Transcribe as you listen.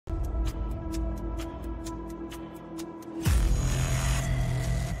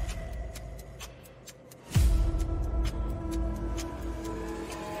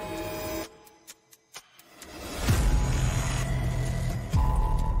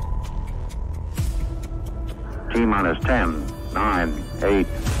T minus 10, 9, 8,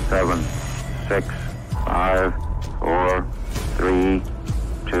 7, 6, 5, 4, 3,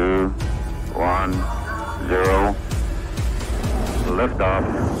 2, 1, 0. Liftoff.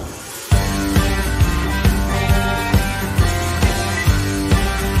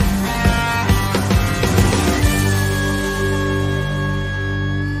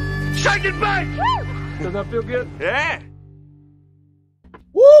 Shake it back! Does that feel good? Yeah.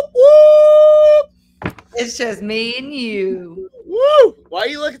 Whoop, whoop. It's just me and you. Woo! Why are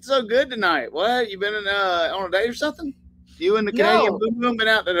you looking so good tonight? What? You been on a date or something? You and the Canadian Boom Boom been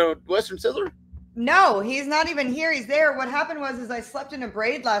out to the Western Sizzler? No, he's not even here. He's there. What happened was I slept in a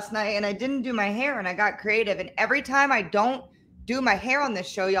braid last night and I didn't do my hair and I got creative. And every time I don't do my hair on this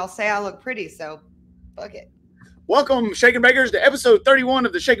show, y'all say I look pretty. So fuck it. Welcome, Shake and Bakers, to episode 31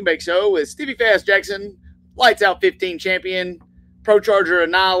 of the Shake and Bake Show with Stevie Fast Jackson, Lights Out 15 champion, Pro Charger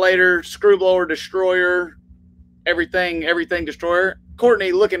Annihilator, Screw Blower Destroyer, everything destroyer.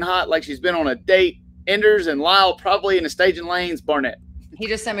 Courtney looking hot like she's been on a date. Enders and Lyle probably in the staging lanes. Barnett. He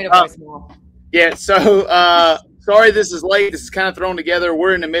just sent me to voicemail. Yeah, so sorry this is late. This is kind of thrown together.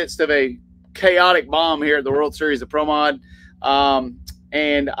 We're in the midst of a chaotic bomb here at the World Series of Pro Mod.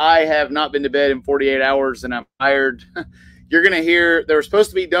 And I have not been to bed in 48 hours, and I'm tired. You're going to hear they were supposed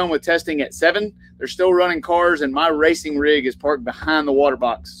to be done with testing at 7. They're still running cars, and my racing rig is parked behind the water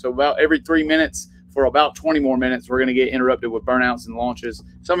box. So about every 3 minutes for about 20 more minutes, we're going to get interrupted with burnouts and launches.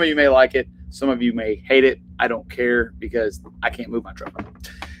 Some of you may like it. Some of you may hate it. I don't care because I can't move my truck. And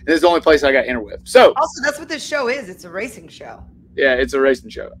this is the only place I got interweb. So also, that's what this show is. It's a racing show. Yeah, it's a racing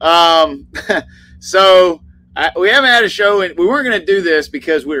show. We haven't had a show, and we weren't going to do this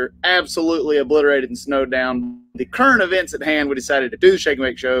because we were absolutely obliterated and snowed down. The current events at hand, we decided to do the Shake and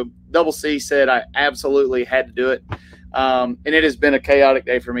Bake Show. Double C said I absolutely had to do it, and it has been a chaotic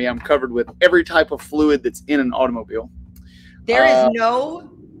day for me. I'm covered with every type of fluid that's in an automobile. There is no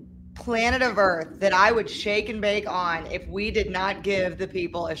planet of Earth that I would shake and bake on if we did not give the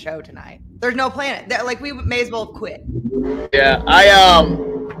people a show tonight. There's no planet. Like, we may as well quit. Yeah, I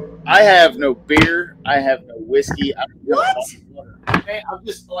have no beer. I have no whiskey. What? Man, I'm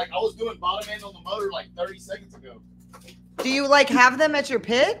just like, I was doing bottom end on the motor like 30 seconds ago. Do you have them at your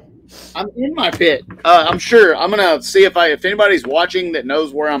pit? I'm in my pit. I'm sure. I'm gonna see if anybody's watching that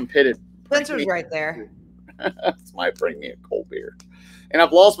knows where I'm pitted. Spencer's right there. This might bring me a cold beer. And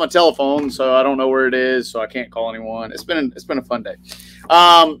I've lost my telephone, so I don't know where it is, so I can't call anyone. It's been a fun day.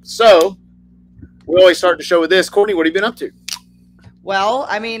 So we always start the show with this. Courtney, what have you been up to? Well,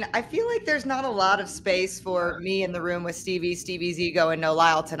 I mean, I feel like there's not a lot of space for me in the room with Stevie's ego, and no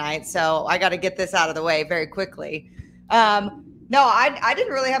Lyle tonight. So I got to get this out of the way very quickly. No, I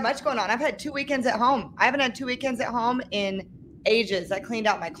didn't really have much going on. I've had 2 weekends at home. I haven't had 2 weekends at home in ages. I cleaned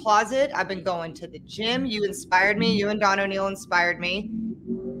out my closet. I've been going to the gym. You inspired me. You and Don O'Neill inspired me.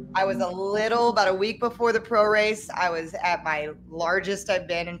 I was about a week before the pro race. I was at my largest I've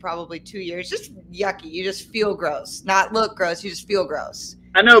been in probably 2 years. Just yucky. You just feel gross. Not look gross. You just feel gross.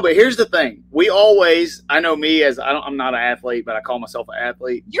 I know, but here's the thing. I know me as I'm not an athlete, but I call myself an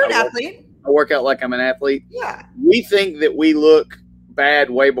athlete. You're an athlete. I work out like I'm an athlete. Yeah. We think that we look bad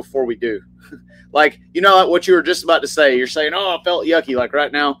way before we do. Like, what you were just about to say. You're saying, oh, I felt yucky. Like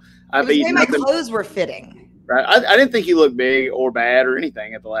right now, I've eaten my clothes were fitting. Right. I didn't think you looked big or bad or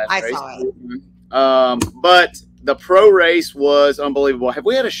anything at the last race. I saw it. But the pro race was unbelievable. Have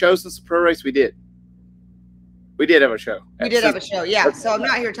we had a show since the pro race? We did. We did have a show. We did have a show, yeah. So I'm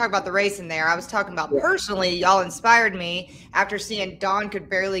not here to talk about the race in there. I was talking about personally, y'all inspired me after seeing Don could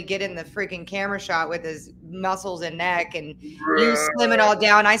barely get in the freaking camera shot with his muscles and neck and you slim it all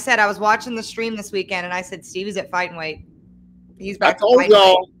down. I said I was watching the stream this weekend and I said, Stevie's at fighting weight. He's back to fighting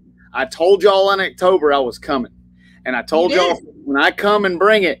weight. I told y'all in October I was coming. And I told y'all when I come and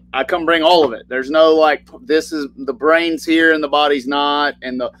bring it, I come bring all of it. There's no this is the brain's here and the body's not,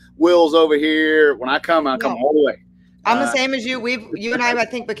 and the will's over here. When I come all the way. I'm the same as you. You and I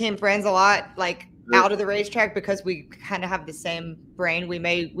think, became friends a lot, out of the racetrack because we kind of have the same brain. We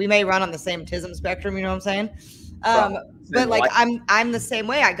may run on the same autism spectrum. You know what I'm saying? But I'm the same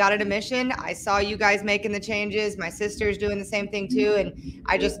way. I got an admission. I saw you guys making the changes. My sister's doing the same thing too. And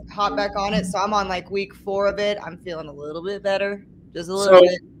I just hopped back on it. So I'm on week 4 of it. I'm feeling a little bit better. Just a little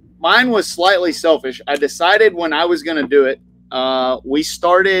bit. Mine was slightly selfish. I decided when I was going to do it. We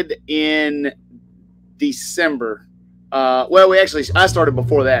started in December. I started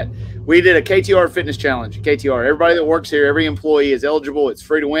before that. We did a KTR fitness challenge. KTR. Everybody that works here, every employee is eligible. It's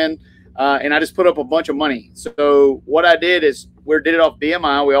free to win. And I just put up a bunch of money. So what I did is we did it off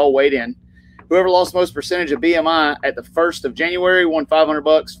BMI. We all weighed in. Whoever lost the most percentage of BMI at the 1st of January won $500.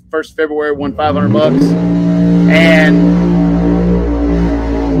 1st of February won $500. And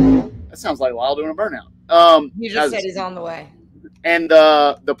that sounds like Lyle doing a burnout. He just said he's on the way. And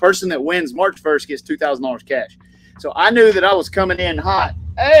the person that wins March 1st gets $2,000 cash. So I knew that I was coming in hot.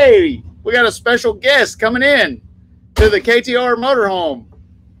 Hey, we got a special guest coming in to the KTR motorhome.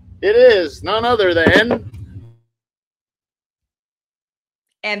 It is none other than...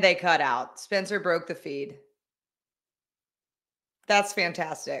 And they cut out. Spencer broke the feed. That's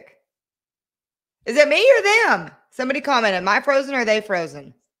fantastic. Is it me or them? Somebody commented, am I frozen or are they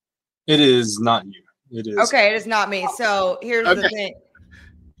frozen? It is not you. It is. Okay, it is not me. So here's the thing.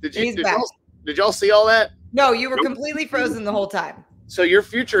 Did y'all see all that? No, you were completely frozen the whole time. So your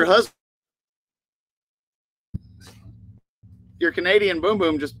future husband, your Canadian boom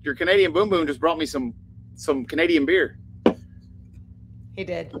boom just brought me some Canadian beer. He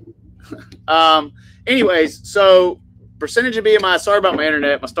did. Anyways, so percentage of BMI. Sorry about my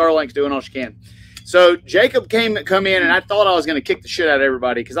internet. My Starlink's doing all she can. So Jacob come in, and I thought I was going to kick the shit out of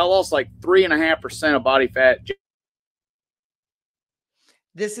everybody because I lost like 3.5% of body fat.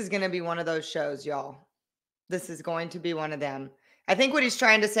 This is going to be one of those shows, y'all. This is going to be one of them. I think what he's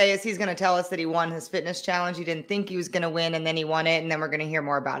trying to say is he's going to tell us that he won his fitness challenge. He didn't think he was going to win, and then he won it, and then we're going to hear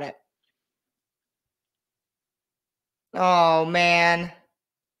more about it. Oh, man.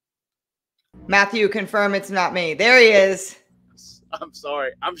 Matthew, confirm it's not me. There he is. I'm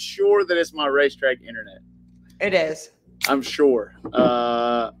sorry. I'm sure that it's my racetrack internet. It is. I'm sure.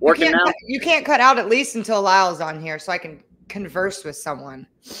 Working now? You can't cut out at least until Lyle's on here so I can converse with someone.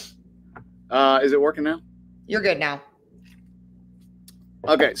 Is it working now? You're good now.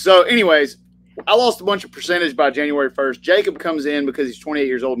 Okay. So anyways, I lost a bunch of percentage by January 1st. Jacob comes in because he's 28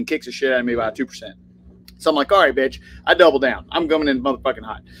 years old and kicks the shit out of me by 2%. So I'm like, all right, bitch. I double down. I'm coming in motherfucking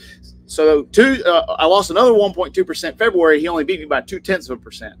hot. So I lost another 1.2% February. He only beat me by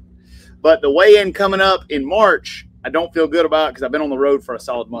 0.2%. But the weigh-in coming up in March, I don't feel good about because I've been on the road for a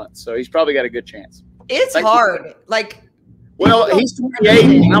solid month. So he's probably got a good chance. It's hard. Like, well, he's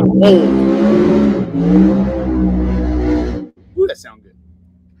 28 and I'm old. Ooh, that sounds good.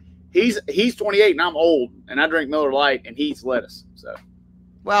 He's 28 and I'm old, and I drink Miller Lite and he eats lettuce. So,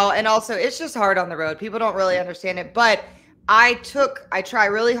 well, and also it's just hard on the road. People don't really understand it, but I try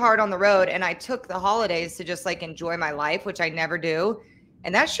really hard on the road, and I took the holidays to just like enjoy my life, which I never do.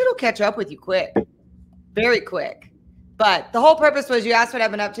 And that shit will catch up with you quick, very quick. But the whole purpose was you asked what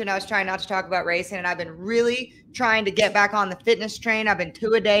I've been up to, and I was trying not to talk about racing. And I've been really trying to get back on the fitness train. I've been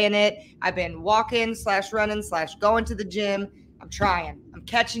 2 a day in it. I've been walking / running / going to the gym. I'm trying. I'm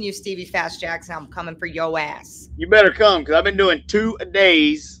catching you, Stevie Fast Jackson. I'm coming for your ass. You better come because I've been doing 2 a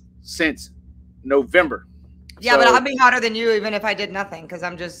days since November. Yeah, but I'd be hotter than you even if I did nothing because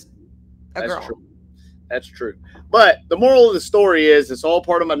I'm just a girl. True. That's true. But the moral of the story is it's all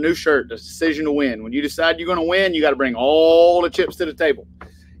part of my new shirt, the decision to win. When you decide you're going to win, you got to bring all the chips to the table.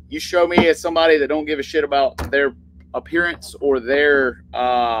 You show me as somebody that don't give a shit about their appearance or their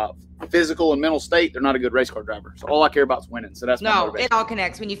physical and mental state, they're not a good race car driver. So all I care about is winning. So that's my motivation. It all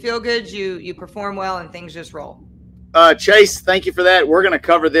connects. When you feel good, you perform well and things just roll. Chase, thank you for that. We're going to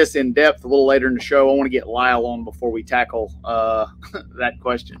cover this in depth a little later in the show. I want to get Lyle on before we tackle that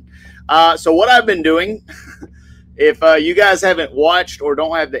question. So what I've been doing, if you guys haven't watched or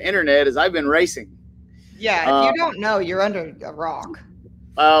don't have the internet, is I've been racing. Yeah, if you don't know, you're under a rock.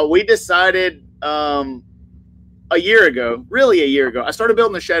 We decided a year ago, really a year ago. I started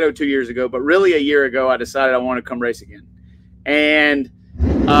building the Shadow 2 years ago, but really a year ago, I decided I wanted to come race again. And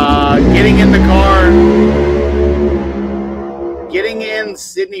getting in the car... Getting in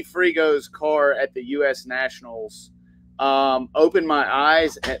Sydney Frigo's car at the U.S. Nationals opened my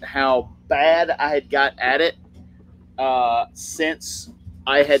eyes at how bad I had got at it since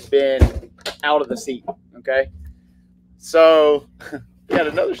I had been out of the seat. Okay, so we got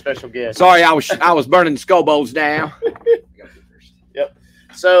another special guest. Sorry, I was burning skull bowls down. Yep.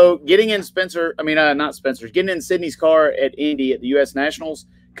 So getting in getting in Sydney's car at Indy at the U.S. Nationals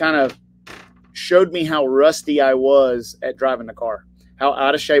kind of showed me how rusty I was at driving the car, how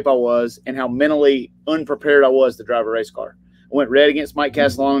out of shape I was, and how mentally unprepared I was to drive a race car. I went red against Mike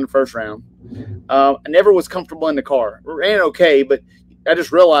Castellano in the first round. I never was comfortable in the car. Ran okay, but I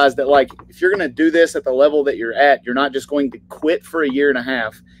just realized that, like, if you're going to do this at the level that you're at, you're not just going to quit for a year and a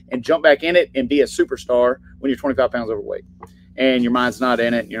half and jump back in it and be a superstar when you're 25 pounds overweight and your mind's not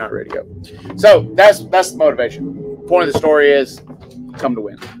in it and you're not ready to go. So that's the motivation. Point of the story is come to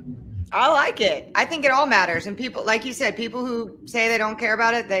win. I like it. I think it all matters. And people, like you said, people who say they don't care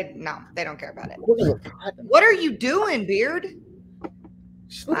about it, they don't care about it. What are you doing, Beard?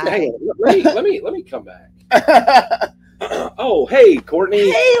 Hang on. Let me come back. Oh, hey,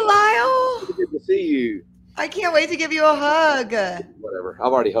 Courtney. Hey, Lyle. Good to see you. I can't wait to give you a hug. Whatever.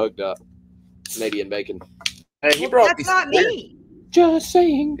 I've already hugged up Canadian bacon. Hey, he brought That's not me. Just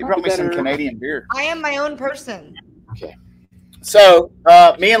saying. He brought me some Canadian beer. I am my own person. Okay. So,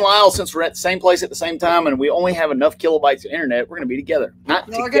 me and Lyle, since we're at the same place at the same time and we only have enough kilobytes of internet, we're going to be together.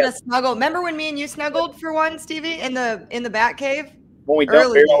 We're going to snuggle. Remember when me and you snuggled for one, Stevie, in the bat cave? When we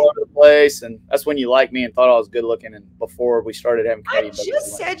dumped beer all over the place, and that's when you liked me and thought I was good looking, and before we started having Canadian I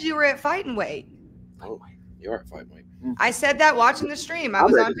just said you were at fighting weight. Oh, you are at fighting weight. I said that watching the stream.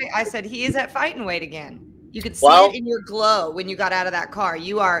 I said he is at fighting weight again. You could see it in your glow when you got out of that car.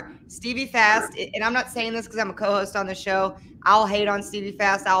 You are Stevie Fast, and I'm not saying this because I'm a co-host on the show. I'll hate on Stevie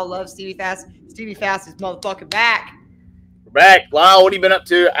Fast. I'll love Stevie Fast. Stevie Fast is motherfucking back. We're back. Lyle, what have you been up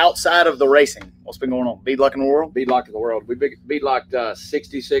to outside of the racing? What's been going on? Beadlock in the world? Beadlock in the world. We beadlocked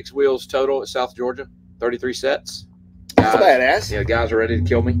 66 wheels total at South Georgia, 33 sets. That's badass. Yeah, guys are ready to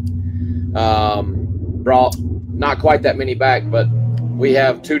kill me. Brought not quite that many back, but we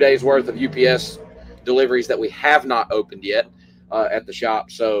have 2 days worth of UPS deliveries that we have not opened yet at the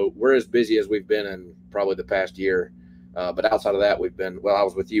shop. So we're as busy as we've been in probably the past year. But outside of that, I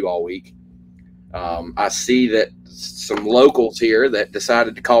was with you all week. I see that some locals here that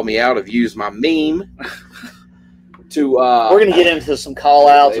decided to call me out have used my meme to we're gonna get into some call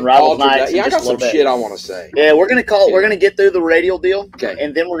outs and rival nights. Yeah, I got some shit I want to say. Yeah, we're gonna get through the radial deal. Okay.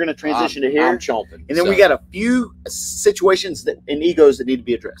 And then we're gonna transition to here. I'm chomping. And then we got a few situations and egos that need to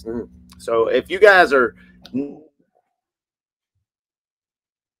be addressed. Mm-hmm. So if you guys are,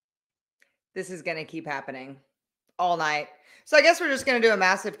 this is gonna keep happening all night. So I guess we're just going to do a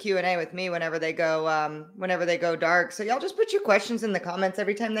massive Q&A with me whenever they go dark. So y'all just put your questions in the comments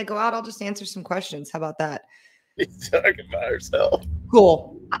every time they go out. I'll just answer some questions. How about that? He's talking about herself.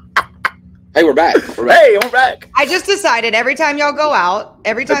 Cool. Hey, we're back. Hey, we're back. I just decided every time y'all go out,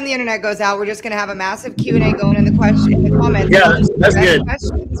 every time the internet goes out, we're just going to have a massive Q&A going in the comments. Yeah, that's good.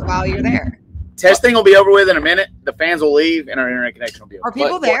 Questions while you're there. Testing will be over with in a minute. The fans will leave and our internet connection will be over. Are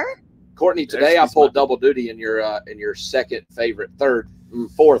people there? Courtney, today I pulled double duty in your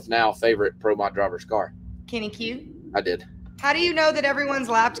fourth now favorite Pro Mod driver's car. Kenny Q? I did. How do you know that everyone's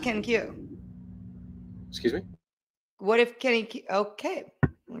lapped Ken Q? Excuse me? What if Kenny Q? Okay.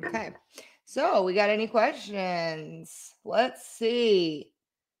 So we got any questions? Let's see.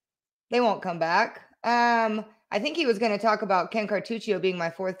 They won't come back. I think he was going to talk about Ken Cartuccio being my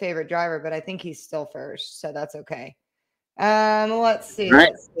fourth favorite driver, but I think he's still first, so that's okay. Let's see. Right.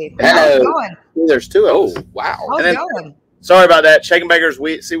 Let's see. How's it going? There's two of us. Wow. How's it going? Sorry about that. Shake and Bakers,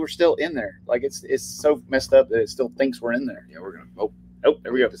 we're still in there. Like it's so messed up that it still thinks we're in there. Yeah, we're gonna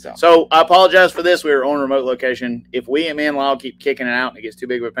there we go. So I apologize for this. We were on a remote location. If me and Lyle keep kicking it out and it gets too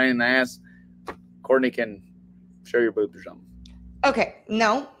big of a pain in the ass, Courtney can show your boobs or something. Okay.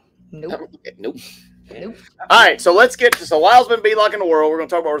 Nope. Nope. All right, so let's get to Lyle's been beadlocking the world. We're gonna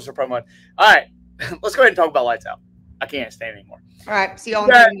talk about Order Pro Mod. All right, let's go ahead and talk about lights out. I can't stand anymore. All right. See y'all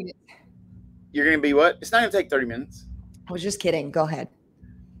in 30 minutes. You're going to be what? It's not going to take 30 minutes. I was just kidding. Go ahead.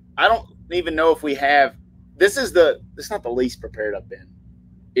 I don't even know if we have. This is not the least prepared I've been.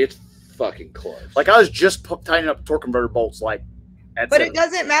 It's fucking close. Like I was just tightening up torque converter bolts. But it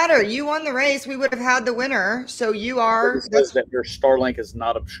doesn't matter. You won the race. We would have had the winner. So you are. That your Starlink is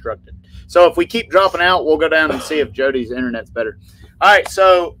not obstructed. So if we keep dropping out, we'll go down and see if Jody's internet's better. All right.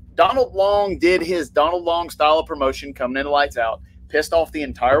 So Donald Long did his Donald Long style of promotion coming into lights out, pissed off the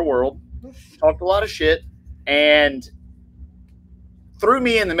entire world, talked a lot of shit, and threw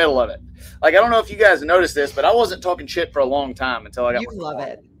me in the middle of it. Like, I don't know if you guys noticed this, but I wasn't talking shit for a long time until I got. You love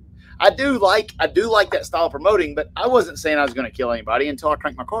it. I do like that style of promoting, but I wasn't saying I was going to kill anybody until I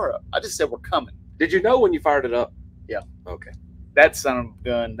cranked my car up. I just said we're coming. Did you know when you fired it up? Yeah. Okay. That son of a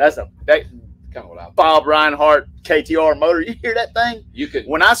gun. That kind of what I Bob Reinhardt KTR motor. You hear that thing? You could.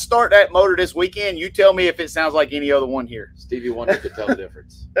 When I start that motor this weekend, you tell me if it sounds like any other one here. Stevie Wonder could tell the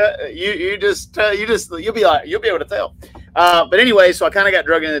difference. You'll be able to tell. But anyway, so I kind of got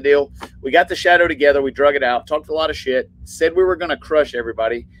drug into the deal. We got the shadow together. We drug it out. Talked a lot of shit. Said we were going to crush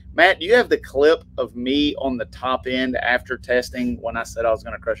everybody. Matt, do you have the clip of me on the top end after testing when I said I was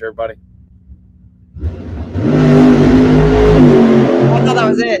going to crush everybody? I thought that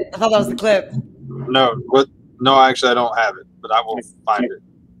was it. I thought that was the clip. No, actually, I don't have it, but I will find it.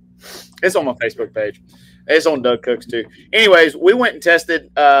 It's on my Facebook page. It's on Doug Cook's too. Anyways, we went and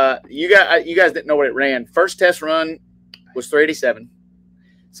tested. You guys didn't know what it ran. First test run was 387.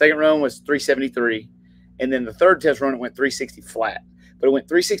 Second run was 373. And then the third test run, it went 360 flat. But it went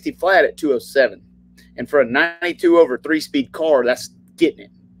 360 flat at 207. And for a 92 over 3-speed car, that's getting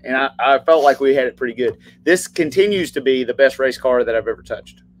it. And I felt like we had it pretty good. This continues to be the best race car that I've ever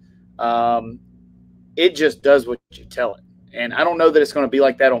touched. It just does what you tell it. And I don't know that it's going to be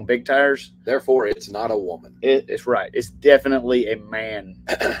like that on big tires. Therefore, it's not a woman. It's right. It's definitely a man,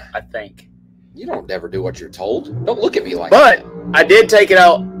 I think. You don't ever do what you're told. Don't look at me like that. But I did take it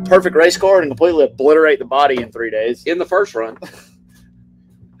out perfect race car and completely obliterate the body in 3 days. In the first run.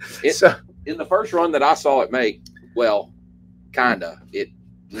 In the first run that I saw it make, well, kind of, it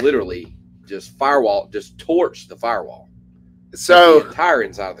literally just torched the firewall. So the entire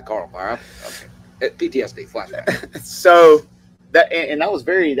inside of the car on fire. Okay. PTSD flashback. So that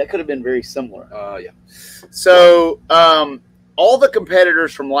could have been very similar. Yeah. So all the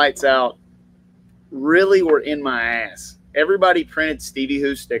competitors from Lights Out really were in my ass. Everybody printed Stevie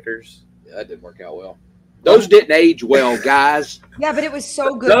Who stickers. Yeah, that didn't work out well. Those didn't age well, guys. Yeah, but it was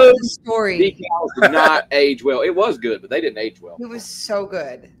so good. The story. Decals did not age well. It was good, but they didn't age well. It was so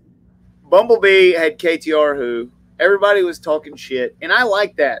good. Bumblebee had KTR Who. Everybody was talking shit, and I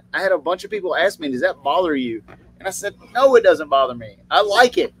like that. I had a bunch of people ask me, does that bother you? And I said, no, it doesn't bother me. I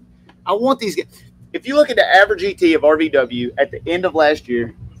like it. I want these guys. If you look at the average ET of RVW at the end of last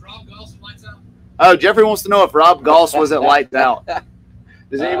year. Was Rob Goss at Lights Out? Oh, Jeffrey wants to know if Rob Goss was at Lights Out.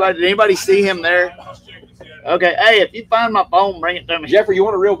 Did anybody see him there? Okay, hey, if you find my phone, bring it to me. Jeffrey, you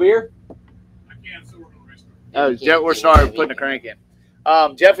want a real beer? I can't, so we're going to race. Oh, Jeff, we're sorry for putting a crank in.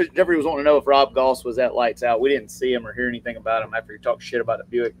 Jeffrey was wanting to know if Rob Goss was at Lights Out. We didn't see him or hear anything about him after he talked shit about a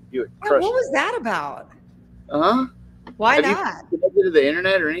Buick Crush. What was that about? Have Why not? you connected to the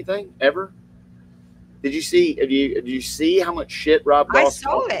internet or anything ever? Did you see? Did you see how much shit Rob Goss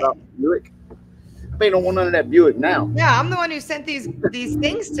talked about Buick? I mean, don't want none of that Buick now. Yeah, I'm the one who sent these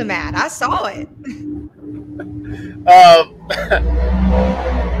things to Matt. I saw it.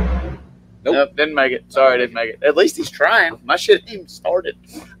 Nope, didn't make it. Sorry, didn't make it. At least he's trying. My shit ain't even started.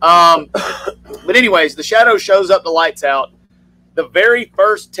 But anyways, the Shadow shows up, the Lights Out. The very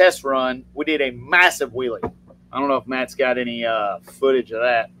first test run, we did a massive wheelie. I don't know if Matt's got any footage of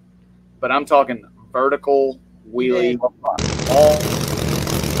that, but I'm talking vertical wheelie.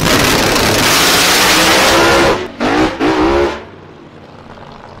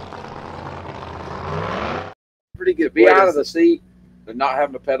 Pretty good. Be out of the seat and not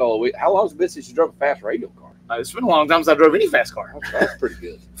having to pedal a wheel. How long has it been since you drove a fast radio car? It's been a long time since I drove any fast car. That's pretty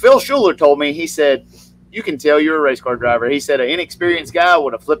good. Phil Schuler told me, he said, you can tell you're a race car driver. He said an inexperienced guy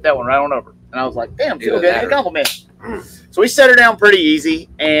would have flipped that one right on over. And I was like, damn, Phil, good compliment. So we set her down pretty easy,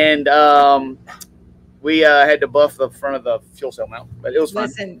 and we had to buff the front of the fuel cell mount, but it was fun.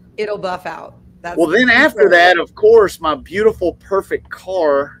 Listen, it'll buff out. Well, then after that, of course, my beautiful, perfect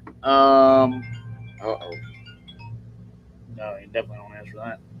car. Uh-oh. No, you definitely don't answer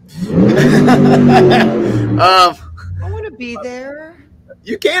that. I want to be there.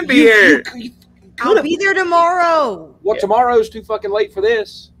 You can be here. I'll be there tomorrow. Well, tomorrow's too fucking late for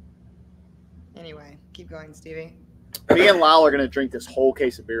this. Anyway, keep going, Stevie. Me and Lyle are going to drink this whole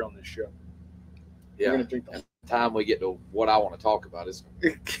case of beer on this show. Yeah. We're going to drink that. Time we get to what I want to talk about, it's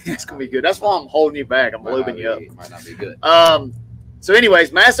going to be good. That's why I'm holding you back. I'm lubing you up. It might not be good. So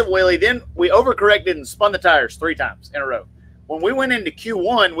anyways, massive wheelie. Then we overcorrected and spun the tires 3 times in a row. When we went into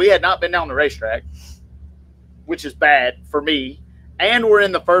Q1, we had not been down the racetrack, which is bad for me. And we're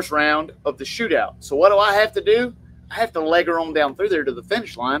in the first round of the shootout. So what do I have to do? I have to leg her on down through there to the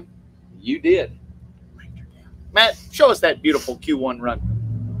finish line. You did. Matt, show us that beautiful Q1 run.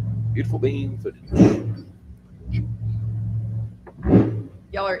 Beautiful beam footage.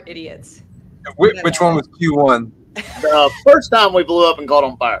 Y'all are idiots. Which one was Q1? The first time we blew up and caught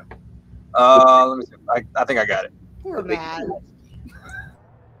on fire. Let me see. I think I got it. Poor Matt.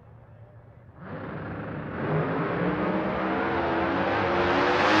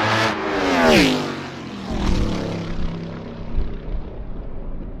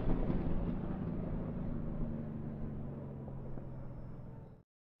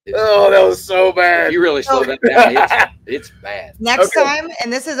 Oh, that was so bad. If you really slow that down, it's bad. Next time,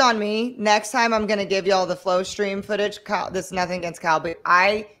 and this is on me, next time I'm going to give y'all the flow stream footage. Kyle, this is nothing against Kyle, but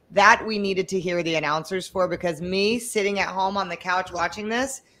that we needed to hear the announcers for, because me sitting at home on the couch watching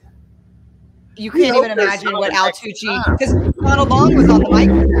this, you can't even imagine what Al Tucci, because Donald Long was on the mic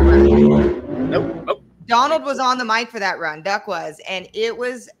for that run. Nope. Donald was on the mic for that run. Duck was, and it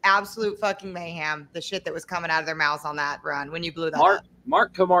was absolute fucking mayhem. The shit that was coming out of their mouths on that run when you blew that up.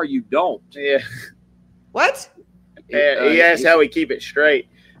 Mark Kumar, you don't. Yeah. What? He asked how we keep it straight.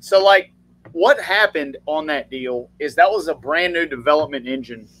 So, like, what happened on that deal is that was a brand new development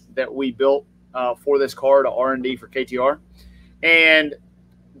engine that we built for this car to R&D for KTR. And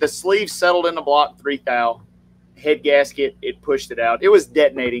the sleeves settled in the block 3 thou. head gasket, it pushed it out. It was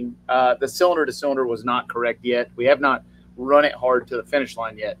detonating. The cylinder to cylinder was not correct yet. We have not run it hard to the finish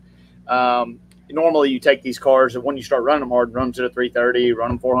line yet. Normally you take these cars, and when you start running them hard, run them to the 330,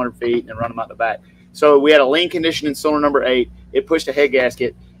 run them 400 feet, and then run them out the back. So we had a lean condition in cylinder number 8. It pushed a head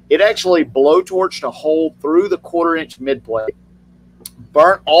gasket. It actually blowtorched a hole through the 1/4-inch mid plate,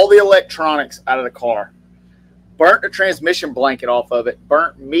 burnt all the electronics out of the car, burnt the transmission blanket off of it,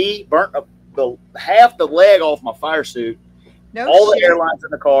 burnt half the leg off my fire suit, all the airlines in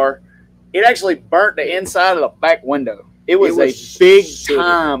the car. It actually burnt the inside of the back window. It was a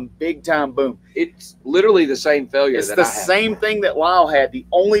big time boom. It's literally the same failure. It's the same thing that Lyle had. The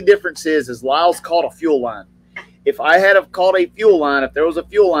only difference is Lyle's caught a fuel line. If I had have caught a fuel line, if there was a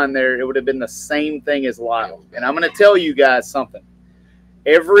fuel line there, it would have been the same thing as Lyle. And I'm going to tell you guys something.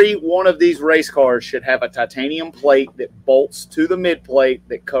 Every one of these race cars should have a titanium plate that bolts to the mid plate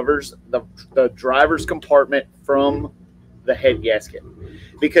that covers the driver's compartment from the head gasket.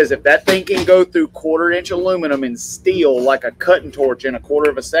 Because if that thing can go through 1/4-inch aluminum and steel like a cutting torch in a 1/4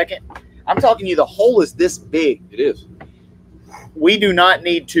 of a second, I'm talking to you, the hole is this big. It is. We do not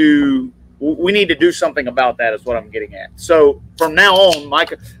need to. We need to do something about that. Is what I'm getting at. So from now on,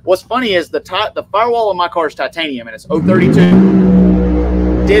 Mike. What's funny is the firewall of my car is titanium, and it's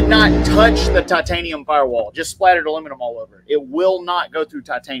 032. Did not touch the titanium firewall. Just splattered aluminum all over. It will not go through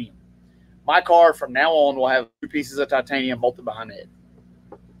titanium. My car from now on will have 2 pieces of titanium bolted behind the head.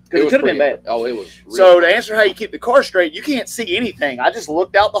 Because it could have been bad. Oh, it was. So to answer how you keep the car straight, you can't see anything. I just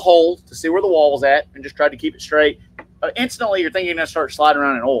looked out the hole to see where the wall was at and just tried to keep it straight. Instantly, you're thinking you're going to start sliding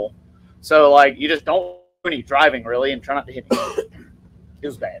around in oil. So, like, you just don't do any driving, really, and try not to hit anything. It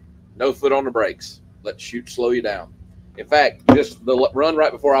was bad. No foot on the brakes. Let shoot slow you down. In fact, just the run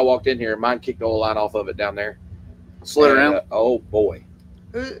right before I walked in here, mine kicked the oil line off of it down there. Slid around? Oh, boy.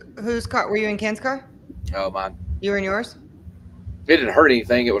 Whose car? Were you in Ken's car? Oh, mine. You were in yours? It didn't hurt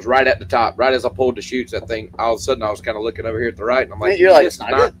anything. It was right at the top. Right as I pulled the chutes, that thing, all of a sudden I was kind of looking over here at the right, and I'm like, you're like, it's not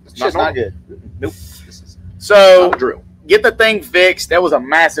good. It's not good. Nope. So get the thing fixed. That was a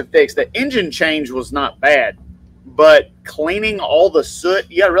massive fix. The engine change was not bad, but cleaning all the soot,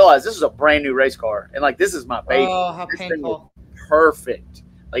 you got to realize this is a brand new race car. And, like, this is my baby. Oh, how painful. Perfect.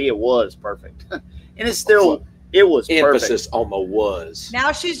 Like, it was perfect. And it's still, it was emphasis perfect. on the was.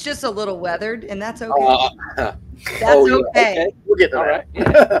 Now she's just a little weathered, and that's okay. That's yeah, okay. We'll get to all that.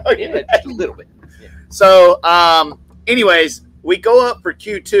 Right. Yeah, just a little bit. Yeah. So, anyways, we go up for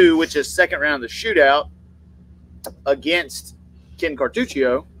Q2, which is second round of the shootout against Ken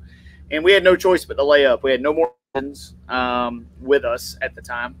Cartuccio, and we had no choice but to lay up. We had no more with us at the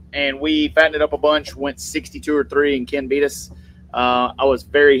time, and we fattened it up a bunch, went 62-3, and Ken beat us. I was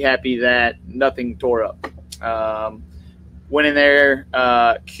very happy that nothing tore up. Went in there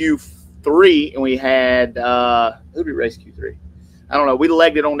Q3, and we had who did we race Q3? I don't know. We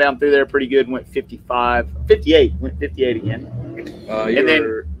legged it on down through there pretty good and went 58. Went 58 again. And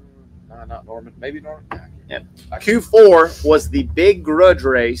then not Norman. Maybe Norman. Yeah. Q4 was the big grudge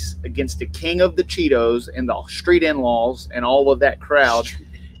race against the king of the Cheetos and the street in-laws and all of that crowd.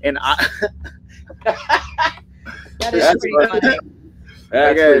 And I That is pretty funny.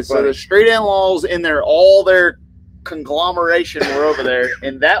 okay, so the street in-laws in all their conglomeration were over there,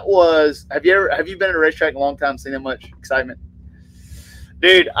 and that was. Have you been at a racetrack in a long time, seen that much excitement,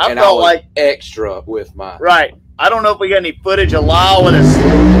 dude? I felt like extra with mine. Right. I don't know if we got any footage of Lyle with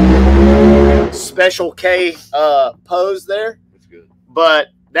a special K pose there. That's good. But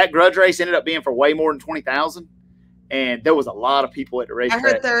that grudge race ended up being for way more than 20,000, and there was a lot of people at the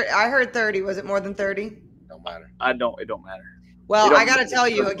racetrack. I heard 30. Was it more than 30? Don't matter. It don't matter. Well, I got to tell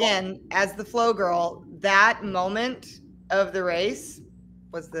you again, as the flow girl, that moment of the race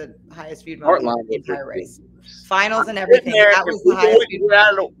was the highest viewed moment of the entire race. Finals and everything. That was the highest viewed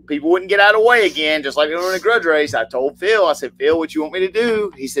moment. People wouldn't get out of the way again, just like they were in a grudge race. I told Phil, I said, Phil, what you want me to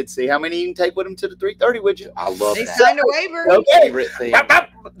do? He said, see how many you can take with him to the 330, would you? I love They that. signed a waiver. Okay.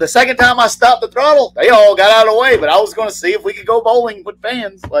 The second time I stopped the throttle, they all got out of the way, but I was going to see if we could go bowling with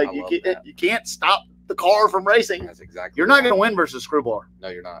fans. Like, you can't stop the car from racing. That's exactly. You're not going to win versus Screwball. No,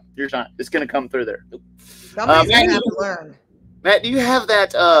 you're not. You're not. It's going to come through there. Somebody's going to have to learn. Matt, do you have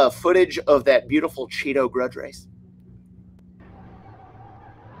that footage of that beautiful Cheeto grudge race?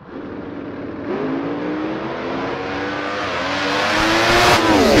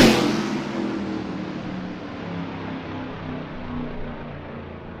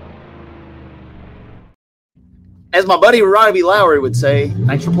 As my buddy Robbie Lowry would say,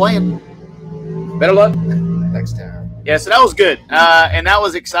 thanks for playing. Better luck next time. Yeah, so that was good. And that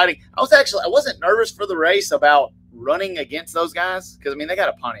was exciting. I wasn't nervous for the race about running against those guys because, I mean, they got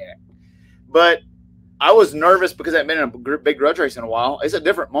a Pontiac. But I was nervous because I hadn't been in a big grudge race in a while. It's a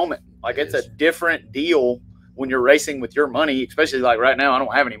different moment. Like, it's a different deal when you're racing with your money, especially like right now. I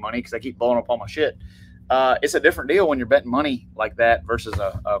don't have any money because I keep blowing up all my shit. It's a different deal when you're betting money like that versus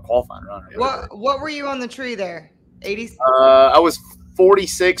a qualifying runner. What were you on the tree there? 80? I was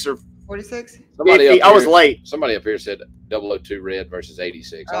 46 or 46? I was late. Somebody up here said 002 red versus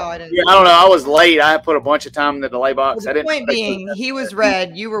 86. Oh, I didn't. Yeah, I don't know. I was late. I put a bunch of time in the delay box. The point being, he was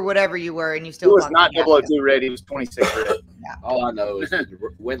red. You were whatever you were, and you still. He was not 002 red. He was 26 red. Yeah. All I know is the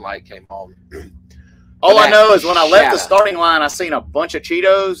wind light came on. All I know is when I left the starting line, I seen a bunch of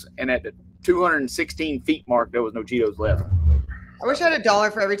Cheetos, and at the 216 feet mark, there was no Cheetos left. I wish I had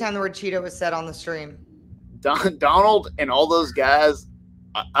 $1 for every time the word Cheeto was said on the stream. Donald and all those guys,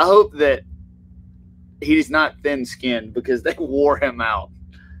 I hope that he's not thin-skinned because they wore him out.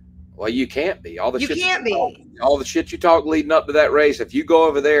 Well, you can't be. All the shit you talk leading up to that race, if you go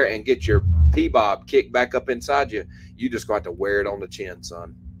over there and get your P-bob kicked back up inside you, you just got to wear it on the chin,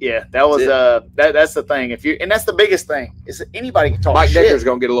 son. Yeah, that was that's the thing. And that's the biggest thing is that anybody can talk Mike shit. Decker's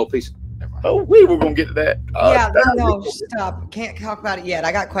gonna get a little piece. Oh, we were gonna get to that. No, stop. Can't talk about it yet.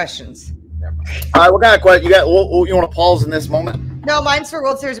 I got questions. All right, what kind of question you got? You want to pause in this moment? No, mine's for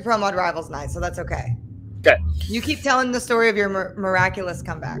World Series of Pro Mod Rivals night, so that's okay. Okay. You keep telling the story of your miraculous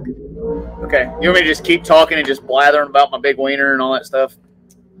comeback. Okay. You want me to just keep talking and just blathering about my big wiener and all that stuff?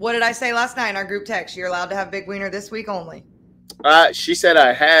 What did I say last night in our group text? You're allowed to have big wiener this week only. She said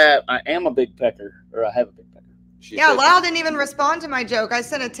I am a big pecker, or I have a big pecker. Lyle didn't even respond to my joke. I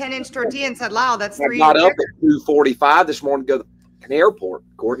sent a 10-inch tortilla and said, Lyle, that's 3. I got up at 2:45 this morning to go to an airport,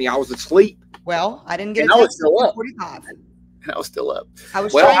 Courtney. I was asleep. Well, I didn't get a text at 2:45. I was still up. I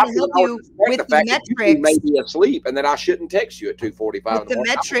was trying to help you with the metrics. You may be asleep, and then I shouldn't text you at 2:45. With the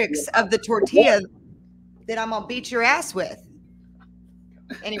metrics of the tortilla that I'm gonna beat your ass with.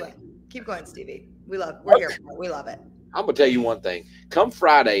 Anyway, keep going, Stevie. We're here for it. We love it. I'm gonna tell you one thing. Come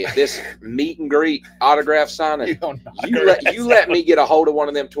Friday at this meet and greet autograph signing, you let me get a hold of one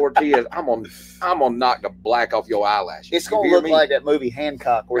of them tortillas. I'm gonna knock the black off your eyelashes. It's gonna look like that movie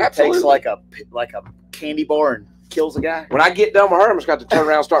Hancock, where he takes like a candy bar and kills a guy. When I get done with her, I'm just got to turn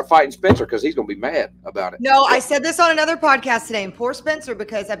around and start fighting Spencer because he's gonna be mad about it. No, I said this on another podcast today, and poor Spencer,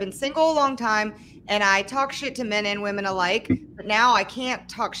 because I've been single a long time and I talk shit to men and women alike. But now I can't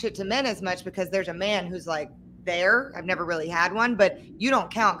talk shit to men as much because there's a man who's like there. I've never really had one, but you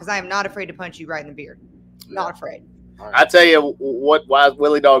don't count because I am not afraid to punch you right in the beard. Not afraid. Right. I tell you what wise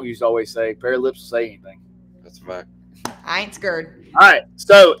Willie Dog used to always say, pair of lips will say anything. That's a fact. I ain't scared. All right.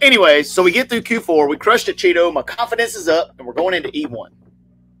 So anyways, we get through Q4. We crushed at Cheeto. My confidence is up, and we're going into E1. All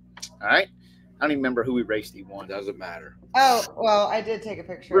right. I don't even remember who we raced E1. Doesn't matter. Oh, well, I did take a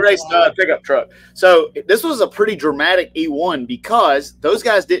picture. We raced a pickup truck. So this was a pretty dramatic E1 because those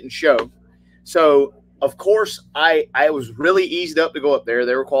guys didn't show. So, of course, I was really eased up to go up there.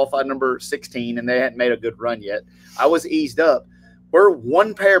 They were qualified number 16, and they hadn't made a good run yet. I was eased up. We're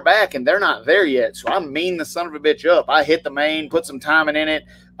one pair back, and they're not there yet. So I mean the son of a bitch up. I hit the main, put some timing in it,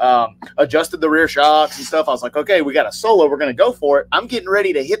 adjusted the rear shocks and stuff. I was like, okay, we got a solo. We're going to go for it. I'm getting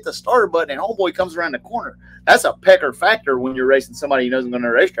ready to hit the starter button, and homeboy comes around the corner. That's a pecker factor when you're racing somebody who knows going to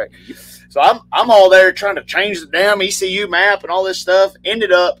a racetrack. So I'm all there trying to change the damn ECU map and all this stuff.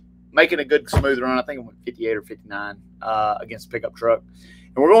 Ended up making a good smooth run. I think it went 58 or 59 against a pickup truck.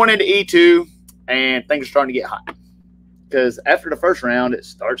 And we're going into E2, and things are starting to get hot. Because after the first round, it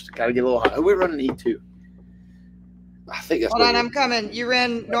starts to kind of get a little hot. Who are we running E2? I think that's. Hold on, I'm coming. You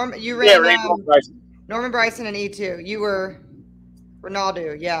ran Norman. Norman Bryson in E2. You were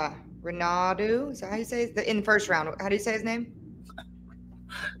Ronaldo. Yeah, Ronaldo. Is that how you say it? In the first round? How do you say his name?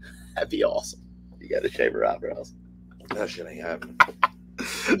 That'd be awesome. You got to shave her eyebrows. That shit ain't happening.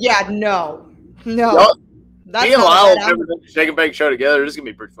 Yeah, no. Me and Lyle will never do a shake and bake show together. This is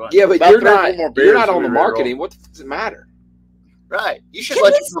gonna be pretty fun. Yeah, but you're not on the marketing. What does it matter? Right. You should Can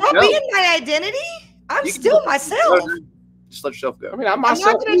let you yourself stop go. being my identity? I'm still myself. Just let yourself go. I mean, I'm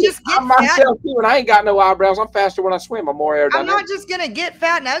myself. I'm myself too, and I ain't got no eyebrows. I'm faster when I swim. I'm more aerodynamic. I'm not just gonna get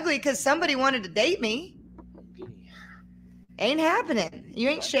fat and ugly because somebody wanted to date me. Ain't happening. You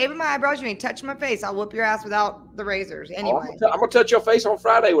ain't shaving my eyebrows. You ain't touching my face. I'll whoop your ass without the razors. Anyway, I'm gonna touch your face on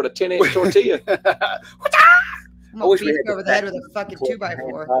Friday with a 10-inch tortilla. I'm gonna beat you over the head with a fucking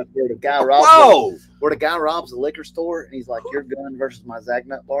 2x4. Where the guy robs the liquor store and he's like, "Your gun versus my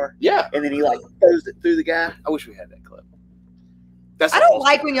Zagnut bar." Yeah, and then he like throws it through the guy. I wish we had that clip. I don't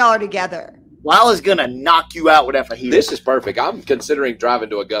like when y'all are together. Lyle is gonna knock you out with that fajita. This is perfect. I'm considering driving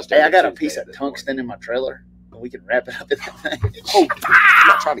to Augusta. Hey, I got a piece of tungsten in my trailer. We can wrap it up in that thing. Oh, I'm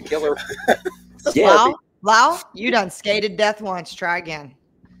not trying to kill her. Yeah, Lyle, you done skated death once. Try again.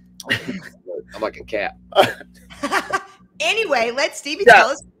 I'm like a cat. Anyway, let Stevie tell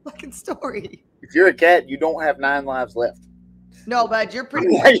us the fucking story. If you're a cat, you don't have 9 lives left. No, bud, you're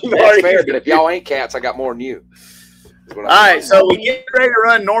pretty. That's fair, but if y'all ain't cats, I got more than you. All right, so we get ready to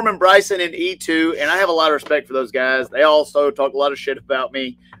run Norman Bryson in E2, and I have a lot of respect for those guys. They also talk a lot of shit about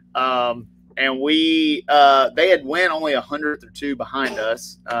me. And they had went only 100th or 2 behind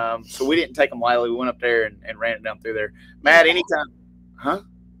us. So we didn't take them lightly. We went up there and ran it down through there. Matt, anytime. Huh?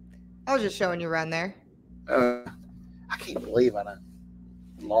 I was just showing you around there. I can't believe I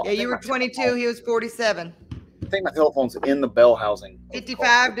lost. Yeah, you were 22. He was 47. I think my telephone's in the bell housing.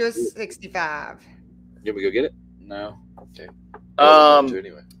 55 to 65. Did we go get it? No. Okay.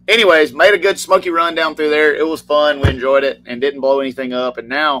 Anyways, made a good smoky run down through there. It was fun. We enjoyed it and didn't blow anything up. And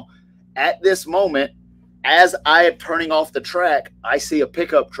now, at this moment, as I am turning off the track, I see a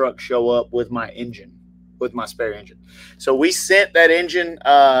pickup truck show up with my engine, with my spare engine. So we sent that engine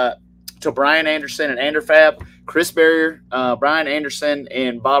to Brian Anderson and Anderfab, Chris Barrier, Brian Anderson,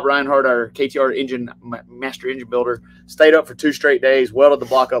 and Bob Reinhardt, our KTR engine master engine builder, stayed up for 2 straight days, welded the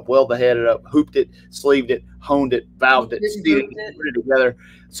block up, welded the head up, hooped it, sleeved it, honed it, valved it, seated it, put it together.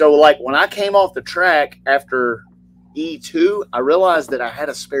 So, like, when I came off the track after E2, I realized that I had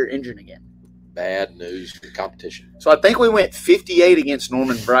a spare engine again. Bad news for competition. So I think we went 58 against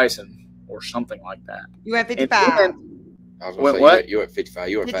Norman Bryson or something like that. You went 55. I was going to say, what? You went 55.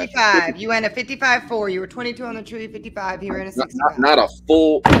 You went 55. You went a 55-4. You were 22 on the tree, 55. He ran a 65. Not a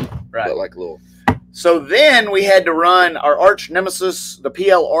full, right? But like a little. So then we had to run our arch nemesis, the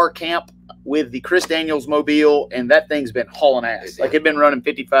PLR camp, with the Chris Daniels mobile, and that thing's been hauling ass. Like, it'd been running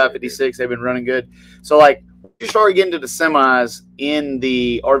 55, 56. They've been running good. So, like, you started getting to the semis in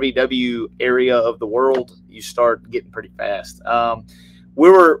the RVW area of the world, you start getting pretty fast.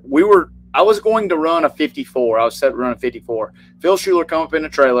 I was going to run a 54. I was set to run a 54. Phil Schuler come up in a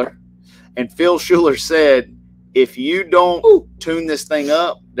trailer, and Phil Schuler said, if you don't tune this thing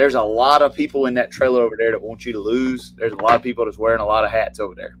up, there's a lot of people in that trailer over there that want you to lose. There's a lot of people that's wearing a lot of hats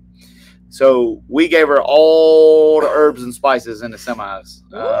over there. So we gave her all the herbs and spices in the semis.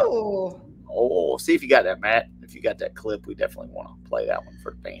 See if you got that, Matt. If you got that clip, we definitely want to play that one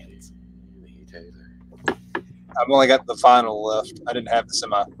for fans. I've only got the final left. I didn't have the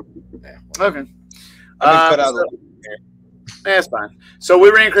semi. Okay. Cut out that's fine. So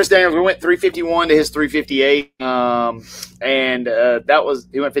we ran Chris Daniels. We went 351 to his 358. And that was,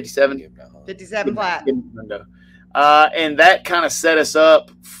 he went 57. 57 flat. And that kind of set us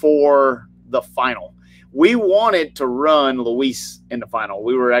up for the final. We wanted to run Luis in the final.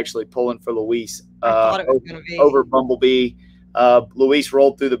 We were actually pulling for Luis over Bumblebee. Luis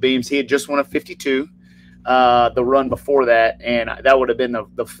rolled through the beams. He had just won a 52 the run before that, and that would have been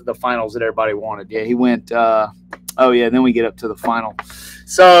the finals that everybody wanted. Yeah, he went then we get up to the final.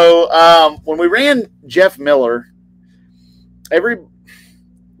 So when we ran Jeff Miller,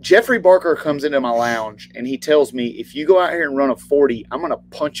 Jeffrey Barker comes into my lounge, and he tells me, if you go out here and run a 40, I'm going to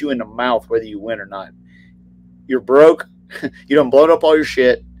punch you in the mouth whether you win or not. You're broke. You done blowed up all your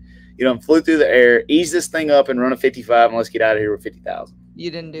shit. You done flew through the air. Ease this thing up and run a 55, and let's get out of here with 50,000.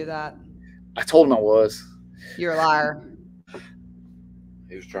 You didn't do that. I told him I was. You're a liar.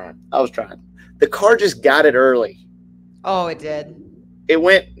 He was trying. I was trying. The car just got it early. Oh, it did. It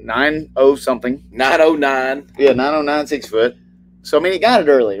went 9.0 something. 909. Yeah, 909 6 foot. So, I mean, it got it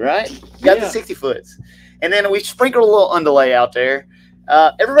early, right? Got the 60 foots. And then we sprinkled a little underlay out there.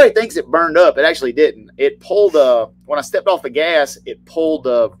 Everybody thinks it burned up. It actually didn't. It pulled, when I stepped off the gas, it pulled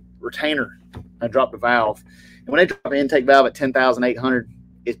the retainer. I dropped the valve. And when they drop the intake valve at 10,800,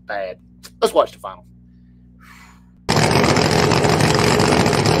 it's bad. Let's watch the final.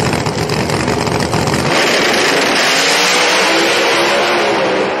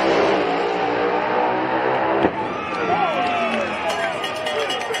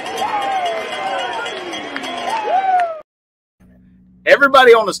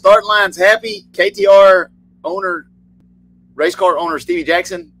 Everybody on the start line's happy. KTR owner, race car owner Stevie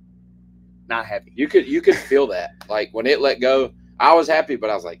Jackson, not happy. You could feel that. Like when it let go, I was happy, but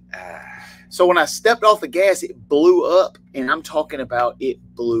I was like, ah. So when I stepped off the gas, it blew up, and I'm talking about it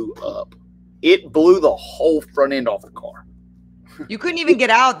blew up. It blew the whole front end off the car. You couldn't even get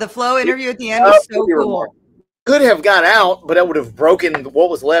out. The flow interview at the end was so cool. Could have got out, but it would have broken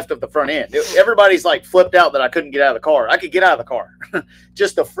what was left of the front end. Everybody's like flipped out that I couldn't get out of the car. I could get out of the car.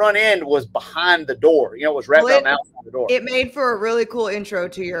 Just the front end was behind the door. You know, it was wrapped on the outside of the door. It made for a really cool intro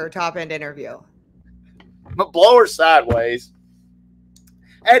to your top end interview. But blower sideways.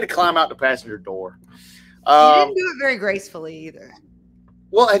 I had to climb out the passenger door. You didn't do it very gracefully either.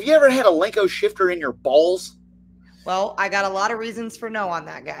 Well, have you ever had a Lenko shifter in your balls? Well, I got a lot of reasons for no on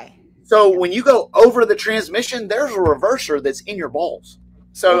that guy. So when you go over the transmission, there's a reverser that's in your balls.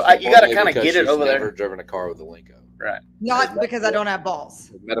 So you got to kind of get it over there. Never driven a car with a Linko. Right. Not because I don't have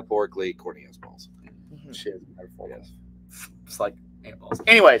balls. Metaphorically, Courtney has balls. Shit, yes. It's like balls.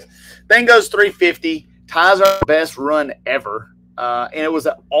 Anyways, thing goes 350. Ties our best run ever. And it was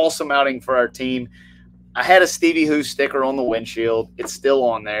an awesome outing for our team. I had a Stevie Who sticker on the windshield. It's still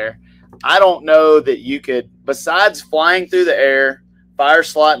on there. I don't know that you could, besides flying through the air, fire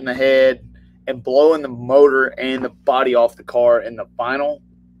slot in the head, and blowing the motor and the body off the car in the final,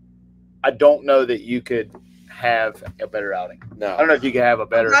 I don't know that you could have a better outing. No. I don't know if you could have a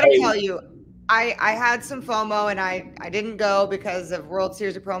better. I gotta tell you, I had some FOMO and I didn't go because of World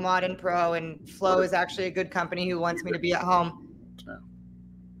Series of Pro Mod and Pro, and Flo is actually a good company who wants me to be at home.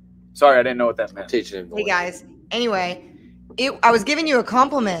 Sorry, I didn't know what that meant. Teaching him. Hey guys. Anyway, I was giving you a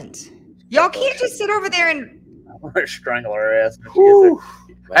compliment. Y'all can't just sit over there and I'm gonna strangle her ass.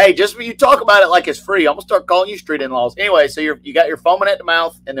 Hey, just when you talk about it like it's free, I'm gonna start calling you street in-laws. Anyway, so you got your foaming at the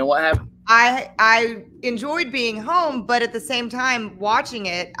mouth, and then what happened? I enjoyed being home, but at the same time watching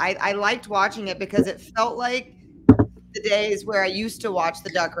it, I liked watching it because it felt like the days where I used to watch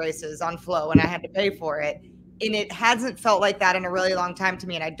the duck races on Flo and I had to pay for it. And it hasn't felt like that in a really long time to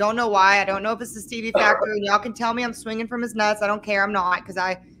me. And I don't know why. I don't know if it's the Stevie factor. And y'all can tell me I'm swinging from his nuts. I don't care. I'm not, because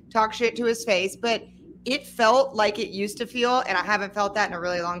I talk shit to his face. But it felt like it used to feel. And I haven't felt that in a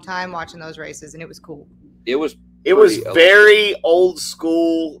really long time watching those races. And it was cool. It was very old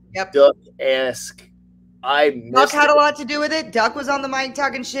school, Yep. Duck-esque. Duck had a lot to do with it. Duck was on the mic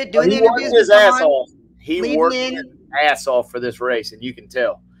talking shit, doing the He worked interviews. his ass off. He worked in. his ass off for this race, and you can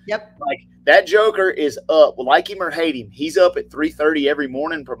tell. Yep. Like, that joker is up. Like him or hate him, he's up at 3:30 every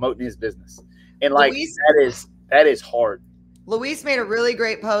morning promoting his business. And, like, that is hard. Luis made a really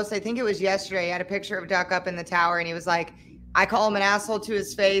great post. I think it was yesterday. He had a picture of Duck up in the tower, and he was like, I call him an asshole to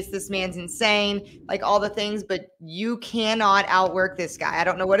his face. This man's insane, like all the things, but you cannot outwork this guy. I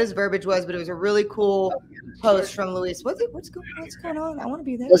don't know what his verbiage was, but it was a really cool post from Luis. What's going on? I want to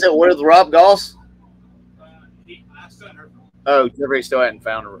be there. Was it with Rob Goss? Oh, Jeffrey still hadn't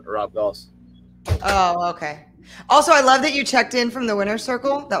found Rob Goss. Oh, okay. Also, I love that you checked in from the winner's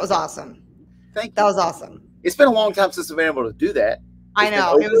circle. That was awesome. Thank you. That was awesome. It's been a long time since I've been able to do that. I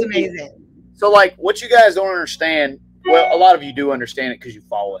know. It was amazing. So, like, what you guys don't understand, well, a lot of you do understand it because you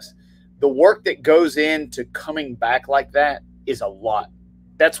follow us. The work that goes into coming back like that is a lot.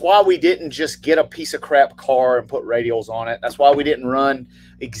 That's why we didn't just get a piece of crap car and put radials on it. That's why we didn't run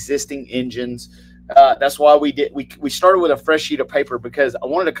existing engines. That's why we started with a fresh sheet of paper, because I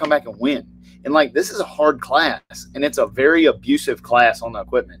wanted to come back and win. And, like, this is a hard class, and it's a very abusive class on the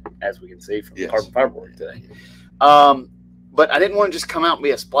equipment, as we can see from the carbon fiberboard today. But I didn't want to just come out and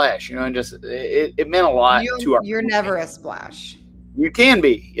be a splash, and just it meant a lot to our. You're never a splash. You can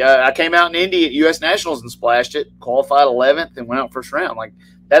be. I came out in Indy at U.S. Nationals and splashed it, qualified 11th, and went out first round. Like,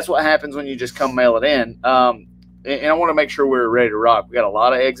 that's what happens when you just come mail it in. And I want to make sure we're ready to rock. We got a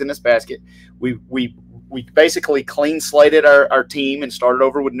lot of eggs in this basket. We basically clean slated our team and started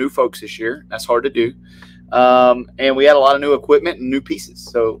over with new folks this year. That's hard to do. And we had a lot of new equipment and new pieces.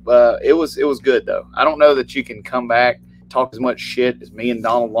 So it was good, though. I don't know that you can come back, talk as much shit as me and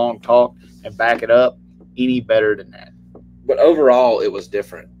Donald Long talk, and back it up any better than that. But overall, it was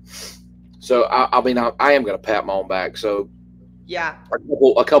different. So, I mean, I am going to pat my own back. So, yeah,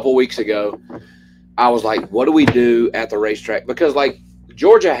 a couple weeks ago, I was like, what do we do at the racetrack? Because, like,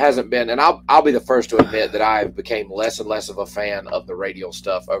 Georgia hasn't been, and I'll be the first to admit that I became less and less of a fan of the radial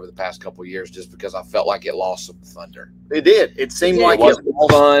stuff over the past couple of years, just because I felt like it lost some thunder. It did. It seemed like it wasn't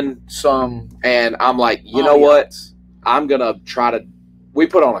fun. Some, and I'm like, you know what? I'm gonna try to. We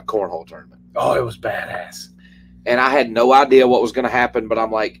put on a cornhole tournament. Oh, it was badass. And I had no idea what was going to happen, but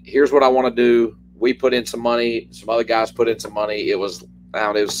I'm like, here's what I want to do. We put in some money. Some other guys put in some money. It was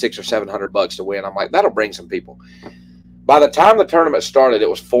 $600 or $700 to win. I'm like, that'll bring some people. By the time the tournament started, it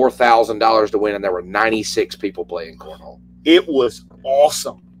was $4,000 to win, and there were 96 people playing cornhole. It was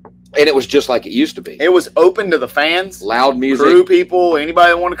awesome. And it was just like it used to be. It was open to the fans. Loud music. Crew people,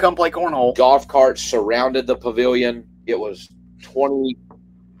 anybody that want to come play cornhole. Golf carts surrounded the pavilion. It was 20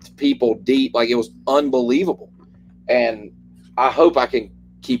 people deep. Like, it was unbelievable. And I hope I can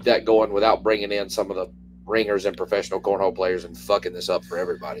keep that going without bringing in some of the ringers and professional cornhole players and fucking this up for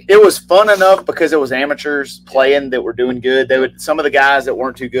everybody. It was fun enough because it was amateurs playing that were doing good. Some of the guys that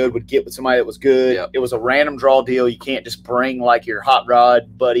weren't too good would get with somebody that was good. Yep. It was a random draw deal. You can't just bring like your hot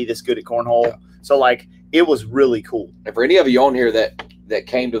rod buddy that's good at cornhole. Yep. So like it was really cool. And for any of you on here that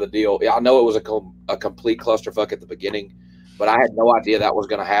came to the deal, I know it was a complete clusterfuck at the beginning, but I had no idea that was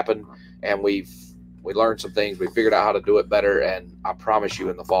going to happen. And we've We learned some things. We figured out how to do it better, and I promise you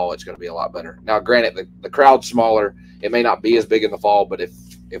in the fall it's going to be a lot better. Now, granted, the crowd's smaller. It may not be as big in the fall, but if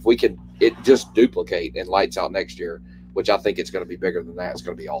we can just duplicate and lights out next year, which I think it's going to be bigger than that, it's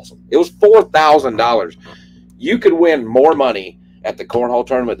going to be awesome. It was $4,000. You could win more money at the cornhole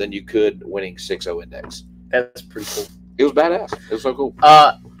tournament than you could winning 6-0 index. That's pretty cool. It was badass. It was so cool.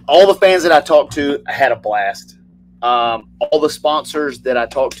 All the fans that I talked to had a blast. All the sponsors that I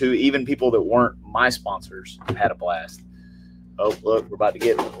talked to, even people that weren't my sponsors, had a blast. Oh, look, we're about to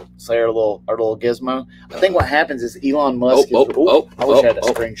get say our little gizmo. I think what happens is Elon Musk. I wish I had a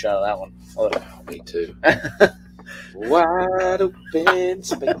screenshot of that one. Look. Me too. Wide open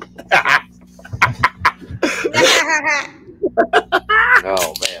space.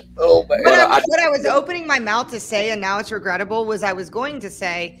 Oh man. What I was opening my mouth to say, and now it's regrettable, was I was going to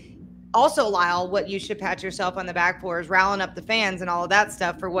say, also, Lyle, what you should pat yourself on the back for is riling up the fans and all of that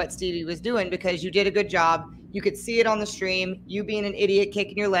stuff for what Stevie was doing, because you did a good job. You could see it on the stream, you being an idiot,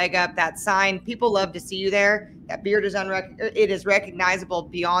 kicking your leg up, that sign. People love to see you there. That beard is it is recognizable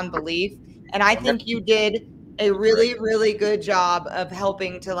beyond belief. And I think you did a really, really good job of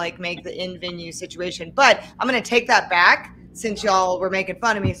helping to like make the in-venue situation. But I'm going to take that back since y'all were making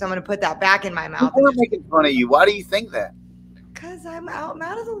fun of me. So I'm going to put that back in my mouth. We're making fun of you. Why do you think that? Because I'm out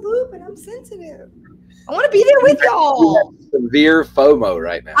of the loop and I'm sensitive. I want to be there with y'all. Severe FOMO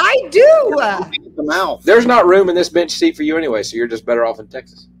right now. I do. The mouth. There's not room in this bench seat for you anyway, so you're just better off in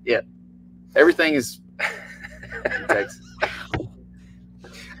Texas. Yeah. Everything is in Texas.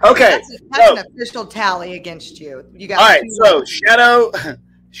 Okay. That's an official tally against you. You got all right. So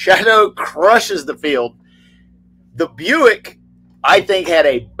Shadow crushes the field. The Buick, I think, had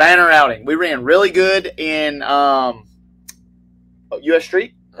a banner outing. We ran really good in U.S.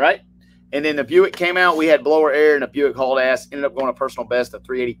 Street, right? And then the Buick came out. We had blower air, and the Buick hauled ass. Ended up going a personal best of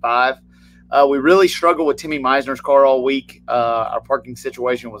 385. We really struggled with Timmy Meisner's car all week. Our parking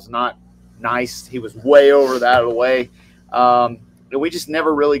situation was not nice. He was way over the out of the way. And we just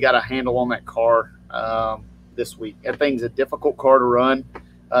never really got a handle on that car this week. That thing's a difficult car to run.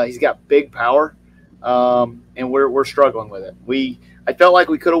 He's got big power, and we're struggling with it. I felt like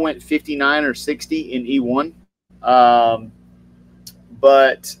we could have went 59 or 60 in E1.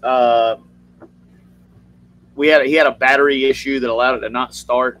 But he had a battery issue that allowed it to not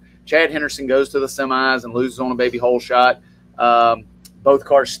start. Chad Henderson goes to the semis and loses on a baby hole shot. Both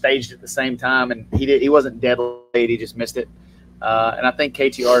cars staged at the same time, and he wasn't dead late. He just missed it. And I think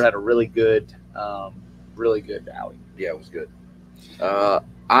KTR had a really good outing. Yeah, it was good.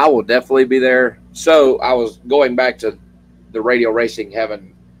 I will definitely be there. So I was going back to the radio racing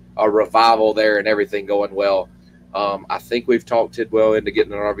having a revival there and everything going well. I think we've talked Tidwell into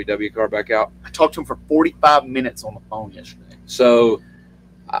getting an RVW car back out. I talked to him for 45 minutes on the phone yesterday. So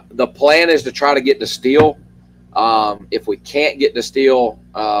the plan is to try to get to Steel. If we can't get to Steel,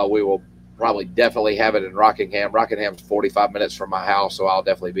 we will probably definitely have it in Rockingham. Rockingham's 45 minutes from my house, so I'll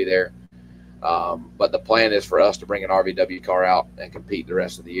definitely be there. But the plan is for us to bring an RVW car out and compete the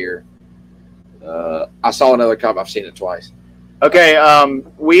rest of the year. I saw another comment. I've seen it twice. Okay,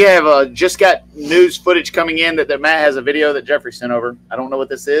 we have just got news footage coming in that Matt has a video that Jeffrey sent over. I don't know what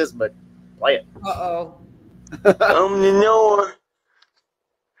this is, but play it. Uh-oh. Open the door.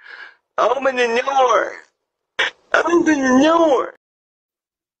 Open the door. Open the door.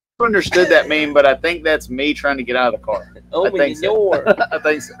 I understood that meme, but I think that's me trying to get out of the car. Open the door. I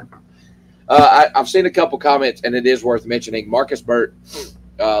think so. I've seen a couple comments, and it is worth mentioning. Marcus Burt,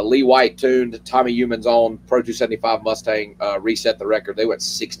 Lee White tuned Tommy Human's own Pro 275 Mustang, reset the record. They went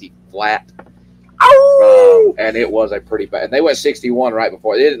 60 flat. And it was a pretty bad. And they went 61 right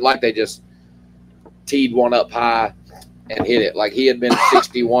before. It didn't like they just teed one up high and hit it. Like he had been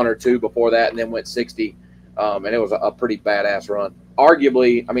 61 or 2 before that and then went 60. And it was a pretty badass run.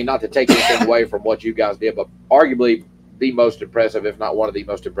 Arguably, I mean, not to take anything away from what you guys did, but arguably the most impressive, if not one of the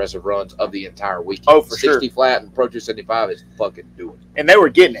most impressive runs of the entire weekend. Oh, for 60 sure. flat and Pro 275 is fucking doing it. And they were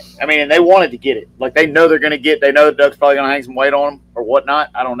getting it. I mean, and they wanted to get it. Like, they know they're going to get – they know Doug's probably going to hang some weight on them or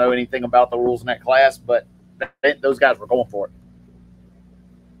whatnot. I don't know anything about the rules in that class, but those guys were going for it.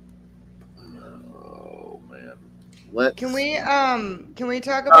 Oh, man. Can we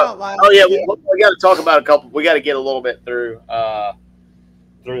talk about Lyle? Oh, yeah. We got to talk about a couple – we got to get a little bit through that.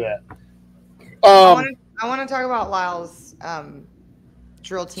 I want to talk about Lyle's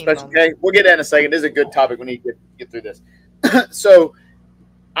drill team. Okay, we'll get that in a second. This is a good topic. We need to get through this. So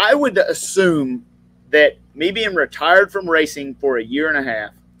I would assume that me being retired from racing for a year and a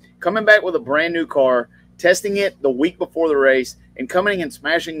half, coming back with a brand new car, testing it the week before the race, and coming and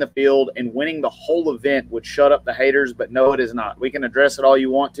smashing the field and winning the whole event would shut up the haters, but no, it is not. We can address it all you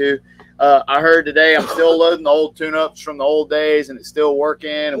want to. I heard today I'm still loading the old tune-ups from the old days, and it's still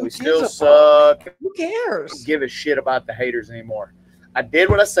working, and we still suck. Who cares? I don't give a shit about the haters anymore. I did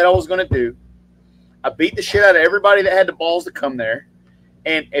what I said I was going to do. I beat the shit out of everybody that had the balls to come there.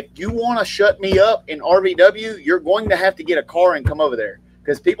 And if you want to shut me up in RVW, you're going to have to get a car and come over there.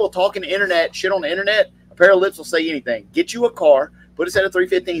 Because people talking the internet, shit on the internet, a pair of lips will say anything. Get you a car, put a set of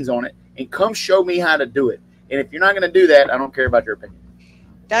 315s on it, and come show me how to do it. And if you're not going to do that, I don't care about your opinion.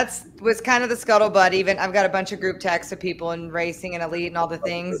 That was kind of the scuttlebutt. Even I've got a bunch of group texts of people in racing and elite and all the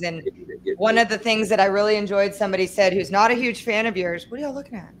things. And one of the things that I really enjoyed, somebody said, who's not a huge fan of yours. What are y'all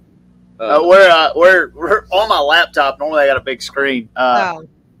looking at? We're on my laptop. Normally I got a big screen.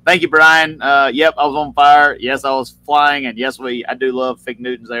 Thank you, Brian. Yep, I was on fire. Yes, I was flying, and yes, I do love Fig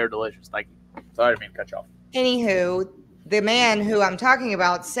Newtons. They are delicious. Thank you. Sorry, I didn't mean to cut you off. Anywho, the man who I'm talking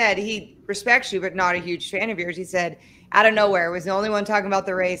about said he respects you, but not a huge fan of yours. He said, out of nowhere, was the only one talking about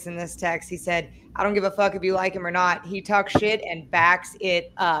the race in this text. He said, I don't give a fuck if you like him or not. He talks shit and backs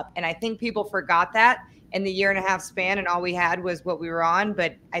it up. And I think people forgot that in the 1.5-year span, and all we had was what we were on.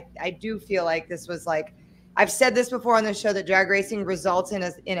 But I do feel like this was like, I've said this before on the show, that drag racing results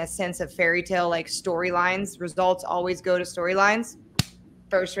in a sense of fairy tale, like storylines. Results always go to storylines.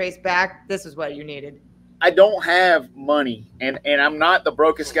 First race back, this is what you needed. I don't have money, and I'm not the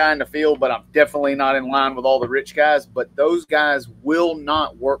brokest guy in the field, but I'm definitely not in line with all the rich guys. But those guys will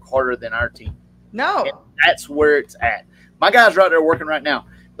not work harder than our team. No. And that's where it's at. My guys are out there working right now.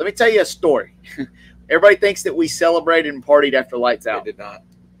 Let me tell you a story. Everybody thinks that we celebrated and partied after lights out. We did not.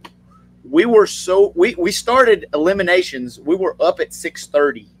 We started eliminations. We were up at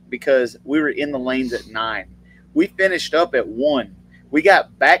 6:30 because we were in the lanes at 9. We finished up at 1. We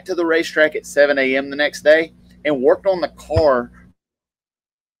got back to the racetrack at 7 a.m. the next day and worked on the car.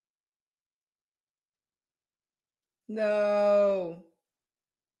 No.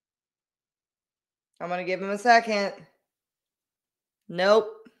 I'm going to give him a second. Nope.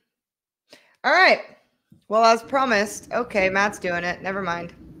 All right. Well, as promised. Okay, Matt's doing it. Never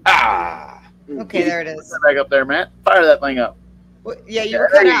mind. Okay, there it is. Back up there, Matt. Fire that thing up. Well, yeah, you were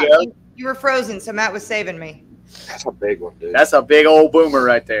cut out. You were frozen, so Matt was saving me. That's a big one, dude. That's a big old boomer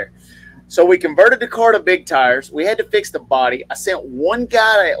right there. So we converted the car to big tires. We had to fix the body. I sent one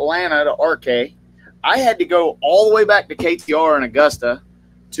guy to Atlanta to RK. I had to go all the way back to KTR in Augusta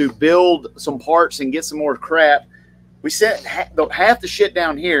to build some parts and get some more crap. We sent half the shit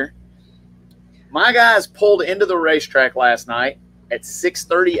down here. My guys pulled into the racetrack last night at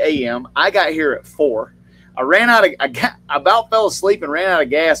 6:30 a.m. I got here at 4. I about fell asleep and ran out of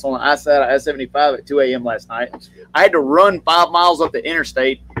gas on the I-75 at 2 a.m. last night. I had to run 5 miles up the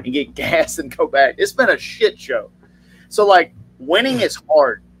interstate and get gas and go back. It's been a shit show. So, like, winning is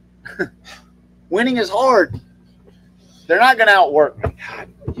hard. Winning is hard. They're not going to outwork me. God,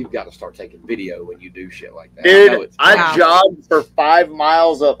 you've got to start taking video when you do shit like that. Dude, I jogged for 5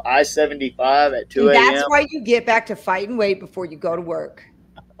 miles up I-75 at 2 a.m. That's why you get back to fighting weight before you go to work.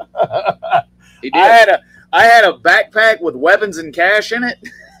 I had a backpack with weapons and cash in it.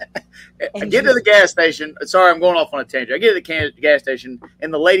 I get to the gas station. Sorry, I'm going off on a tangent. I get to the gas station,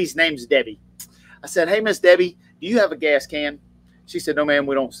 and the lady's name's Debbie. I said, hey, Miss Debbie, do you have a gas can? She said, no, ma'am,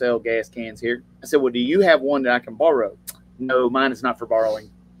 we don't sell gas cans here. I said, well, do you have one that I can borrow? No, mine is not for borrowing.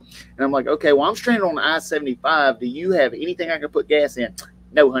 And I'm like, okay, well, I'm stranded on I-75. Do you have anything I can put gas in?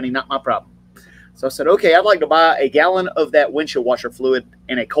 No, honey, not my problem. So I said, okay, I'd like to buy a gallon of that windshield washer fluid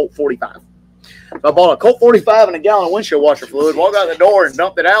and a Colt 45. So I bought a Colt 45 and a gallon of windshield washer fluid, walked out the door and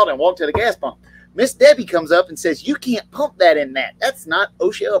dumped it out and walked to the gas pump. Miss Debbie comes up and says, you can't pump that in that. That's not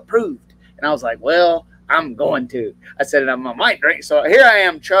OSHA approved. And I was like, well, I'm going to. I said, I might drink. So here I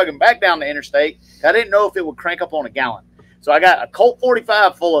am chugging back down the interstate. I didn't know if it would crank up on a gallon. So I got a Colt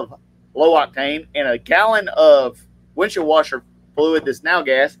 45 full of low octane and a gallon of windshield washer fluid that's now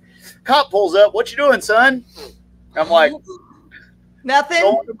gas. Cop pulls up. What you doing, son? I'm like, nothing.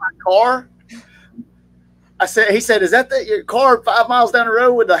 Going to my car. He said, is that your car 5 miles down the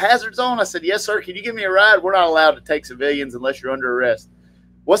road with the hazards on? I said, yes, sir. Can you give me a ride? We're not allowed to take civilians unless you're under arrest.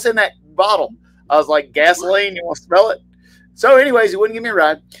 What's in that bottle? I was like, gasoline. You want to smell it? So anyways, he wouldn't give me a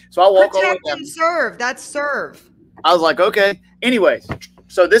ride. So I walk over. Protect and serve. That's serve. I was like, okay. Anyways,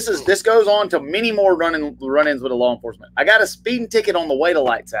 so this goes on to many more run-ins with the law enforcement. I got a speeding ticket on the way to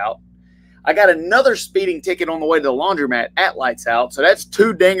Lights Out. I got another speeding ticket on the way to the laundromat at Lights Out. So that's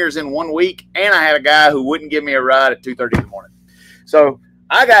 2 dingers in 1 week. And I had a guy who wouldn't give me a ride at 2:30 in the morning. So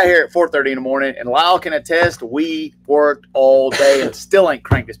I got here at 4:30 in the morning, and Lyle can attest we worked all day and still ain't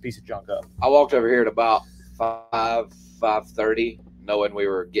cranked this piece of junk up. I walked over here at about 5:30 5:30, knowing we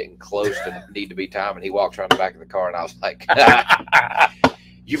were getting close to need to be time, and he walks around the back of the car, and I was like,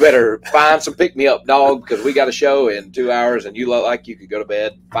 you better find some pick-me-up, dog, because we got a show in 2 hours, and you look like you could go to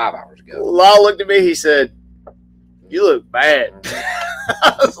bed 5 hours ago. Lyle looked at me. He said, "You look bad."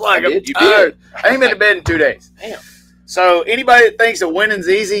 I was like, I'm tired. I ain't been to bed in 2 days. Damn. So anybody that thinks that winning's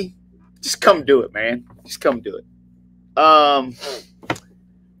easy, just come do it, man. Just come do it.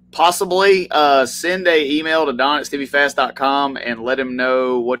 Possibly send a email to don@steviefast.com and let him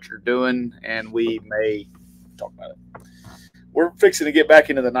know what you're doing, and we may talk about it. We're fixing to get back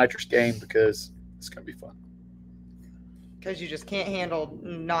into the nitrous game because it's going to be fun. Because you just can't handle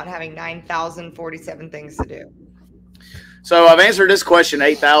not having 9,047 things to do. So I've answered this question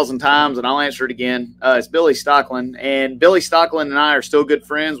 8,000 times, and I'll answer it again. It's Billy Stockland, and Billy Stockland and I are still good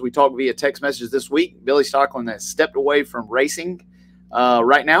friends. We talked via text messages this week. Billy Stockland has stepped away from racing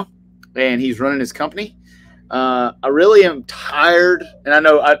right now, and he's running his company. I really am tired, and I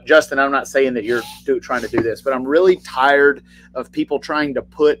know, Justin, I'm not saying that you're trying to do this, but I'm really tired of people trying to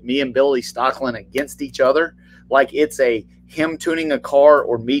put me and Billy Stockland against each other like it's a him tuning a car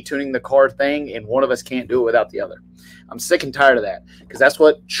or me tuning the car thing, and one of us can't do it without the other. I'm sick and tired of that because that's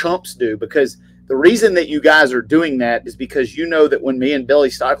what chumps do. Because the reason that you guys are doing that is because you know that when me and Billy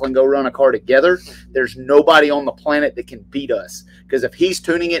Stockland go run a car together, there's nobody on the planet that can beat us. Because if he's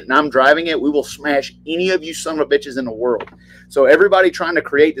tuning it and I'm driving it, we will smash any of you son of a bitches in the world. So everybody trying to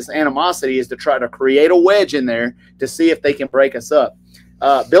create this animosity is to try to create a wedge in there to see if they can break us up.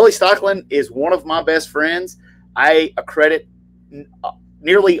 Billy Stockland is one of my best friends. I accredit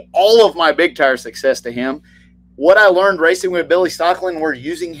nearly all of my big tire success to him. What I learned racing with Billy Stockland, we're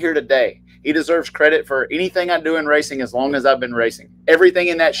using here today. He deserves credit for anything I do in racing as long as I've been racing. Everything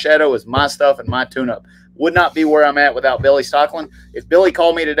in that shadow is my stuff and my tune-up. Would not be where I'm at without Billy Stockland. If Billy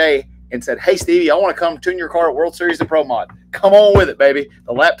called me today and said, "Hey, Stevie, I want to come tune your car at World Series of Pro Mod," come on with it, baby.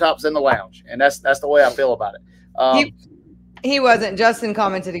 The laptop's in the lounge, and that's the way I feel about it. He wasn't. Justin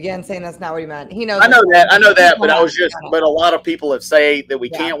commented again saying that's not what he meant. He knows. I know that, but I was just. But a lot of people have said that we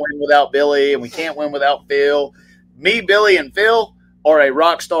can't win without Billy and we can't win without Phil. Me, Billy, and Phil are a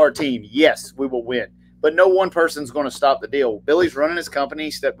rock star team. Yes, we will win, but no one person's going to stop the deal. Billy's running his company.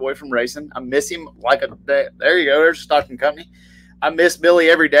 He stepped away from racing. I miss him like a. There you go. There's a Stockton company. I miss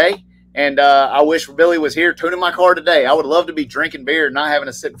Billy every day, and I wish Billy was here tuning my car today. I would love to be drinking beer and not having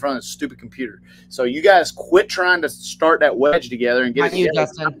to sit in front of a stupid computer. So you guys quit trying to start that wedge together and get it together.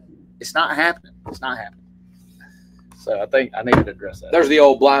 Justin. It's not happening. It's not happening. So I think I needed to address that. There's the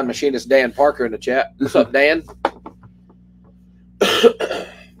old blind machinist Dan Parker in the chat. What's up, Dan? Over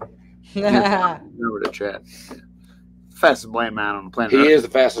the chat. Fastest blind man on the planet. He is the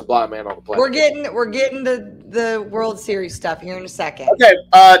fastest blind man on the planet. We're getting the World Series stuff here in a second. Okay.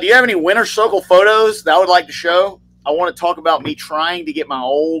 Do you have any winter circle photos that I would like to show? I want to talk about me trying to get my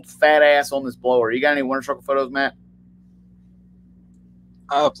old fat ass on this blower. You got any winter circle photos, Matt?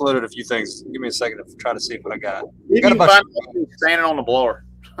 I uploaded a few things. Give me a second to try to see what I got. You can find me standing on the blower.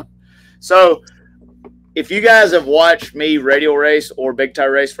 So if you guys have watched me radial race or big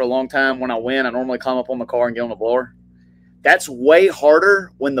tire race for a long time, when I win, I normally climb up on the car and get on the blower. That's way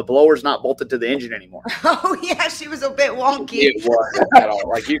harder when the blower's not bolted to the engine anymore. Oh, yeah, she was a bit wonky. It was at all.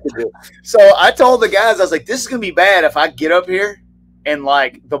 Like you could do. So I told the guys, I was like, this is going to be bad if I get up here and,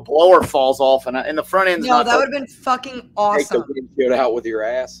 like, the blower falls off and the front end's not. No, that would have been fucking awesome. Take the windshield out with your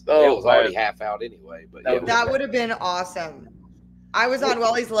ass. Oh, it was already half out anyway. But yeah, that would have been awesome. I was on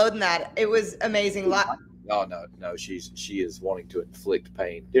Welly's loading that. It was amazing. Oh, no. She is wanting to inflict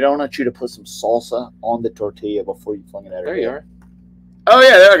pain. Dude, I want you to put some salsa on the tortilla before you fling it at her. There you are. Oh,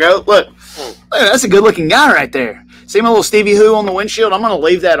 yeah, there we go. Look, that's a good-looking guy right there. See my little Stevie Who on the windshield? I'm going to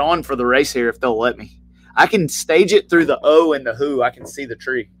leave that on for the race here if they'll let me. I can stage it through the O and the Who. I can see the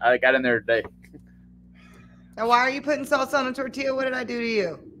tree. I got in there today. Now, why are you putting salsa on a tortilla? What did I do to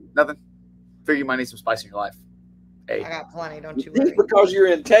you? Nothing. Figure you might need some spice in your life. Hey. I got plenty, don't you worry. Because you're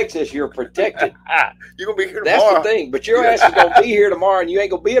in Texas, you're protected. You're going to be here tomorrow. That's the thing. But your ass is going to be here tomorrow, and you ain't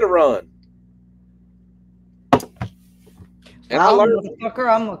going to be at a run. And I'm going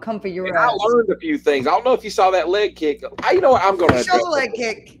to come for your ass. I learned a few things. I don't know if you saw that leg kick. You know what? I'm going to show the leg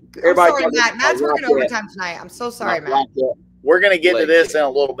kick. I'm sorry, Matt. Matt's working overtime tonight. I'm so sorry, Matt. We're going to get to this in a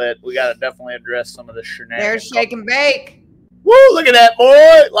little bit. We got to definitely address some of the shenanigans. There's shake and bake. Woo, look at that,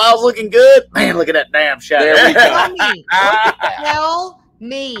 boy. Lyle's looking good. Man, look at that damn shot.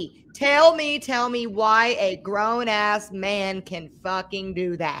 Tell me why a grown-ass man can fucking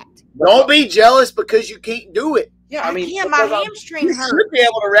do that. Don't be jealous because you can't do it. Yeah, I mean, my hamstring hurts. You should be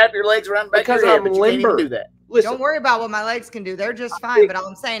able to wrap your legs around the back of your head, but you can't even do that. Listen, don't worry about what my legs can do. They're just fine. But all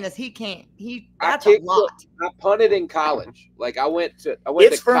I'm saying is he can't. That's a lot. I punted in college. Like I went to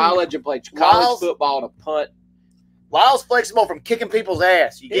college and played college football to punt. Lyle's flexible from kicking people's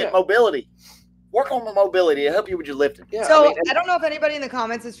ass. You get mobility. Work on the mobility. It'll help you with your lifting. Yeah, so I don't know if anybody in the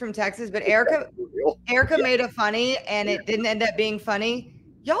comments is from Texas, but Erica made a funny and it didn't end up being funny.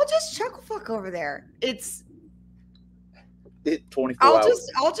 Y'all just chuckle fuck over there. It's 24 hours.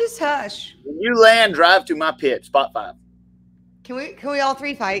 I'll just hush. When you land, drive to my pit, spot 5. Can we all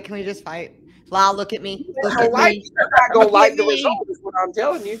 3 fight? Can we just fight? Lyle, look at me. Look at me. You're not gonna like the result, is what I'm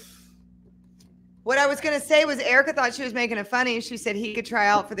telling you. What I was going to say was Erica thought she was making it funny. She said he could try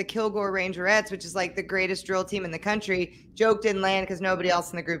out for the Kilgore Rangerettes, which is like the greatest drill team in the country. Joke didn't land because nobody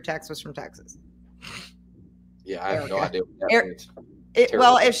else in the group text was from Texas. Yeah, I have no idea what that means.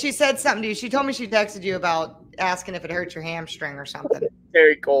 Well, if she said something to you, she told me she texted you about asking if it hurts your hamstring or something.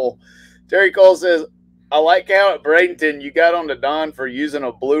 Terry Cole says, I like how at Bradenton you got on to Don for using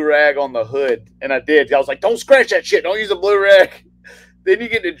a blue rag on the hood. And I did. I was like, don't scratch that shit. Don't use a blue rag. Then you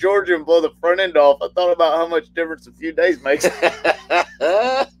get to Georgia and blow the front end off. I thought about how much difference a few days makes.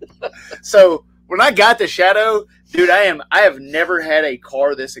 So when I got the Shadow, dude, I have never had a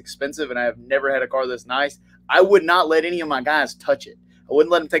car this expensive, and I have never had a car this nice. I would not let any of my guys touch it. I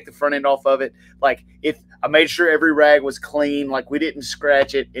wouldn't let them take the front end off of it. Like, if I made sure every rag was clean, like we didn't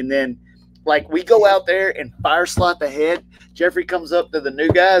scratch it, and then like we go out there and fire slot the head. Jeffrey comes up to the new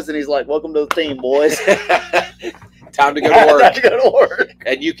guys and he's like, "Welcome to the team, boys." Time to go to work. Time to go to work.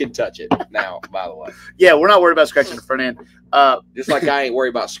 And you can touch it now, by the way. Yeah, we're not worried about scratching the front end. Just like I ain't worried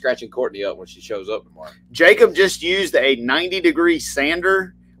about scratching Courtney up when she shows up tomorrow. Jacob just used a 90-degree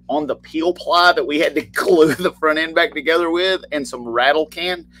sander on the peel ply that we had to glue the front end back together with, and some rattle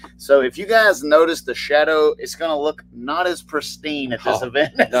can. So if you guys notice the Shadow, it's going to look not as pristine at this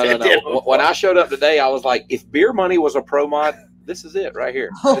event. No. When I showed up today, I was like, if beer money was a pro mod, this is it right here.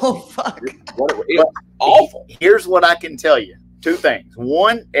 Oh, fuck. Awful. Here's what I can tell you. 2 things.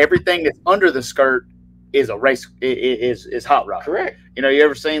 One, everything that's under the skirt is a race is hot rod. Correct. You know, you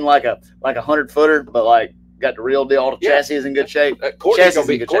ever seen like a 100-footer, but like got the real deal, all the chassis is in good shape. Courtney's gonna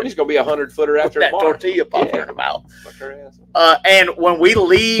be 100-footer after that tomorrow. Tortilla pop in her mouth. And when we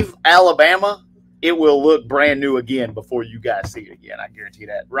leave Alabama, it will look brand new again before you guys see it again. I guarantee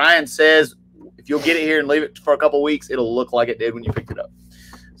that. Ryan says if you'll get it here and leave it for a couple of weeks, it'll look like it did when you picked it up.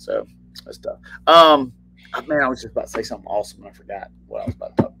 So that's tough. Man, I was just about to say something awesome and I forgot what I was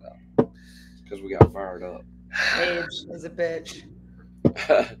about to talk about. Because we got fired up. Age is a bitch.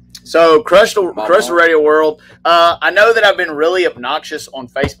 So, Crush the Radio World. I know that I've been really obnoxious on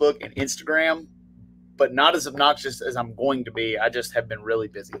Facebook and Instagram, but not as obnoxious as I'm going to be. I just have been really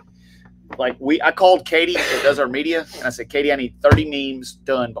busy. Like I called Katie, who does our media, and I said, Katie, I need 30 memes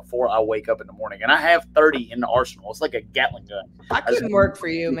done before I wake up in the morning. And I have 30 in the arsenal. It's like a Gatling gun. I couldn't work for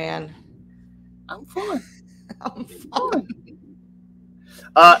you, man. I'm fun. I'm fun.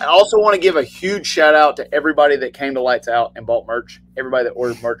 I also want to give a huge shout out to everybody that came to Lights Out and bought merch. Everybody that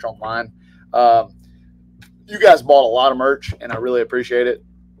ordered merch online. You guys bought a lot of merch, and I really appreciate it.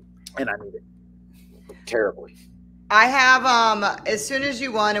 And I need it terribly. I have as soon as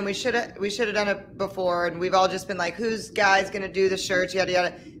you won, and we should have done it before, and we've all just been like, who's guy's gonna do the shirts, yada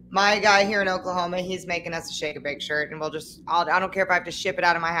yada. My guy here in Oklahoma, he's making us a Shake and Bake shirt, and we'll just I don't care if I have to ship it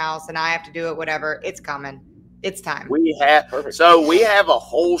out of my house and I have to do it, whatever. It's coming. It's time. We have a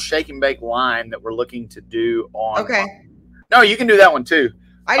whole Shake and Bake line that we're looking to do on. Okay. No, you can do that one too.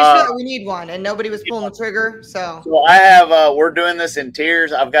 I just feel like we need one, and nobody was pulling the trigger. So I have. We're doing this in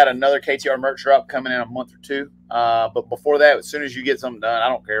tiers. I've got another KTR merch drop coming in a month or 2. But before that, as soon as you get something done, I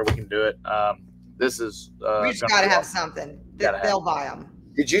don't care. We can do it. This is. We just gotta have something. They'll buy them.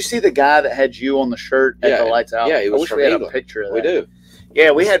 Did you see the guy that had you on the shirt at the Lights Out? Yeah, he was I wish from we had England. a picture of that. We do.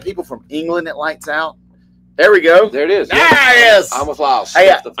 Yeah, we had people from England at Lights Out. There we go. There it is. Nice. I'm with Lyle.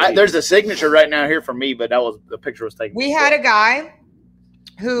 Hey, there's a signature right now here from me, but the picture was taken. We had a guy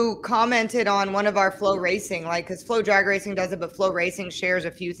who commented on one of our Flow Racing, like, because Flow Drag Racing does it, but Flow Racing shares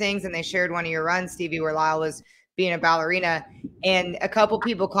a few things, and they shared one of your runs, Stevie, where Lyle was being a ballerina, and a couple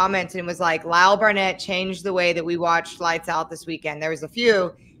people commented and was like, Lyle Barnett changed the way that we watched Lights Out this weekend. There was a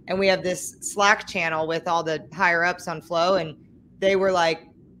few, and we have this Slack channel with all the higher ups on Flow, and they were like,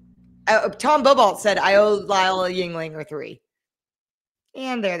 Tom Bobalt said, I owe Lyle a Yingling or 3.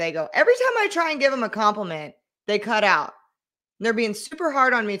 And there they go. Every time I try and give them a compliment, they cut out. And they're being super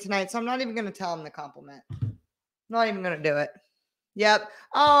hard on me tonight, so I'm not even going to tell them the compliment. I'm not even going to do it. Yep.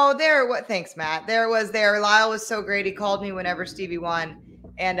 Oh, there. What? Thanks, Matt. There it was there. Lyle was so great. He called me whenever Stevie won.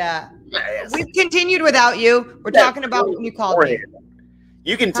 And we've continued without you. We're talking about when you called me.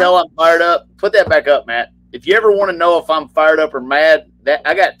 You can tell I'm fired up. Put that back up, Matt. if you ever want to know if I'm fired up or mad, that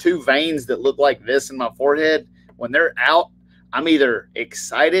I got two veins that look like this in my forehead. When they're out, I'm either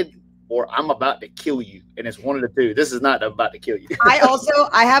excited or I'm about to kill you, and it's one of the two. This is not about to kill you.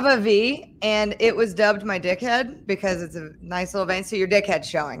 I have a V, and it was dubbed my dickhead because it's a nice little vein. So your dickhead's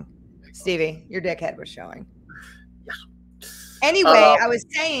showing, Stevie. Your dickhead was showing. Anyway, I was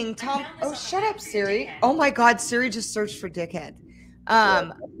saying, Tom. Oh, shut up, Siri. Oh my God, Siri just searched for dickhead.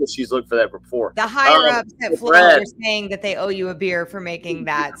 She's looked for that before. The higher ups at Flow are saying that they owe you a beer for making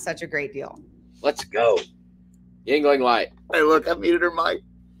that such a great deal. Let's go. Yingling Light. Hey, look, I muted her mic.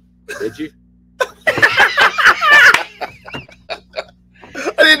 Did you? I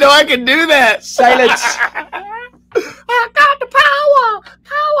didn't know I could do that. Silence. I got the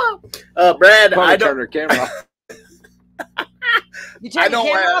power. Brad, Probably I don't turn her camera off. You turn the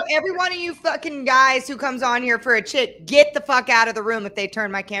camera off. Every one of you fucking guys who comes on here for a chit, get the fuck out of the room. If they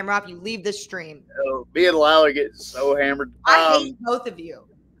turn my camera off, you leave the stream. Me and Lyle are getting so hammered. I hate both of you.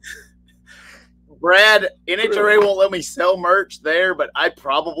 Brad, NHRA won't let me sell merch there, but I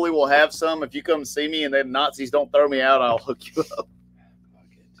probably will have some. If you come see me and them Nazis don't throw me out, I'll hook you up.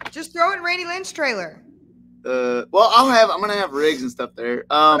 Just throw in Randy Lynch trailer. Well, I'm gonna have rigs and stuff there.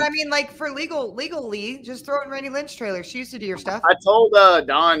 But I mean, like for legally, just throw in Randy Lynch trailer. She used to do your stuff. I told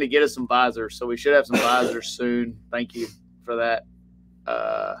Don to get us some visors, so we should have some visors soon. Thank you for that.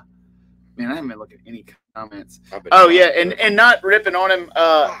 Man, I haven't been looking at any comments. Oh yeah, and not ripping on him.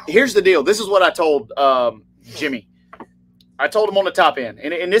 Here's the deal. This is what I told Jimmy. I told him on the top end,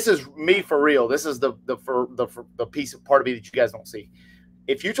 and this is me for real. This is the piece of part of me that you guys don't see.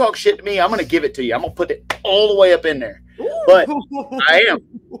 If you talk shit to me, I'm going to give it to you. I'm going to put it all the way up in there. But I am.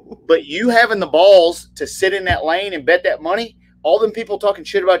 But you having the balls to sit in that lane and bet that money, all them people talking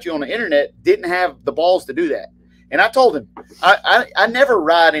shit about you on the internet didn't have the balls to do that. And I told him, I never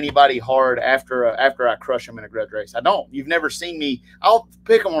ride anybody hard after I crush them in a grudge race. I don't. You've never seen me. I'll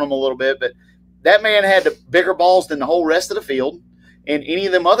pick on them a little bit, but that man had the bigger balls than the whole rest of the field and any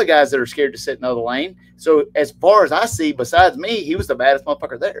of them other guys that are scared to sit in the other lane. So as far as I see, besides me, he was the baddest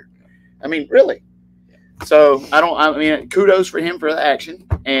motherfucker there. I mean, really. So I mean, kudos for him for the action,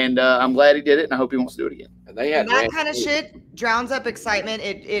 and I'm glad he did it, and I hope he wants to do it again. And they had that kind of shit drowns up excitement.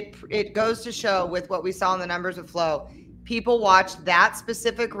 It goes to show with what we saw in the numbers of Flow. People watched that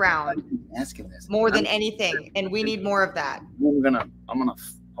specific round more than anything, and we need more of that. I'm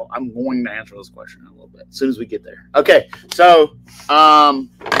going to answer this question in a little bit as soon as we get there. Okay, so all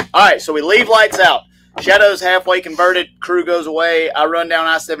right, so we leave lights out. Shadow's halfway converted. Crew goes away. I run down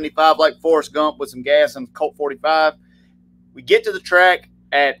I-75 like Forrest Gump with some gas and Colt 45. We get to the track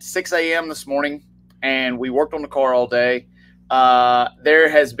at 6 a.m. this morning, and we worked on the car all day. There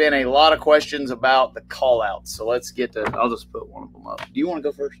has been a lot of questions about the call-outs, so let's get to – I'll just put one of them up. Do you want to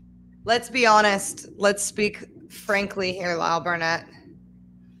go first? Let's be honest. Let's speak frankly here, Lyle Barnett.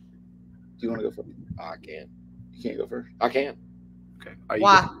 Do you want to go first? I can. You can't go first? I can. Okay.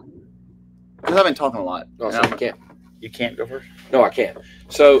 Why? Because I've been talking a lot. No, so I can't. You can't go first? No, I can't.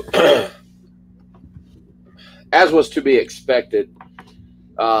 So, as was to be expected,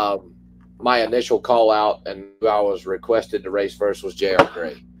 my initial call out and who I was requested to race first was J.R.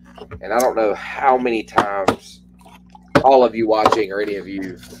 Gray. And I don't know how many times all of you watching or any of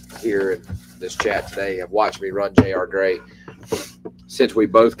you here in this chat today have watched me run J.R. Gray since we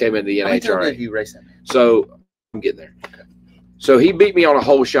both came into the NHRA. You race him? So I'm getting there. Okay. So he beat me on a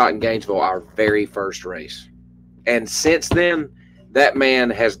whole shot in Gainesville, our very first race. And since then, that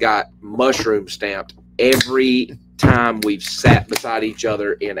man has got mushroom stamped every time we've sat beside each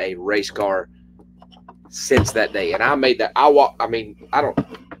other in a race car since that day. And I made that.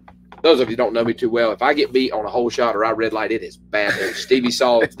 Those of you don't know me too well. If I get beat on a whole shot or I red light, it is bad news. Stevie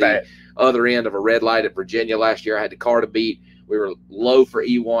saw the other end of a red light at Virginia last year. I had the car to beat. We were low for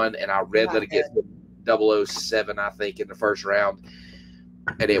E1, and I red lit against 007, I think, in the first round,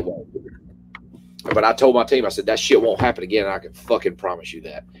 and it won't. But I told my team, I said, that shit won't happen again, and I can fucking promise you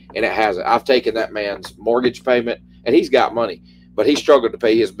that. And it hasn't. I've taken that man's mortgage payment, and he's got money, but he struggled to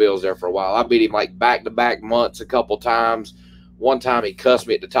pay his bills there for a while. I beat him like back-to-back months a couple times. One time he cussed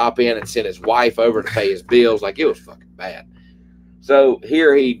me at the top end and sent his wife over to pay his bills. Like, it was fucking bad. So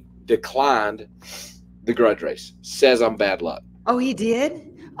here he declined the grudge race. Says I'm bad luck. Oh, he did?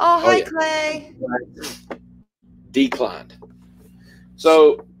 Oh, hi, yeah. Clay. Declined.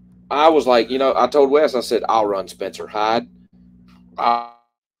 So I was like, I told Wes, I said, I'll run Spencer Hyde.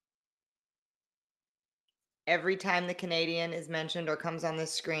 Every time the Canadian is mentioned or comes on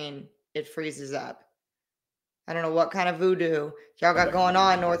this screen, it freezes up. I don't know what kind of voodoo y'all got going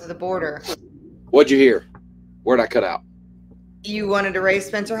on north of the border. What'd you hear? Where'd I cut out? you wanted to race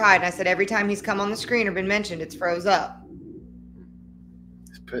Spencer Hyde. And I said, every time he's come on the screen or been mentioned, it's froze up.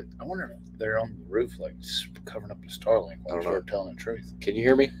 But I wonder if they're on the roof, like just covering up the Starlink while they're telling the truth. Can you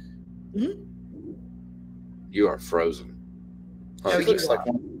hear me? Mm-hmm. You are frozen. Oh, it looks like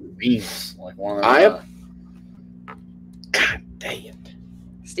one of the beams, like one of the. I am. God dang it.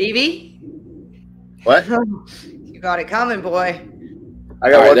 Stevie? What? You got it coming, boy. I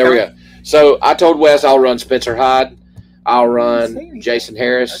got All right, there we go. So I told Wes I'll run Spencer Hyde. I'll run Jason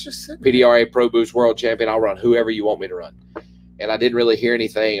Harris, PDRA Pro Boost World Champion. I'll run whoever you want me to run. And I didn't really hear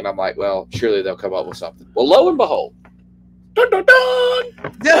anything, and I'm like, well, surely they'll come up with something. Well, lo and behold, dun, dun, dun,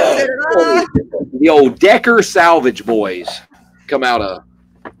 the old Decker Salvage boys come out of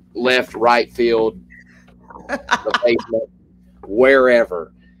left, right field, the basement,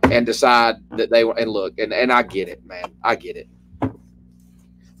 wherever, and decide that they – and look, and I get it, man. I get it.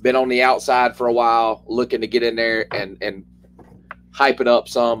 Been on the outside for a while, looking to get in there and hype it up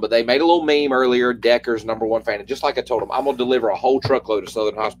some, but they made a little meme earlier. Decker's #1 fan, and just like I told them, I'm gonna deliver a whole truckload of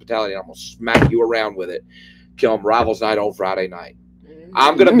Southern Hospitality, and I'm gonna smack you around with it come Rivals Night on Friday night.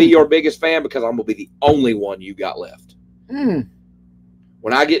 I'm gonna be your biggest fan because I'm gonna be the only one you got left.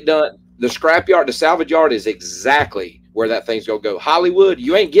 When I get done, the scrapyard, the salvage yard is exactly where that thing's gonna go. Hollywood,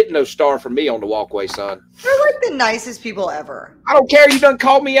 you ain't getting no star from me on the walkway, son. They're like the nicest people ever. I don't care. You done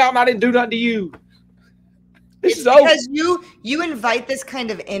called me out and I didn't do nothing to you. This is over. Because you invite this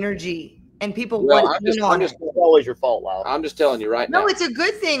kind of energy and people Well, want in on it. It's always your fault, Lyle. I'm just telling you right now. No, it's a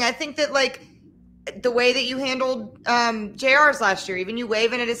good thing. I think that like the way that you handled JR's last year, even you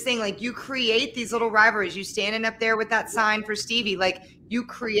waving at his thing, like you create these little rivalries. You standing up there with that sign for Stevie, like you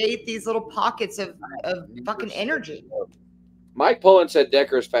create these little pockets of fucking energy. Mike Pullen said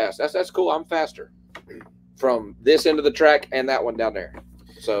Decker is fast. That's cool. I'm faster from this end of the track and that one down there.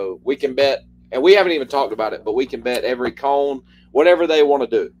 So we can bet, and we haven't even talked about it, but we can bet every cone, whatever they want to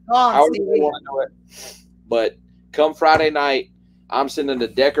do. However they want to do it. But come Friday night, I'm sending the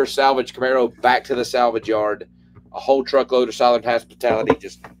Decker Salvage Camaro back to the salvage yard, a whole truckload of Southern Hospitality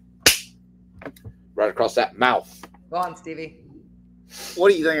just right across that mouth. Go on, Stevie. What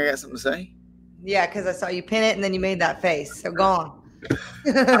do you think? I got something to say? Yeah, because I saw you pin it and then you made that face. So go on.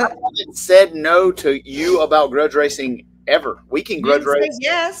 I haven't said no to you about grudge racing ever. We can grudge race.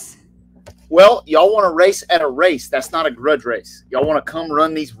 Yes. Well, y'all want to race at a race. That's not a grudge race. Y'all want to come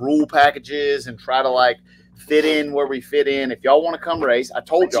run these rule packages and try to like fit in where we fit in. If y'all want to come race, I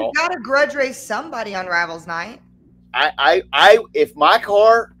told y'all. You got to grudge race somebody on Rivals Night. If my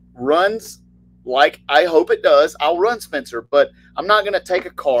car runs like I hope it does, I'll run Spencer, but I'm not going to take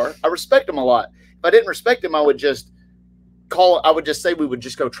a car. I respect him a lot. If I didn't respect him, I would just say we would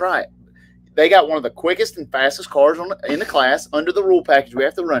just go try it. They got one of the quickest and fastest cars in the class under the rule package we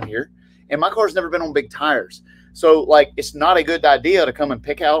have to run here. And my car's never been on big tires. So, like, it's not a good idea to come and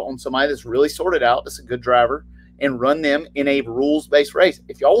pick out on somebody that's really sorted out, that's a good driver, and run them in a rules-based race.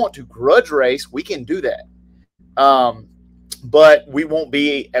 If y'all want to grudge race, we can do that. But we won't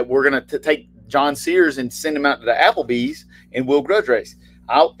be – we're going to take John Sears and send him out to the Applebee's, and we'll grudge race.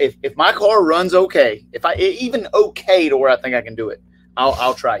 If my car runs okay, even okay to where I think I can do it,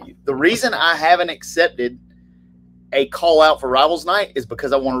 I'll try you. The reason I haven't accepted a call out for Rivals Night is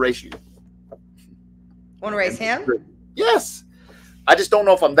because I want to race you. Want to race him? Yes. I just don't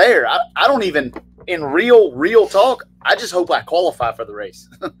know if I'm there. I don't even, in real talk, I just hope I qualify for the race.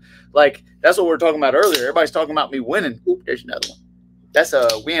 Like, that's what we were talking about earlier. Everybody's talking about me winning. Oop, there's another one. That's a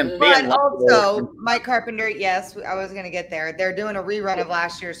win. But also, Mike Carpenter, yes, I was going to get there. They're doing a rerun of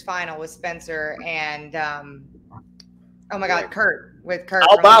last year's final with Spencer and, oh my God, Kurt. With Kurt.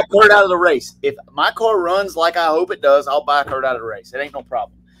 I'll buy Kurt out of the race. If my car runs like I hope it does, I'll buy Kurt out of the race. It ain't no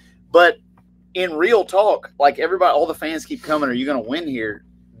problem. But in real talk, like everybody, all the fans keep coming, are you going to win here?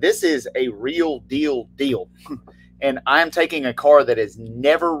 This is a real deal. And I'm taking a car that has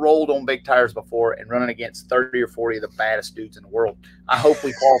never rolled on big tires before and running against 30 or 40 of the baddest dudes in the world. I hope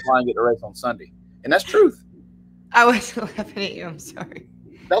we qualify and get the race on Sunday. And that's truth. I was laughing at you. I'm sorry.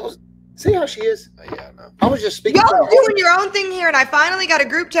 That was, see how she is? Yeah, no. I was just speaking. Y'all are doing your own thing here, and I finally got a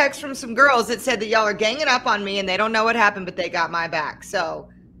group text from some girls that said that y'all are ganging up on me and they don't know what happened, but they got my back. So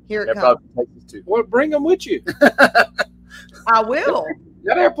here it comes. Well, bring them with you. I will.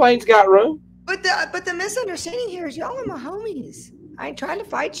 That airplane's got room. But the misunderstanding here is y'all are my homies. I ain't trying to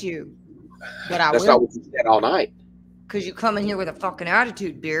fight you. But I That's will. not what you said all night. Because you come in here with a fucking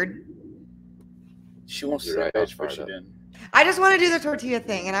attitude, Beard. She wants to You're say right. that's what she did. I just want to do the tortilla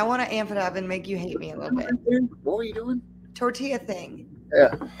thing, and I want to amp it up and make you hate me a little bit. What were you doing? Tortilla thing.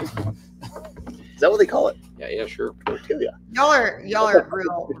 Yeah. Is that what they call it? Yeah, sure. Tortilla. Y'all are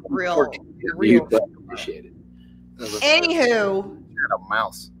real. You appreciate it. Anywho, A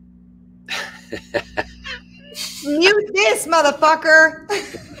mouse. mute this motherfucker.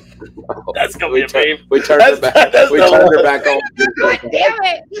 That's gonna be a meme. We turned her back. We turned her back on. God damn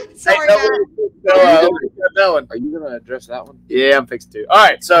it. Sorry, Hey, Matt. Are you gonna address that one? Yeah, I'm fixed to. All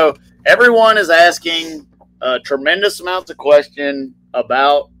right, so everyone is asking tremendous amounts of question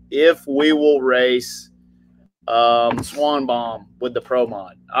about if we will race Swan Bomb with the Pro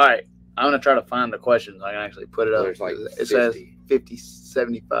Mod. All right, I'm gonna try to find the questions. I can actually put it up. There's like it says 50,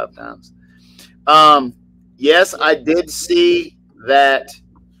 75 times. Yes, I did see that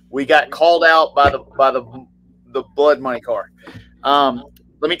we got called out by the blood money car.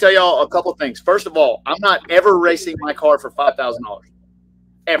 Let me tell y'all a couple things. First of all, I'm not ever racing my car for $5,000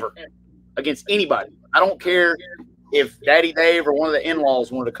 ever against anybody. I don't care if Daddy Dave or one of the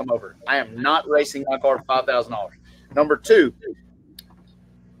in-laws wanted to come over. I am not racing my car for $5,000. Number two,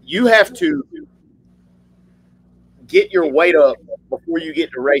 you have to get your weight up before you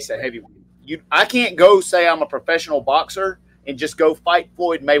get to race a heavyweight. I can't go say I'm a professional boxer and just go fight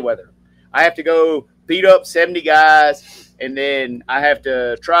Floyd Mayweather. I have to go beat up 70 guys, and then I have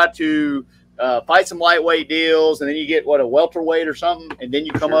to try to fight some lightweight deals, and then you get, a welterweight or something, and then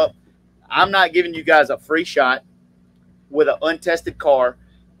you come up. I'm not giving you guys a free shot with an untested car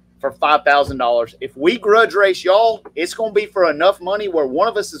for $5,000. If we grudge race y'all, it's going to be for enough money where one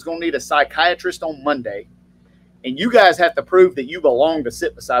of us is going to need a psychiatrist on Monday, and you guys have to prove that you belong to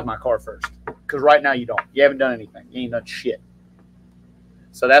sit beside my car first, because right now you don't. You haven't done anything. You ain't done shit.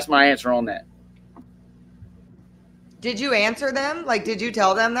 So that's my answer on that. Did you answer them? Like, did you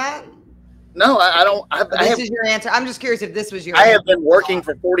tell them that? No, I don't. This is your answer. I'm just curious if this was your I answer. have been working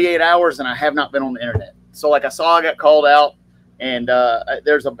for 48 hours, and I have not been on the internet. So, like, I got called out, and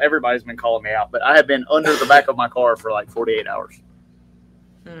everybody's been calling me out. But I have been under the back of my car for, 48 hours.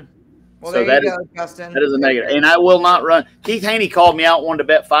 Well, so there you go, Justin. That is a negative. And I will not run. Keith Haney called me out, wanted to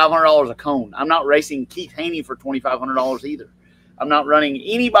bet $500 a cone. I'm not racing Keith Haney for $2,500 either. I'm not running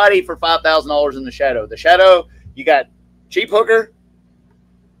anybody for $5,000 in the Shadow. The Shadow, you got Cheap Hooker.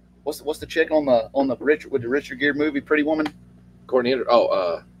 What's the chick on the Richard Gere movie, Pretty Woman? Courtney Enders.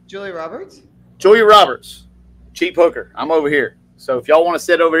 Julia Roberts? Julia Roberts. Cheap Hooker. I'm over here. So if y'all want to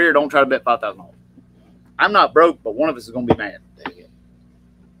sit over here, don't try to bet $5,000. I'm not broke, but one of us is going to be mad. Dang it.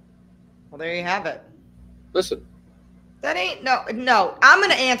 Well, there you have it. Listen. That ain't no. I'm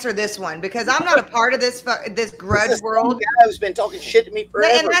going to answer this one because I'm not a part of this grudge world. Guy who's been talking shit to me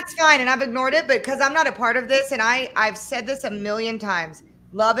forever. And that's fine, and I've ignored it, but because I'm not a part of this, and I've said this a million times.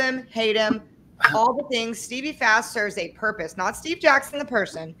 Love him, hate him, all the things. Stevie Fast serves a purpose, not Steve Jackson the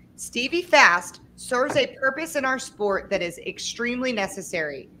person. Stevie Fast serves a purpose in our sport that is extremely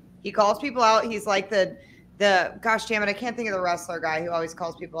necessary. He calls people out. He's like the gosh damn it, I can't think of the wrestler guy who always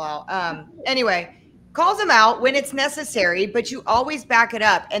calls people out. Anyway, calls them out when it's necessary, but you always back it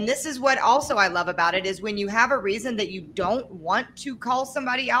up. And this is what also I love about it is when you have a reason that you don't want to call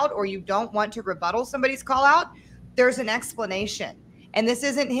somebody out or you don't want to rebuttal somebody's call out, there's an explanation. And this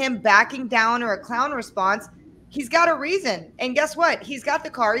isn't him backing down or a clown response. He's got a reason. And guess what? He's got the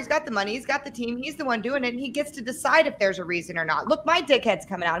car. He's got the money. He's got the team. He's the one doing it. And he gets to decide if there's a reason or not. Look, my dickhead's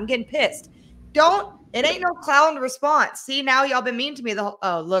coming out. I'm getting pissed. It ain't no clown response. See, now y'all been mean to me.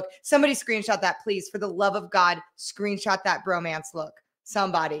 Oh, look, somebody screenshot that, please. For the love of God, screenshot that bromance look.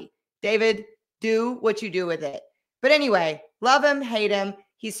 Somebody. David, do what you do with it. But anyway, love him, hate him.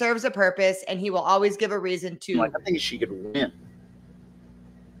 He serves a purpose, and he will always give a reason to. I think she could win.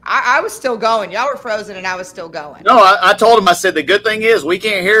 I was still going. Y'all were frozen, and I was still going. No, I told him, I said, the good thing is we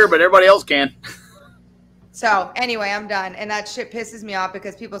can't hear her, but everybody else can. So anyway, I'm done. And that shit pisses me off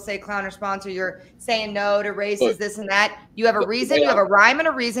because people say clown response or you're saying no to races, this and that. You have a reason, you have a rhyme and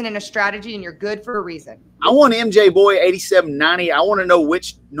a reason and a strategy, and you're good for a reason. I want MJ Boy 8790. I want to know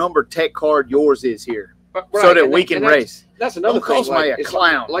which number tech card yours is here so that we can race. That's another Don't call thing. somebody a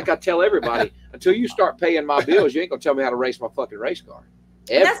clown. Like I tell everybody, until you start paying my bills, you ain't gonna tell me how to race my fucking race car.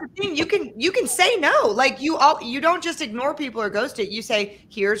 And that's the thing. You can say no. Like you don't just ignore people or ghost it. You say,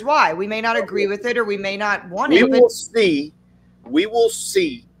 here's why. We may not agree with it or we may not want it. We will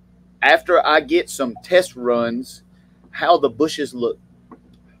see after I get some test runs how the bushes look.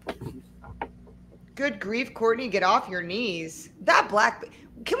 Good grief, Courtney, get off your knees. That black.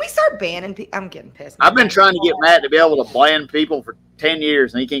 Can we start banning people? I'm getting pissed. I've been trying to get Matt to be able to ban people for 10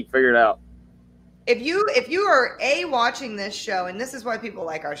 years and he can't figure it out. If you are watching this show, and this is why people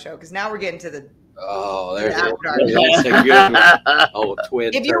like our show, because now we're getting to the there's a good one. Oh,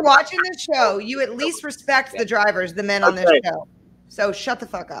 twin. If you're watching this show, you at least respect the drivers, the men on this show. So shut the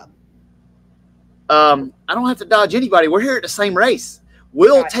fuck up. I don't have to dodge anybody. We're here at the same race.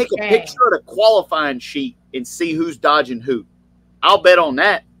 We'll take a picture of the qualifying sheet and see who's dodging who. I'll bet on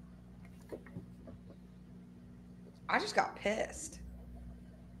that. I just got pissed.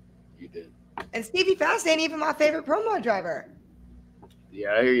 You did. And Stevie Fast ain't even my favorite pro mod driver.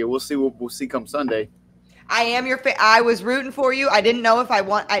 Yeah, I hear you. We'll see. We'll see come Sunday. I am your I was rooting for you. I didn't know if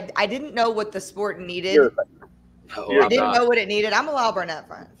I didn't know what the sport needed. I didn't know what it needed. I'm a Lyle Barnett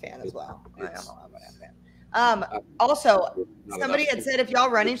fan as well. I am a Lyle Barnett fan. Also, somebody had said if y'all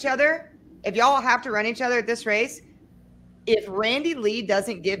have to run each other at this race, if Randy Lee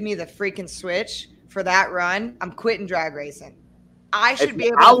doesn't give me the freaking switch for that run, I'm quitting drag racing. I should be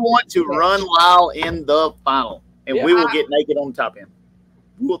able to. I want to run Lyle in the final, and we will get naked on top of him.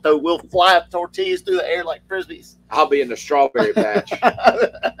 We'll fly tortillas through the air like frisbees. I'll be in the strawberry patch.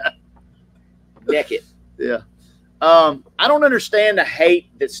 Naked. Yeah. I don't understand the hate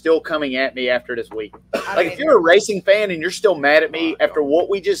that's still coming at me after this week. Like, if you're a racing fan and you're still mad at me after what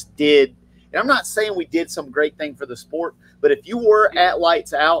we just did, and I'm not saying we did some great thing for the sport, but if you were at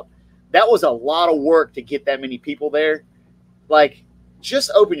Lights Out, that was a lot of work to get that many people there. Like, just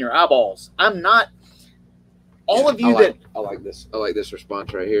open your eyeballs. I'm not – all of you I like this. I like this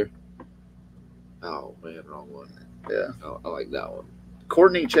response right here. Oh, man, wrong one. Yeah. I like that one.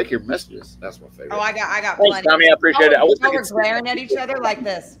 Courtney, check your messages. That's my favorite. Oh, I got plenty. Thanks, Tommy, I appreciate it. I wish we're glaring at each other like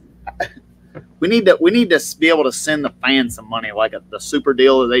this. We need to be able to send the fans some money, like the super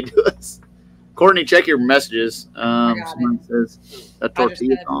deal that they do us. Courtney, check your messages. Someone says a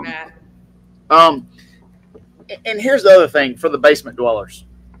tortilla on. And here's the other thing for the basement dwellers.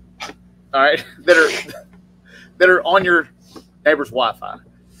 All right, that are on your neighbor's Wi-Fi.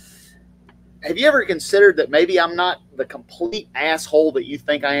 Have you ever considered that maybe I'm not the complete asshole that you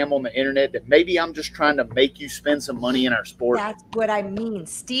think I am on the internet, that maybe I'm just trying to make you spend some money in our sport? That's what I mean.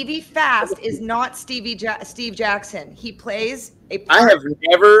 Stevie Fast is not Steve Jackson. He plays a part. I have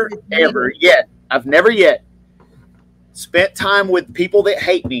never yet spent time with people that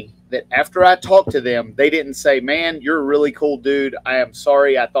hate me, that after I talked to them, they didn't say, man, you're a really cool dude. I am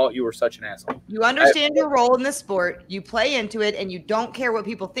sorry. I thought you were such an asshole. You understand your role in this sport. You play into it, and you don't care what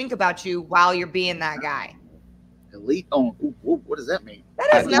people think about you while you're being that guy. Elite on. Ooh, what does that mean?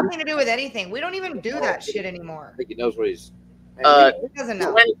 That has nothing to do with anything. We don't even do that shit anymore. I think he knows what he's. He doesn't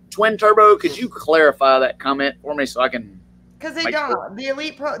know. Twin Turbo, could you clarify that comment for me so I can? Because they don't. The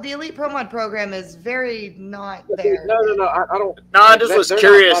elite pro mod program is very not there. No. I don't. No, I just was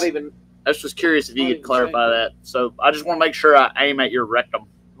curious. Not even, I was just curious if you could clarify that. So I just want to make sure I aim at your rectum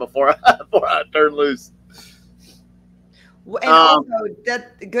before I turn loose. And also,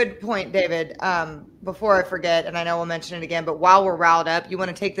 that's a good point, David. Before I forget, and I know we'll mention it again, but while we're riled up, you want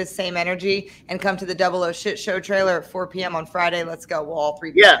to take this same energy and come to the 00 Shit Show trailer at 4 p.m. on Friday. Let's go. We'll all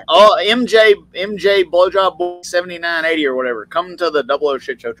three. Yeah. MJ Blowjob Boy 7980 or whatever. Come to the 00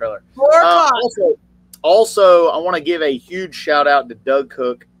 Shit Show trailer. 4 o'clock. Also, I want to give a huge shout out to Doug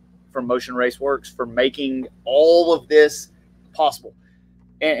Cook from Motion Race Works for making all of this possible.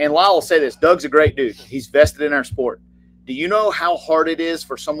 And Lyle will say this: Doug's a great dude. He's vested in our sport. Do you know how hard it is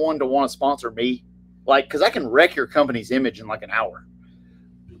for someone to want to sponsor me? Like, because I can wreck your company's image in like an hour.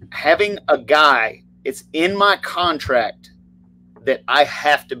 Having a guy, it's in my contract that I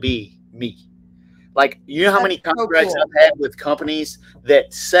have to be me. Like, you know how many contracts I've had with companies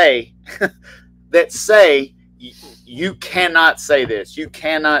that say, you cannot say this. You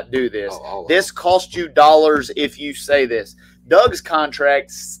cannot do this. This costs you dollars if you say this. Doug's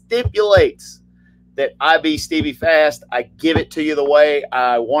contract stipulates that I be Stevie Fast. I give it to you the way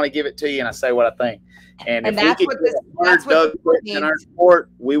I want to give it to you, and I say what I think. And if we could get Doug in our sport,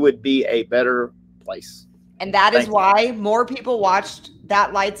 we would be a better place. And that is why more people watched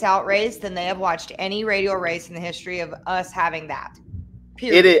that Lights Out race than they have watched any radio race in the history of us having that.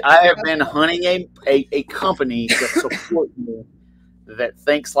 Period. I have been hunting a company that supports me, that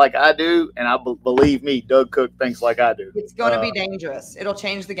thinks like I do, and I believe me, Doug Cook thinks like I do. It's going to be dangerous. It'll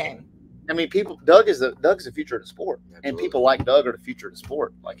change the game. I mean, Doug is the future of the sport. Absolutely. And people like Doug are the future of the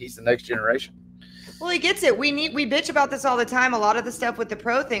sport. Like, he's the next generation. Well, he gets it. We bitch about this all the time. A lot of the stuff with the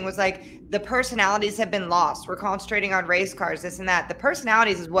pro thing was like the personalities have been lost. We're concentrating on race cars, this and that. The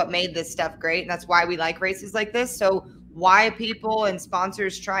personalities is what made this stuff great, and that's why we like races like this. So why people and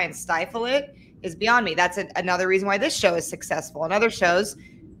sponsors try and stifle it is beyond me. That's another reason why this show is successful. And other shows,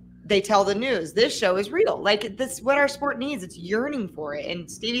 they tell the news. This show is real. Like, this is what our sport needs. It's yearning for it. And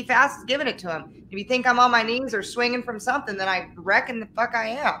Stevie Fast is giving it to him. If you think I'm on my knees or swinging from something, then I reckon the fuck I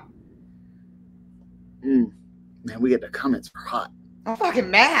am. Man, we get the comments are hot. I'm fucking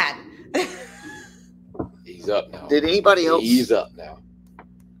mad. Ease up now. Did anybody else? Ease up now.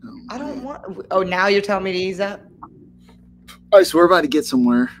 I don't want. Oh, now you're telling me to ease up? All right, so we're about to get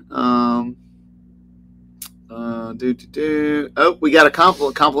somewhere. Oh, we got a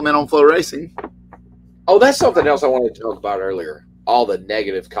compliment on Flow Racing. Oh, that's something else I wanted to talk about earlier. All the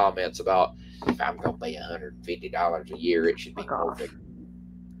negative comments about if I'm going to pay $150 a year, it should be perfect.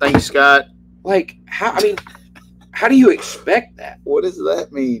 Thank you, Scott. Like, how do you expect that? What does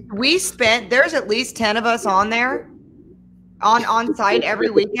that mean? There's at least 10 of us on there on site every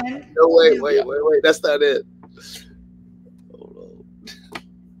weekend. No, wait. That's not it. Hold on.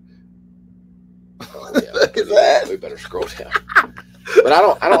 Oh, yeah. Look at that. We better scroll down. But I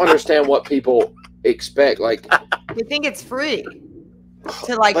don't understand what people expect. Like, they think it's free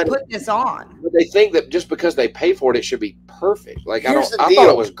to put this on. But they think that just because they pay for it, it should be perfect. Like, I thought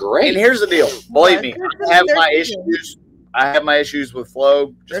it was great. And here's the deal. Believe me, I have my issues. I have my issues with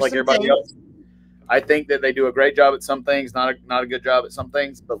Flow, just like everybody else. I think that they do a great job at some things, not a good job at some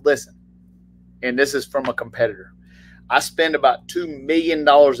things. But listen, and this is from a competitor. I spend about $2 million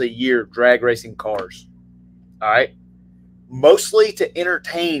a year drag racing cars. All right, mostly to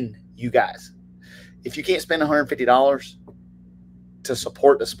entertain you guys. If you can't spend $150 to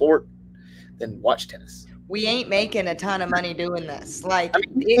support the sport, then watch tennis. We ain't making a ton of money doing this.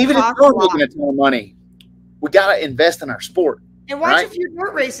 Even if we're making a ton of money, we got to invest in our sport. And watch a few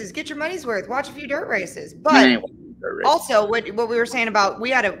dirt races. Get your money's worth. Watch a few dirt races. But also, what we were saying about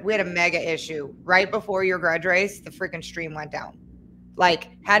we had a mega issue right before your grudge race. The freaking stream went down.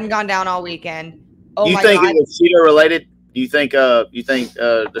 Hadn't gone down all weekend. Oh my God! You think it was cheater related? Do you think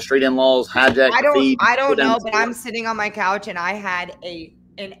the street in-laws hijacked the feed? I don't know, but I'm sitting on my couch and I had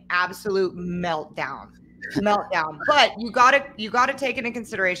an absolute meltdown. But you gotta take into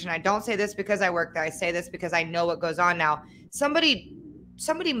consideration. I don't say this because I work there. I say this because I know what goes on now. Somebody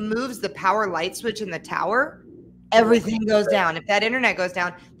moves the power light switch in the tower, everything goes down. If that internet goes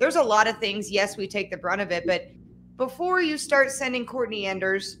down, there's a lot of things. Yes, we take the brunt of it, but before you start sending Courtney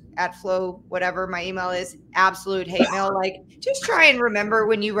Enders at Flow, whatever my email is, absolute hate mail, just try and remember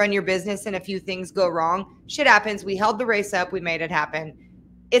when you run your business and a few things go wrong. Shit happens. We held the race up. We made it happen.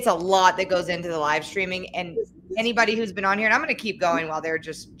 It's a lot that goes into the live streaming. And anybody who's been on here, and I'm going to keep going while they're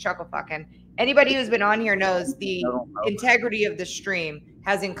just chuckle fucking. Anybody who's been on here knows the integrity of the stream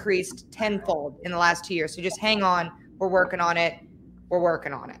has increased tenfold in the last 2 years. So just hang on. We're working on it.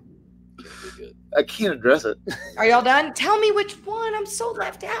 I can't address it. Are y'all done? Tell me which one. I'm so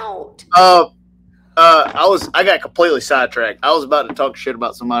left out. I got completely sidetracked. I was about to talk shit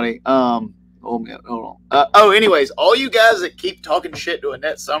about somebody. Hold on. Anyways, all you guys that keep talking shit to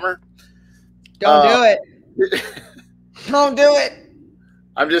Annette Summer, don't do it. Don't do it.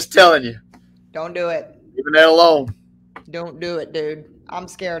 I'm just telling you. Don't do it. Leave that alone. Don't do it, dude. I'm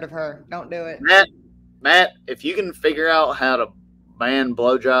scared of her. Don't do it. Matt, if you can figure out how to ban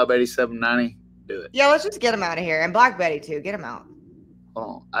blowjob 8790, do it. Yeah, let's just get him out of here. And Black Betty too. Get him out.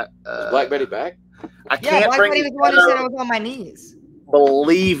 Hold on. Is Black Betty back? I can't. Black Betty was the one who said I was on my knees.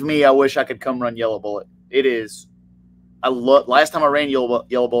 Believe me, I wish I could come run Yellow Bullet. It is. Last time I ran Yellow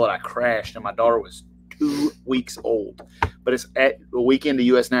Bullet, I crashed, and my daughter was 2 weeks old. But it's at the weekend of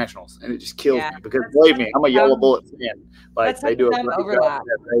U.S. Nationals, and it just kills me because believe me, I'm a Yellow Bullet fan. They do a great job at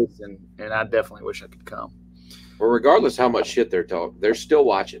that race, and I definitely wish I could come. Well, regardless how much shit they're talking, they're still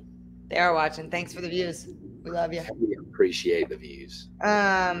watching. They are watching. Thanks for the views. We love you. We appreciate the views. All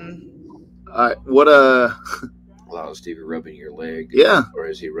right. What Wow, Stevie rubbing your leg? Yeah. Or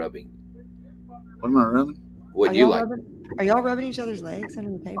is he rubbing? What am I rubbing? Would you like? Are y'all rubbing each other's legs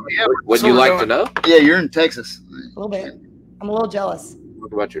under the table? Yeah. Would you like to know? Yeah, you're in Texas. A little bit. I'm a little jealous.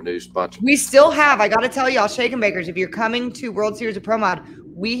 What about your new sponsor? We still have, I got to tell y'all, Shake and Bakers, if you're coming to World Series of Pro Mod,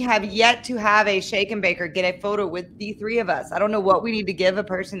 we have yet to have a Shake and Baker get a photo with the three of us. I don't know what we need to give a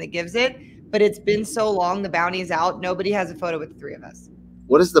person that gives it, but it's been so long. The bounty's out. Nobody has a photo with the three of us.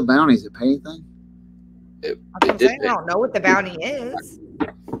 What is the bounty? Does it pay anything? I don't know what the bounty is.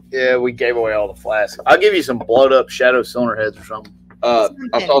 Yeah, we gave away all the flasks. I'll give you some blowed up shadow cylinder heads or something.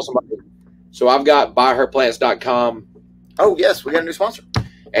 I saw somebody. So I've got buyherplants.com. Oh, yes. We got a new sponsor.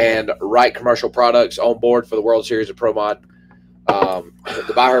 And Wright Commercial Products on board for the World Series of Pro Mod.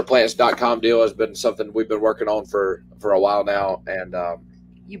 The buyherplants.com deal has been something we've been working on for a while now. And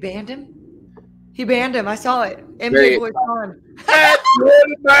you banned him? He banned him. I saw it. MJ Boy's on. That's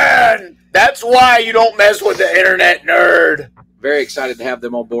good, man. That's why you don't mess with the internet, nerd. Very excited to have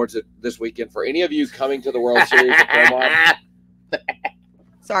them on board this weekend. For any of you coming to the World Series of Pro Mod.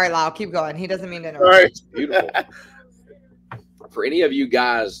 Sorry, Lyle. Keep going. He doesn't mean to interrupt. Right. Beautiful. For any of you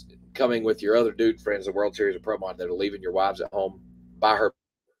guys coming with your other dude friends, the World Series of Pro Mod that are leaving your wives at home, buy her.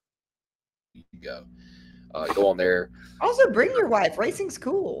 Go on there. Also, bring your wife. Racing's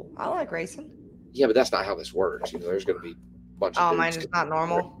cool. I like racing. Yeah, but that's not how this works. There's going to be a bunch of. Oh, mine is not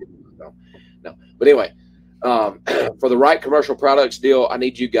normal. No. But anyway, For the right commercial products deal, I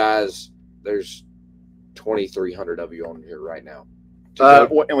need you guys. There's 2,300 of you on here right now. And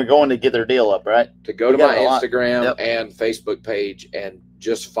we're going to get their deal up, right? To go to my Instagram and Facebook page and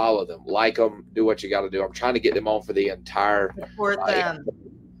just follow them, like them, do what you got to do. I'm trying to get them on for the entire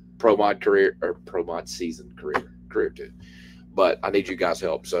pro mod career or pro mod season career too. But I need you guys'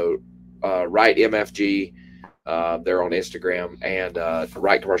 help. So, right MFG, they're on Instagram, and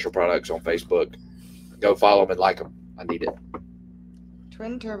Right Commercial Products on Facebook. Go follow them and like them. I need it.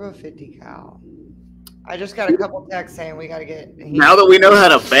 Twin turbo 50 cal. I just got a couple texts saying we got to get. Now that we know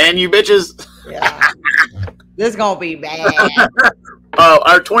how to ban you bitches. Yeah. This is going to be bad.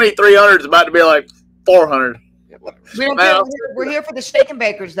 Our 2,300 is about to be like 400. Yeah, We don't care. We're here for the shake and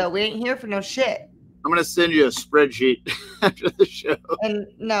bakers, though. We ain't here for no shit. I'm going to send you a spreadsheet after the show. And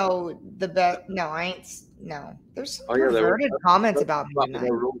no, I ain't. No. There's some Oh, yeah, there perverted comments about me tonight.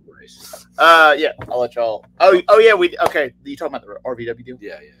 Yeah, I'll let y'all. Oh yeah, okay. You talking about the RVW deal?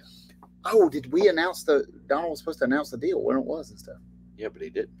 Yeah. Oh, did we announce Donald was supposed to announce the deal, when it was and stuff? Yeah, but he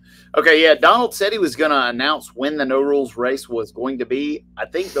didn't. Okay, yeah. Donald said he was going to announce when the No Rules race was going to be. I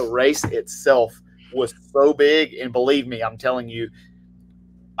think the race itself was so big, and believe me, I'm telling you,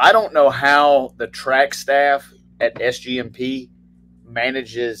 I don't know how the track staff at SGMP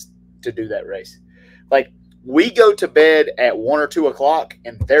manages to do that race. Like, we go to bed at 1 or 2 o'clock,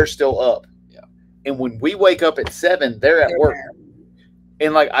 and they're still up. Yeah. And when we wake up at 7, they're at work.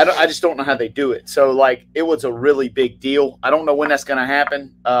 And like, I just don't know how they do it. So like, it was a really big deal. I don't know when that's going to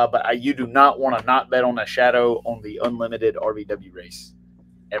happen, but you do not want to not bet on a shadow on the unlimited RVW race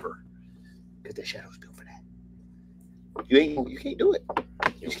ever, because the shadow's built for that. You can't do it.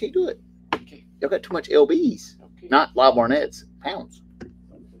 You just can't do it. Y'all got too much LBs, not Lyle Barnett's pounds.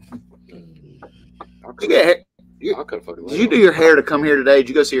 Did you do your hair to come here today? Did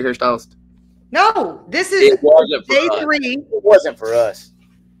you go see your hairstylist? No, this is day 3. It wasn't for us.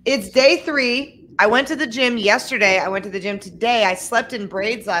 It's day 3. I went to the gym yesterday. I went to the gym today. I slept in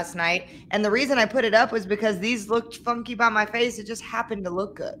braids last night. And the reason I put it up was because these looked funky by my face. It just happened to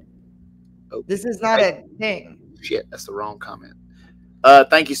look good. Oh, this is not a thing. Shit, that's the wrong comment.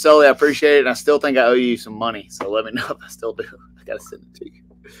 Thank you, Sully. I appreciate it. And I still think I owe you some money. So let me know if I still do. I got to send it to you.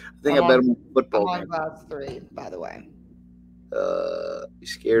 I think I bet him on football. I'm on class 3, by the way.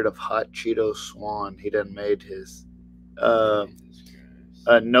 He's scared of hot Cheeto Swan. He done made his.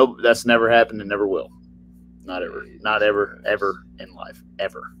 No, that's never happened and never will. Not ever. Not ever, ever in life.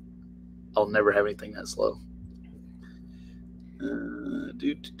 Ever. I'll never have anything that slow.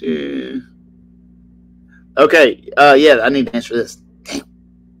 Okay. Yeah, I need to answer this. Damn.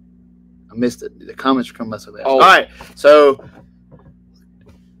 I missed it. The comments are coming up so fast. All right. So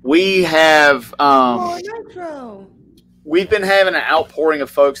we have we've been having an outpouring of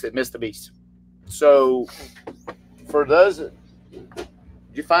folks that missed the beast. So for those, did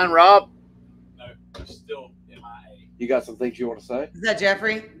you find Rob? No, he's still MIA. You got some things you want to say? Is that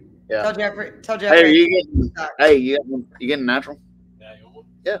Jeffrey? Yeah. Tell Jeffrey. Hey, you getting natural? Yeah, you want?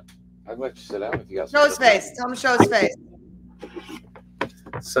 Yeah. I'd let you sit down if you got Show his face. Tell him to show his face.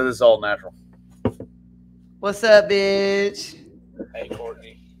 So this is all natural. What's up, bitch? Hey,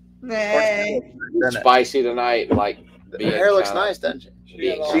 Courtney. Hey. Spicy tonight, like the hair looks nice, doesn't she?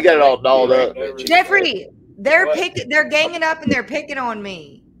 She got it all dolled up. Jeffrey, they're ganging up and they're picking on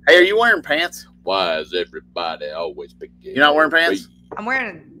me. Hey, are you wearing pants? Why is everybody always picking? You're not wearing pants? I'm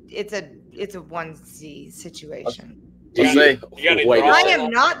wearing it's a onesie situation. I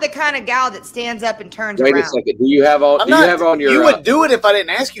am not the kind of gal that stands up and turns around. Wait a second. Do you have on? You would do it if I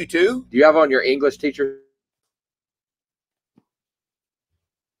didn't ask you to. Do you have on your English teacher?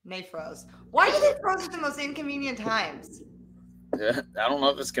 They froze. Why do they froze at the most inconvenient times? Yeah, I don't know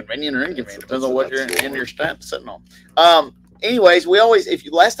if it's convenient or inconvenient. Depends on what you're in your stand sitting on. Anyways,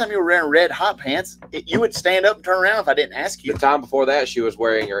 last time you were wearing red hot pants, you would stand up and turn around if I didn't ask you. The time before that, she was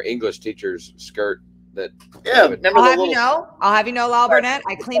wearing her English teacher's skirt. I'll have you know, Lyle Barnett,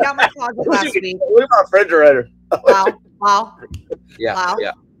 I cleaned out my closet last week. Look at my refrigerator. Wow.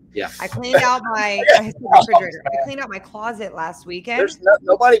 Yeah. I cleaned out my refrigerator. I cleaned out my closet last weekend.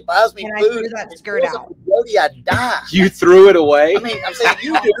 Nobody buys me and food. I threw that skirt out. I die. You threw it away? I mean, I'm saying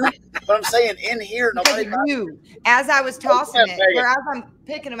you do, but I'm saying in here, nobody buys you. As I was tossing it, or as I'm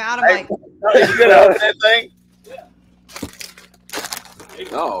picking them out, I'm like, "Did you get out of that thing?"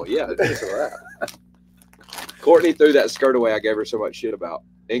 Oh yeah, it's all right. Courtney threw that skirt away. I gave her so much shit about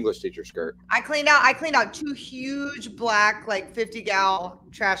English teacher skirt. I cleaned out 2 huge black 50-gal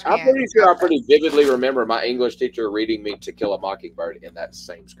trash cans. I'm pretty sure I pretty vividly remember my English teacher reading me To Kill a Mockingbird in that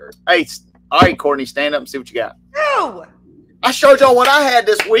same skirt. Hey, all right, Courtney, stand up and see what you got. No. I showed y'all what I had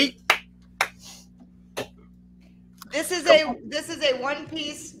this week. This is a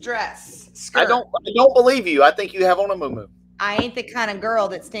one-piece dress skirt. I don't believe you. I think you have on a moo. I ain't the kind of girl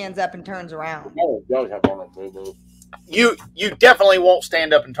that stands up and turns around. Oh, you have on a moo. You definitely won't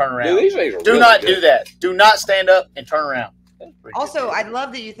stand up and turn around. Dude, these things are Do really not good. do that. Do not stand up and turn around. Also, I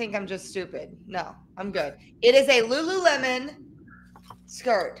love that you think I'm just stupid. No, I'm good. It is a Lululemon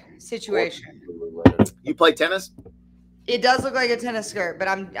skirt situation. You play tennis? It does look like a tennis skirt, but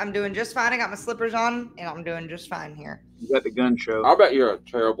I'm doing just fine. I got my slippers on, and I'm doing just fine here. You got the gun show. I bet you're a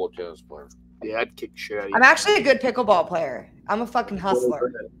terrible tennis player. Yeah, I'd kick the shit out of you. I'm actually a good pickleball player. I'm a fucking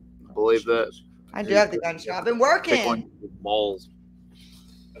hustler. Believe that. I do have the gun show. I've been working. Balls.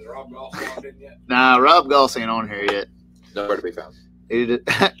 Has Rob Goss logged in yet? Nah, Rob Goss ain't on here yet. Nowhere to be found.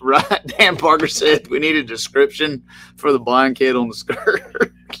 Right. Dan Parker said we need a description for the blind kid on the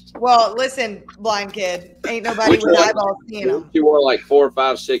skirt. Well, listen, blind kid, ain't nobody with eyeballs seeing him. She wore like 4 or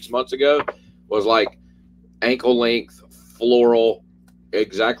 5, 6 months ago was like ankle length, floral,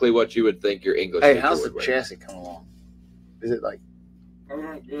 exactly what you would think your English. Hey, teacher how's the would wear. chassis coming along? Is it like?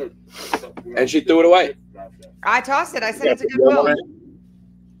 And she threw it away. I tossed it. I said it's a good one on build. it?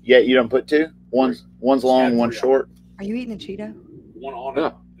 Yeah, you don't put two. One's long, one's short. Are you eating a Cheeto? One on Yeah.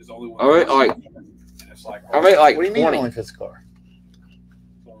 it is only one. I mean, like, And it's like, I mean, like What do you mean 20. only fits the car?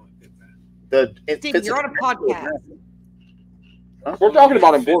 It Steve, fits you're the on a podcast. Huh? We're talking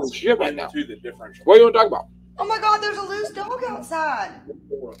about important shit right now. To the differential. What are you want to talk about? Oh my God, there's a loose dog outside.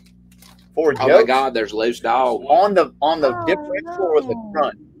 Four Oh my yokes God, there's loose dog. on the Oh, differential or the no.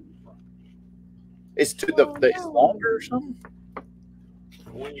 front. It's to the it's longer or something.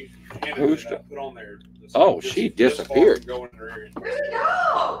 When you Who's put on there. Oh, she disappeared. Go in her ear. Where's the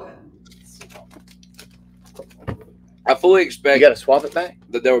dog? I fully You expect got to swap it back.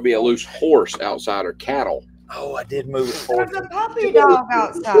 that there would be a loose horse outside or cattle. Oh, I did move it forward. There's a puppy dog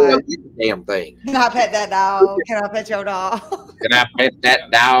outside. Damn thing. Can I pet that dog? Can I pet your dog? Can I pet that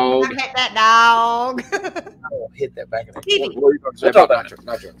dog? Can I pet that dog? I'll hit that back in the Stevie, What are you going to say We'll talk about about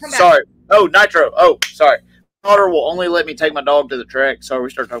Nitro? come back. Sorry. Oh, Nitro. Oh, sorry. My daughter will only let me take my dog to the track. Sorry, we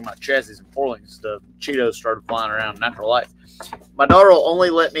started talking about chassis and forlings. The Cheetos started flying around. Natural life. My daughter will only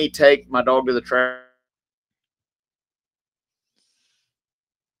let me take my dog to the track.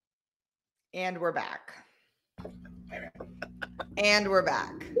 And we're back. And we're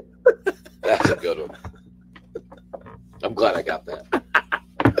back. That's a good one. I'm glad I got that.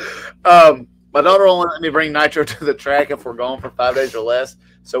 My daughter will only let me bring Nitro to the track if we're gone for 5 days or less.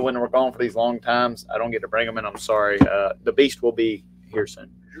 So when we're gone for these long times, I don't get to bring them in. I'm sorry. The beast will be here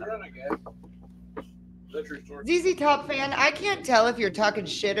soon. You're running again. That's your story. ZZ Top fan, I can't tell if you're talking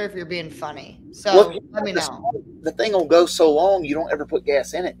shit or if you're being funny. So Well, let me know. The thing will go so long, you don't ever put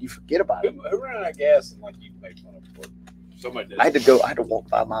gas in it. You forget about it. Who ran out of gas and like you make fun of it? Somebody did. I had to walk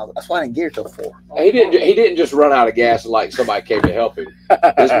 5 miles. That's why I didn't get here till 4. He didn't just run out of gas and like somebody came to help him.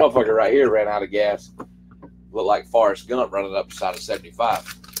 This motherfucker right here ran out of gas. Looked like Forrest Gump running up the side of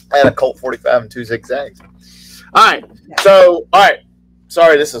 75. I had a Colt 45 and 2 zigzags. All right. So, all right.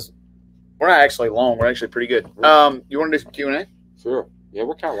 Sorry, we're not actually long. We're actually pretty good. You want to do some Q&A? Sure. Yeah,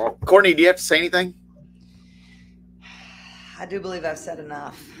 we're kind of long. Courtney, do you have to say anything? I do believe I've said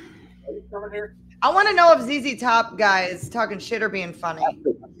enough. I want to know if ZZ Top guy is talking shit or being funny.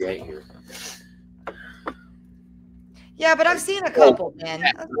 Yeah, but I've seen a couple, man.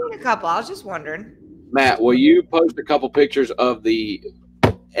 I've seen a couple. I was just wondering. Matt, will you post a couple pictures of the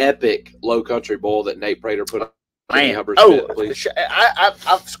epic Low Country Bowl that Nate Prater put on Man. Hubbard's Oh, pit, please?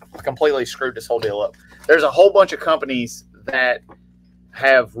 I've completely screwed this whole deal up. There's a whole bunch of companies that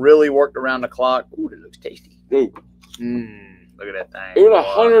have really worked around the clock. Ooh, it looks tasty. Ooh. Look at that thing. It was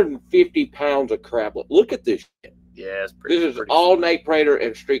 150 pounds of crab. Look at this shit. Yeah, it's pretty. This is pretty all sweet. Nate Prater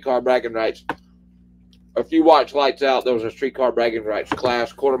and Streetcar Bragging Rights. If you watch Lights Out, there was a Streetcar Bragging Rights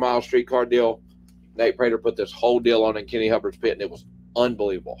class, quarter-mile streetcar deal. Nate Prater put this whole deal on in Kenny Hubbard's pit, and it was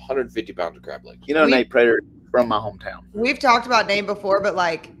unbelievable. 150 pounds of crab legs. You know, Nate Prater from my hometown. We've talked about Nate before, but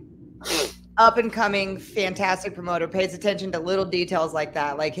like up and coming, fantastic promoter, pays attention to little details like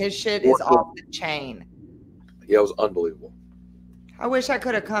that. Like his shit is off the chain. Yeah, it was unbelievable. I wish I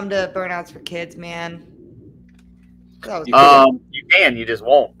could have come to Burnouts for Kids, man. That was You can, you just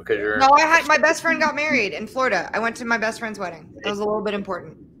won't because you're. No, my best friend got married in Florida. I went to my best friend's wedding. That was a little bit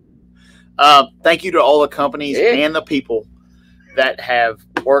important. Thank you to all the companies and the people that have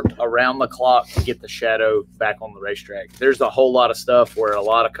worked around the clock to get the Shadow back on the racetrack. There's a whole lot of stuff where a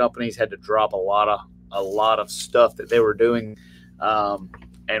lot of companies had to drop a lot of stuff that they were doing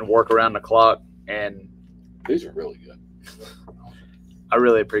and work around the clock. And these are really good. I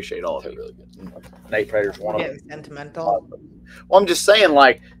really appreciate all of They're you. really good. Nate Prater's one of them. Getting sentimental. Well, I'm just saying,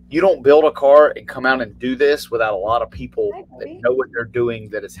 like, you don't build a car and come out and do this without a lot of people that know what they're doing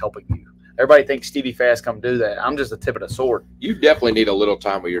that is helping you. Everybody thinks Stevie Fast come do that. I'm just the tip of the sword. You definitely need a little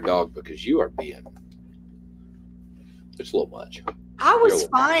time with your dog because you are being it's a little much. I was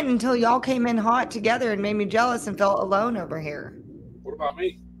fine until y'all came in hot together and made me jealous and felt alone over here. What about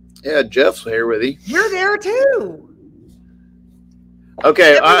me? Yeah, Jeff's here with you. You're there too.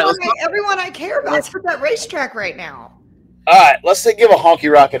 Okay, everyone I care about is at that racetrack right now. All right, let's give a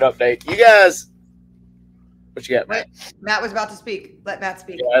Honky Rocket update. You guys, what you got, Matt? Matt was about to speak. Let Matt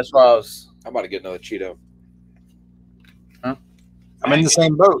speak. Yeah, that's why I'm about to get another Cheeto. Huh? I'm in the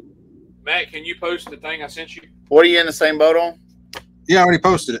same boat. Matt, can you post the thing I sent you? What are you in the same boat on? Yeah, I already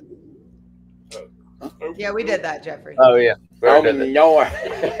posted it. Yeah, we did that, Jeffrey. Oh, yeah. Oh, no. All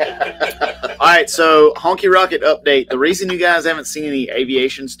right, so Honky Rocket update. The reason you guys haven't seen any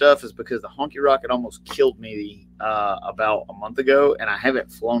aviation stuff is because the Honky Rocket almost killed me about a month ago, and I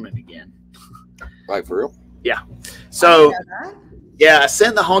haven't flown it again. Like, for real? Yeah. So, yeah, I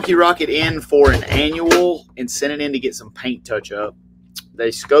sent the Honky Rocket in for an annual and sent it in to get some paint touch-up. They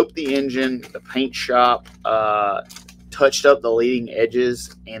scoped the engine, the paint shop, touched up the leading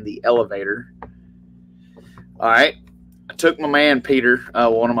edges and the elevator. All right. I took my man, Peter,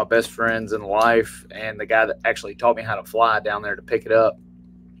 one of my best friends in life, and the guy that actually taught me how to fly down there to pick it up.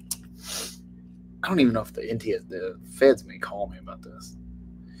 I don't even know if the feds may call me about this.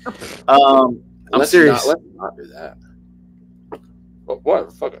 I'm serious. Let's not do that.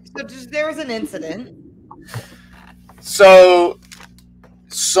 What? Fuck it. So there was an incident. So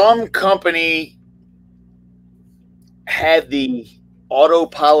some company had the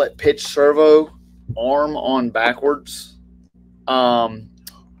autopilot pitch servo arm on backwards. The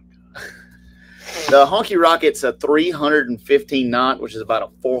Honky Rocket's a 315 knot, which is about a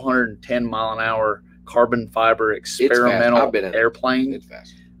 410 mile an hour carbon fiber experimental airplane. It's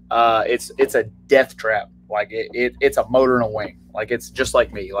fast. It's a death trap. Like it's a motor and a wing. Like it's just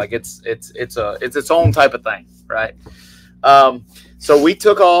like me. Like it's its own type of thing, right? So we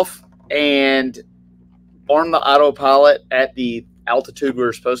took off and armed the autopilot at the altitude we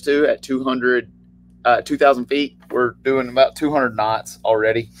were supposed to at 2,000 feet. We're doing about 200 knots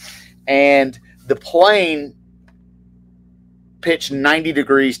already. And the plane pitched 90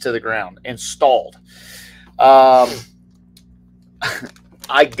 degrees to the ground and stalled. I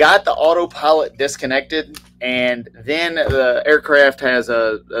got the autopilot disconnected, and then the aircraft has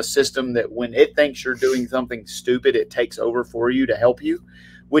a system that when it thinks you're doing something stupid, it takes over for you to help you,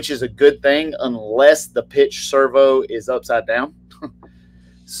 which is a good thing unless the pitch servo is upside down.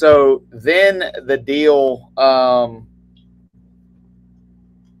 So then the deal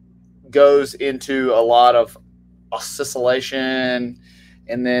goes into a lot of oscillation,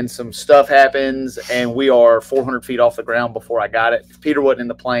 and then some stuff happens, and we are 400 feet off the ground before I got it. If Peter wasn't in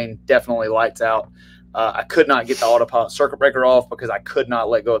the plane, definitely lights out. I could not get the autopilot circuit breaker off because I could not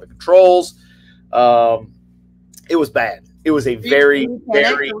let go of the controls. It was bad. It was a very,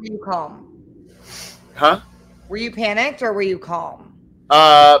 very. Or were you calm? Huh? Were you panicked or were you calm?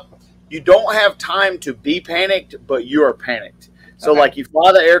 You don't have time to be panicked, but you are panicked. So, Okay. like, you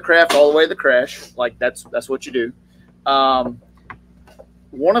fly the aircraft all the way to the crash. Like, that's what you do.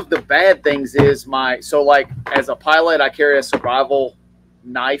 One of the bad things is like, as a pilot, I carry a survival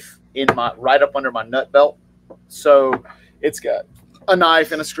knife right up under my nut belt. So it's got a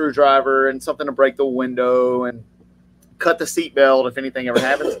knife and a screwdriver and something to break the window and cut the seatbelt if anything ever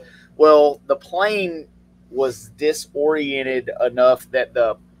happens. Well, the plane was disoriented enough that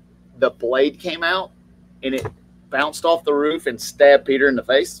the blade came out and it bounced off the roof and stabbed Peter in the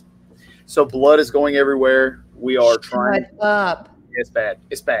face. So blood is going everywhere. We are trying. Shut up. It's bad.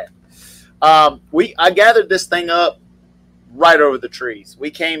 It's bad. I gathered this thing up right over the trees.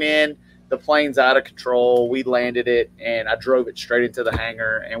 We came in, the plane's out of control. We landed it, and I drove it straight into the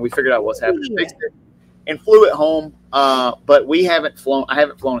hangar, and we figured out what's happening, fixed it, and flew it home. But we haven't flown. I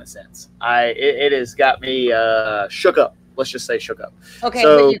haven't flown it since. It has got me shook up. Let's just say shook up. Okay,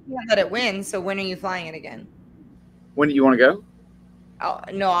 So- but you can't let it win. So when are you flying it again? When do you want to go?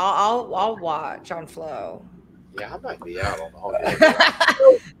 I'll watch on Flow. Yeah, I might be out on the whole.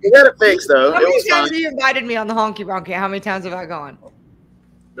 We got it fixed though. How It many was times fine. have you invited me on the Honky Rocket? How many times have I gone?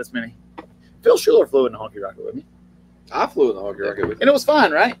 This many. Phil Schuler flew in the Honky Rocket with me, I flew in the Honky Rocket with and it was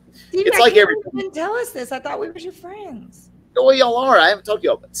fine, right? Stevie, It's I like can't every- believe you didn't tell us this. I thought we were your friends. Well, y'all are. I haven't told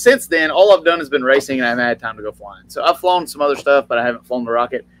y'all. But since then, all I've done has been racing, and I haven't had time to go flying. So I've flown some other stuff, but I haven't flown the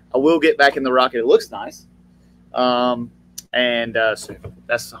rocket. I will get back in the rocket. It looks nice. Soon. That's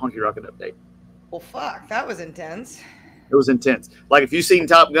the Honky Rocket update. Well, fuck, that was intense. It was intense. Like, if you've seen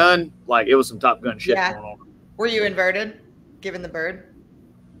Top Gun, like, it was some Top Gun shit Yeah. going on. Were you inverted, given the bird?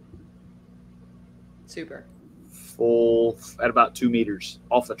 Super. Full at about 2 meters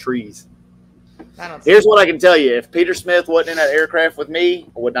off the trees. Here's what I can tell you. If Peter Smith wasn't in that aircraft with me,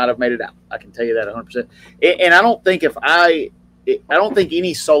 I would not have made it out. I can tell you that 100%. And I don't think I don't think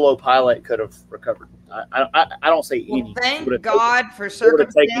any solo pilot could have recovered. I don't say any. Thank God for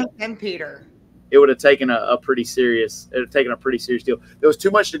circumstance and Peter. It would have taken a pretty serious. It would have taken a pretty serious deal. There was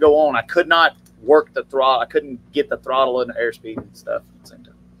too much to go on. I could not work the throttle. I couldn't get the throttle and the airspeed and stuff at the same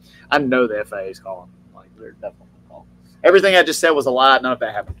time. I know the FAA is calling. Like they're definitely calling. Everything I just said was a lie. None of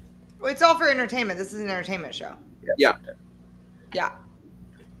that happened. Well, it's all for entertainment. This is an entertainment show. Yeah. Yeah.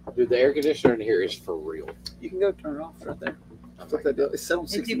 Dude, the air conditioner in here is for real. You can go turn it off right there. It's set on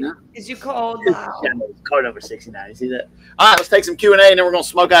 69. Is you cold? Yeah, it's card number 69. You see that? All right, let's take some Q&A, and then we're going to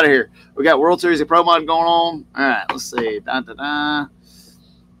smoke out of here. We got World Series of Pro Mod going on. All right, let's see. Hey,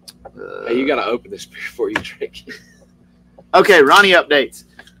 you got to open this before you drink it. Okay, Ronnie updates.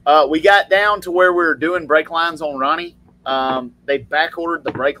 We got down to where we were doing brake lines on Ronnie. They back-ordered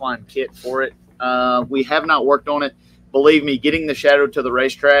the brake line kit for it. We have not worked on it. Believe me, getting the Shadow to the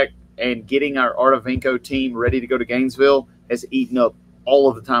racetrack and getting our Artavinco team ready to go to Gainesville has eaten up all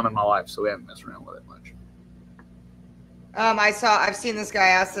of the time in my life, so we haven't messed around with it much. I've seen this guy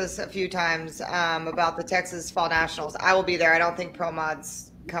ask this a few times about the Texas Fall Nationals. I will be there. I don't think Pro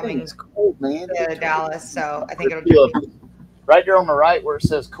Mod's coming It's cold, man. to Dallas, so I think it'll be right there on the right where it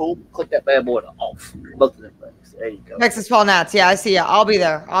says cool. Click that bad boy to off. Both of them things. There you go. Texas Fall Nats. Yeah, I see you. I'll be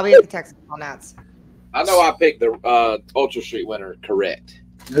there. I'll be at the Texas Fall Nats. I know I picked the Ultra Street winner correct.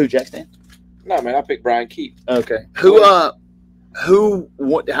 Who, Jack Stan? No, man, I picked Brian Keith. Okay. What?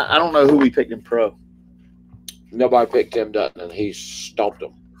 I don't know who we picked in pro. Nobody picked Tim Dutton, and he stomped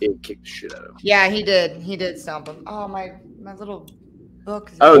him. He kicked the shit out of him. Yeah, he did. He did stomp him. Oh, my little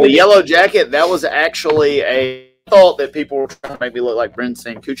book. Oh, the yellow jacket. That was actually I thought that people were trying to make me look like Brent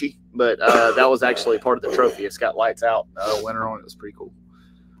Sancucci, but that was actually part of the trophy. It's got lights out. Winner on it. It was pretty cool.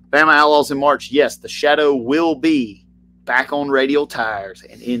 Bama Outlaws in March. Yes, the Shadow will be back on radial tires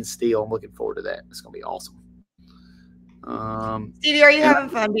and in steel. I'm looking forward to that. It's going to be awesome. Stevie, are you having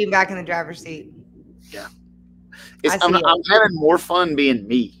fun being back in the driver's seat? Yeah. I'm having more fun being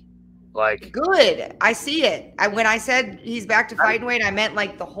me. Like, good. I see it. When I said he's back to fighting weight, I meant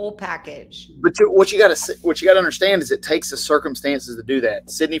like the whole package. But what you got to understand is it takes the circumstances to do that.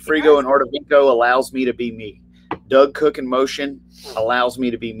 Sidney Frigo and Artavinco allows me to be me. Doug Cook in Motion allows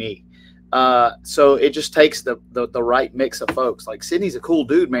me to be me. So it just takes the right mix of folks. Like, Sidney's a cool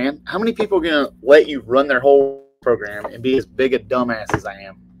dude, man. How many people are going to let you run their whole program and be as big a dumbass as I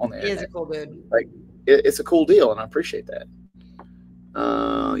am on the internet? He is a cool dude. Like, it's a cool deal, and I appreciate that.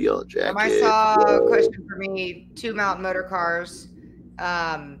 Yellow jacket. I saw a question for me. 2 Mountain Motor cars.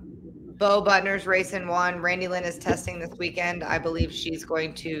 Bo Butner's racing one. Randy Lynn is testing this weekend. I believe she's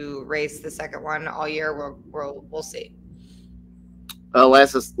going to race the second one all year. We'll see.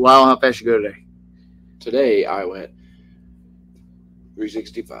 Lyle, how fast you go today? Today I went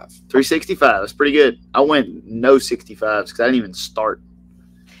 365. 365. That's pretty good. I went no 65s because I didn't even start.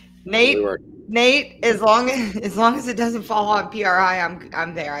 Nate, as long as it doesn't fall on PRI,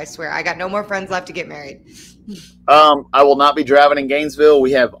 I'm there. I swear. I got no more friends left to get married. I will not be driving in Gainesville.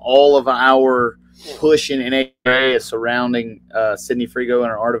 We have all of our push in NA area surrounding Sidney Frigo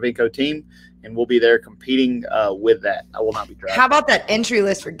and our Artavinco team, and we'll be there competing with that. I will not be driving. How about that entry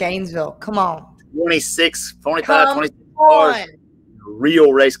list for Gainesville? Come on. 26 cars.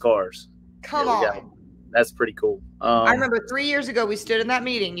 Real race cars. Come on. That's pretty cool. I remember 3 years ago we stood in that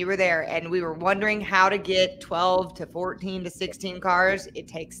meeting. You were there, and we were wondering how to get 12 to 14 to 16 cars. It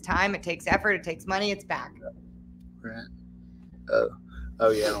takes time. It takes effort. It takes money. It's back. Right.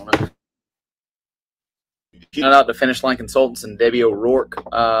 Oh yeah, I don't know. Shout out to Finish Line Consultants and Debbie O'Rourke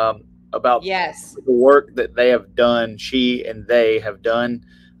about the work that they have done. She and they have done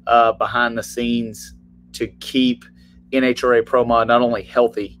behind the scenes to keep NHRA Pro Mod not only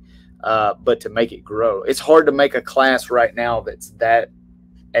healthy, but to make it grow. It's hard to make a class right now that's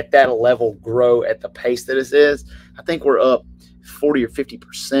at that level grow at the pace that it is. I think we're up 40 or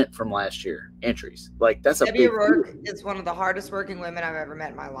 50% from last year entries. Like, that's Debbie O'Rourke is one of the hardest working women I've ever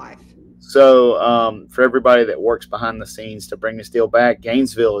met in my life. So for everybody that works behind the scenes to bring this deal back,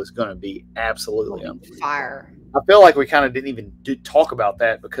 Gainesville is going to be absolutely on fire. I feel like we kind of didn't even talk about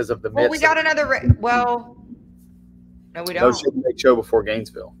that because of the myths. We got another. No, we don't. No big show before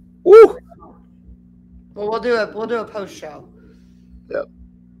Gainesville. Woo! Well, we'll do a post show. Yep.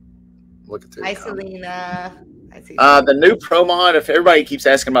 Look at this. Hi, Selena. The new Pro Mod. If everybody keeps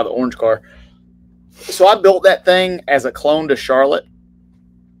asking about the orange car, so I built that thing as a clone to Charlotte.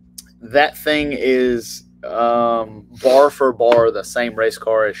 That thing is bar for bar the same race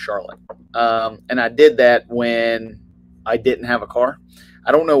car as Charlotte. And I did that when I didn't have a car.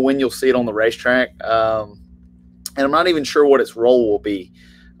 I don't know when you'll see it on the racetrack. And I'm not even sure what its role will be.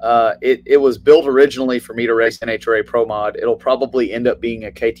 It was built originally for me to race NHRA Pro Mod. It'll probably end up being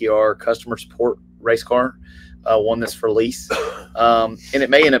a KTR customer support race car, one that's for lease. And it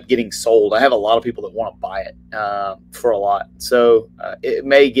may end up getting sold. I have a lot of people that want to buy it for a lot. So it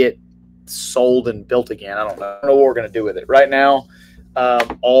may get sold and built again. I don't know what we're going to do with it. Right now,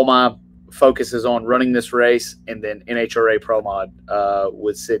 all my focus is on running this race and then NHRA Pro Mod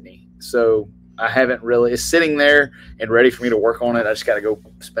with Sydney. So I haven't really, it's sitting there and ready for me to work on it. I just got to go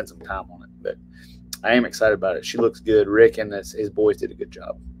spend some time on it. But I am excited about it. She looks good. Rick and his boys did a good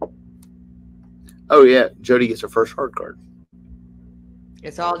job. Oh, yeah. Jody gets her first hard card.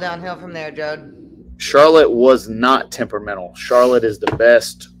 It's all downhill from there, Jode. Charlotte was not temperamental. Charlotte is the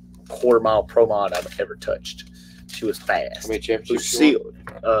best quarter-mile pro mod I've ever touched. She was fast. How many championships? Lucille,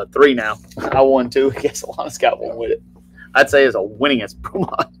 3 now. I won 2. I guess Alana's got 1 with it. I'd say it's a winningest pro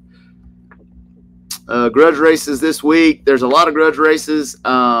mod. Grudge races this week. There's a lot of grudge races.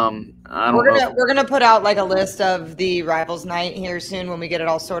 We're gonna put out like a list of the rivals night here soon when we get it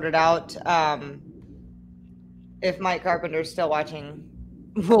all sorted out. If Mike Carpenter's still watching,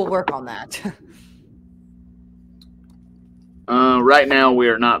 we'll work on that. Right now, we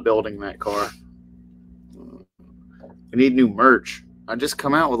are not building that car. We need new merch. I just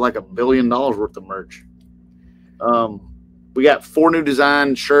come out with like $1 billion worth of merch. We got 4 new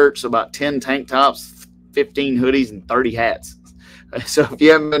design shirts, about 10 tank tops, 15 hoodies, and 30 hats. So if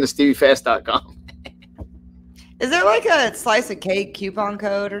you haven't been to StevieFast.com. Is there like a slice of cake coupon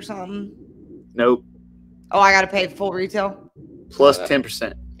code or something? Nope. Oh, I got to pay full retail? Plus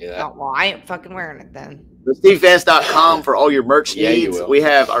 10%. Yeah. Oh, well, I ain't fucking wearing it then. StevieFast.com for all your merch Yeah, you needs. will. We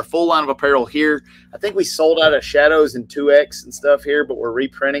have our full line of apparel here. I think we sold out of Shadows and 2X and stuff here, but we're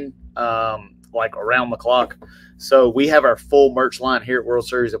reprinting like around the clock. So we have our full merch line here at World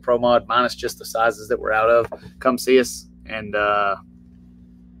Series of Pro Mod, minus just the sizes that we're out of. Come see us and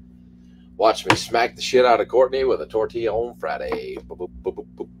Watch me smack the shit out of Courtney with a tortilla on Friday. Boop, boop, boop, boop,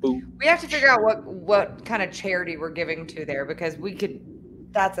 boop, boop. We have to figure out what kind of charity we're giving to there because we could.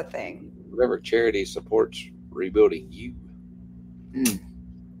 That's a thing. Whatever charity supports rebuilding you.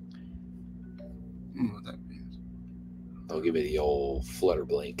 Don't give me the old flutter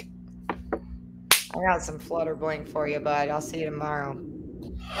blink. I got some flutter bling for you, bud. I'll see you tomorrow.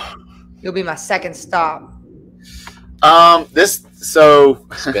 You'll be my second stop.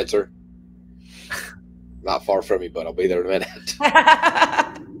 Spencer. Not far from me, but I'll be there in a minute.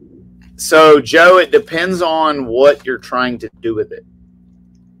 So Joe, it depends on what you're trying to do with it.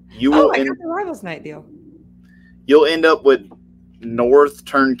 You will I got the Rivals Night deal. You'll end up with north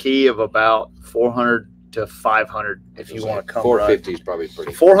turnkey of about 400 to 500 if you want to come. 450 is probably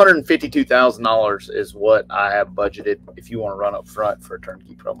pretty. $452,000 is what I have budgeted if you want to run up front for a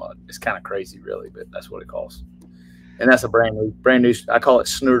turnkey pro mod. It's kind of crazy, really, but that's what it costs. And that's a brand new. I call it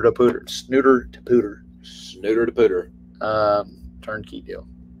snooter to pooter. Snooter to pooter. Snooter to pooter. Turnkey deal.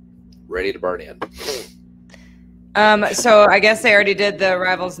 Ready to burn in. So I guess they already did the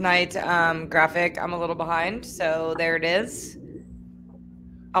Rivals Night graphic. I'm a little behind, so there it is.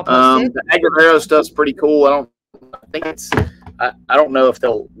 I'll post it. The Aguilera stuff's pretty cool. I don't know if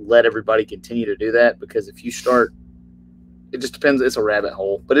they'll let everybody continue to do that because if you start, it just depends. It's a rabbit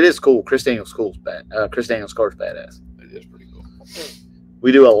hole, but it is cool. Chris Daniels' car's badass. It is pretty cool.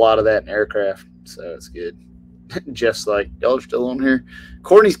 We do a lot of that in aircraft, so it's good. Just like y'all are still on here.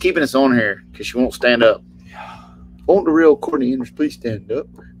 Courtney's keeping us on here because she won't stand up. Won't the real Courtney Enders please stand up?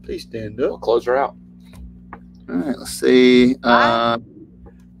 Please stand up. We'll close her out. All right, let's see.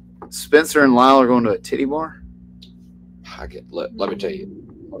 Spencer and Lyle are going to a titty bar. Let me tell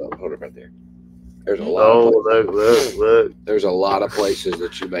you. Hold up right there. There's a lot. Look. There's a lot of places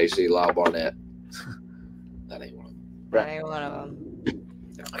that you may see Lyle Barnett. That ain't one of them. That ain't one of them.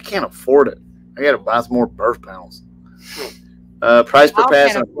 I can't afford it. I got to buy some more birth panels. Price per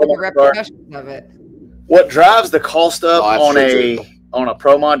pass. Can't afford the repercussions of it. What drives the cost up on true. a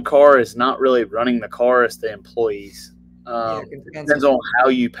pro mod car is not really running the car; it's the employees. It depends on how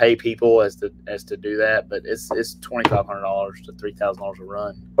you pay people as to do that, but it's $2,500 to $3,000 a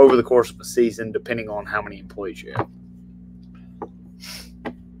run over the course of a season, depending on how many employees you have.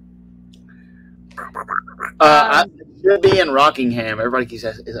 I should be in Rockingham. Everybody keeps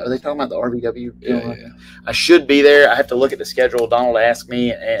asking, are they talking about the RVW? Yeah. I should be there. I have to look at the schedule. Donald asked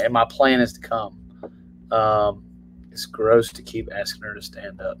me, and my plan is to come. It's gross to keep asking her to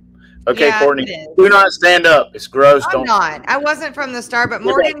stand up. Okay, Yeah, Courtney, it is. do not stand up. It's gross. I'm not. I wasn't from the start, but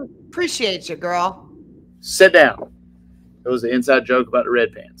Morgan, appreciate you, girl. Sit down. It was an inside joke about the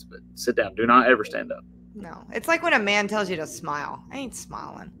red pants, but sit down. Do not ever stand up. No, it's like when a man tells you to smile. I ain't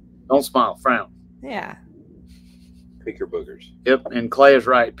smiling. Don't smile. Frown. Yeah. Pick your boogers. Yep, and Clay is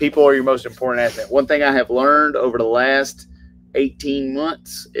right. People are your most important asset. One thing I have learned over the last 18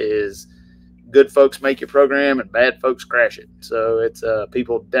 months is good folks make your program and bad folks crash it. So it's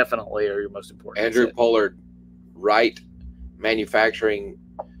people definitely are your most important Andrew asset. Pollard, right manufacturing,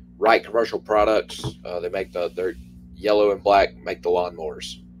 right commercial products. They make they're yellow and black, make the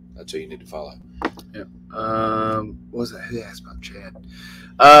lawnmowers. That's who you need to follow. Yeah. What was that? Who asked about Chad?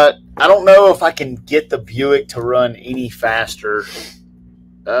 I don't know if I can get the Buick to run any faster.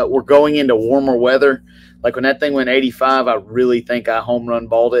 We're going into warmer weather. Like when that thing went 85, I really think I home run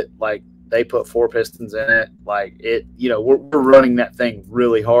balled it. Like they put 4 pistons in it. Like it, we're running that thing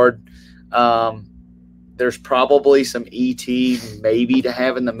really hard. There's probably some ET maybe to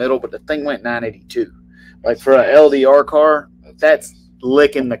have in the middle, but the thing went 982. Like for an LDR car, that's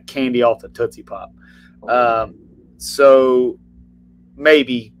licking the candy off the Tootsie Pop. So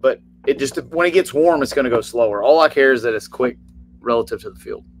maybe, but it just when it gets warm, it's going to go slower. All I care is that it's quick relative to the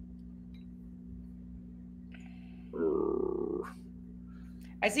field.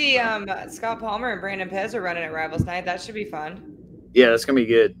 I see Scott Palmer and Brandon Pez are running at Rivals Night. That should be fun. Yeah, that's going to be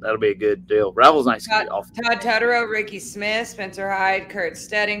good. That'll be a good deal. Rivals Night's going to be off. Todd Tutterow, Ricky Smith, Spencer Hyde, Kurt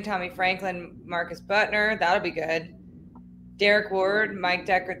Stedding, Tommy Franklin, Marcus Butner. That'll be good. Derek Ward, Mike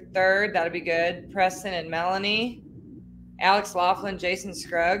Decker III. That'll be good. Preston and Melanie. Alex Laughlin, Jason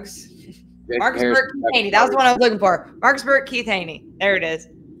Scruggs. Marcus Burke, Keith Haney. That was the one I was looking for. Marcus Burke, Keith Haney. There it is.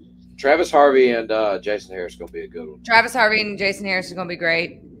 Travis Harvey and Jason Harris is going to be a good one. Travis Harvey and Jason Harris is going to be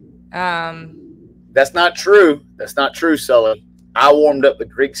great. That's not true. That's not true, Sully. I warmed up the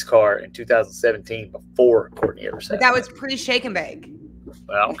Griggs car in 2017 before Courtney ever said But that was pre-shake and bake.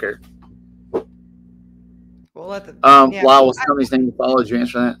 But I don't care. We'll let the Lyle, what's somebody's name to follow? Did you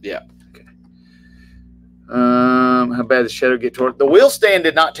answer that? Yeah. Okay. How bad did the shadow get torn? The wheel stand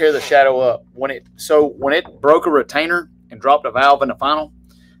did not tear the shadow up. When it broke a retainer and dropped a valve in the final,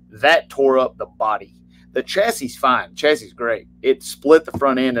 that tore up the body. The chassis is fine. The chassis is great. It split the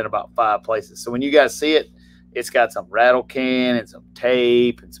front end in about 5 places. So when you guys see it, it's got some rattle can and some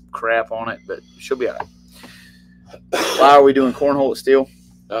tape and some crap on it, but she'll be all right. Why are we doing cornhole with steel?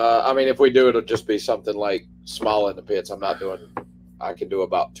 I mean, if we do, it'll just be something like small in the pits. I can do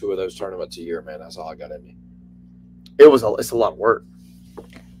about 2 of those tournaments a year, man. That's all I got in me. It's a lot of work.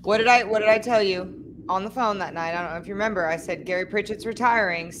 What did I tell you on the phone that night? I don't know if you remember. I said Gary Pritchett's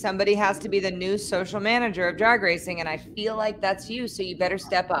retiring. Somebody has to be the new social manager of drag racing, and I feel like that's you, so you better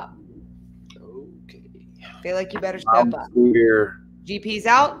step up. Okay. I feel like you better step up. Beer. GP's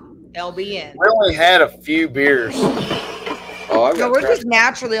out, LB in. We only had a few beers. Oh, No, we're just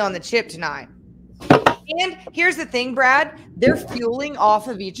naturally on the chip tonight. And here's the thing, Brad. They're fueling off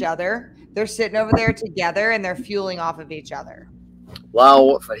of each other. They're sitting over there together, and they're fueling off of each other. Lyle,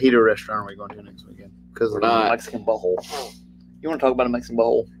 what fajita restaurant are we going to next weekend? Because of the not. Mexican butthole. You want to talk about a Mexican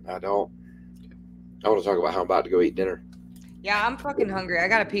butthole? I don't. I want to talk about how I'm about to go eat dinner. Yeah, I'm fucking hungry. I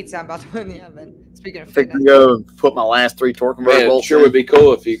got a pizza I'm about to put in the oven. Speaking of I think fitness. we go and put my last 3 torque converter Man, it bolts sure in. would be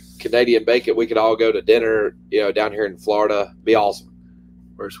cool if you Canadian bake it. We could all go to dinner, down here in Florida. Be awesome.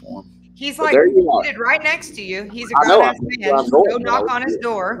 Where's one? He's But like there you are. seated right next to you. He's a I know, grown-ass I'm man. going. Go knock on his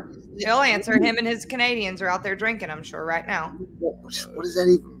door. He'll answer. Him and his Canadians are out there drinking, I'm sure, right now. What does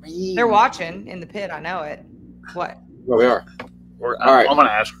that even mean? They're watching in the pit. I know it. What? Well, we are. All right. I'm going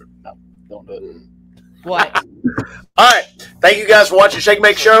to ask her. No, don't do it. What? All right. Thank you guys for watching Shake and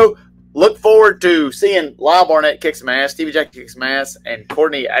Bake Show. Look forward to seeing Lyle Barnett kick some ass, Stevie Jack kick some ass, and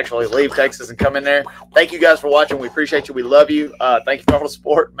Courtney actually leave Texas and come in there. Thank you guys for watching. We appreciate you. We love you. Thank you for all the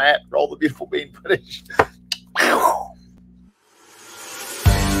support. Matt, for all the beautiful bean footage.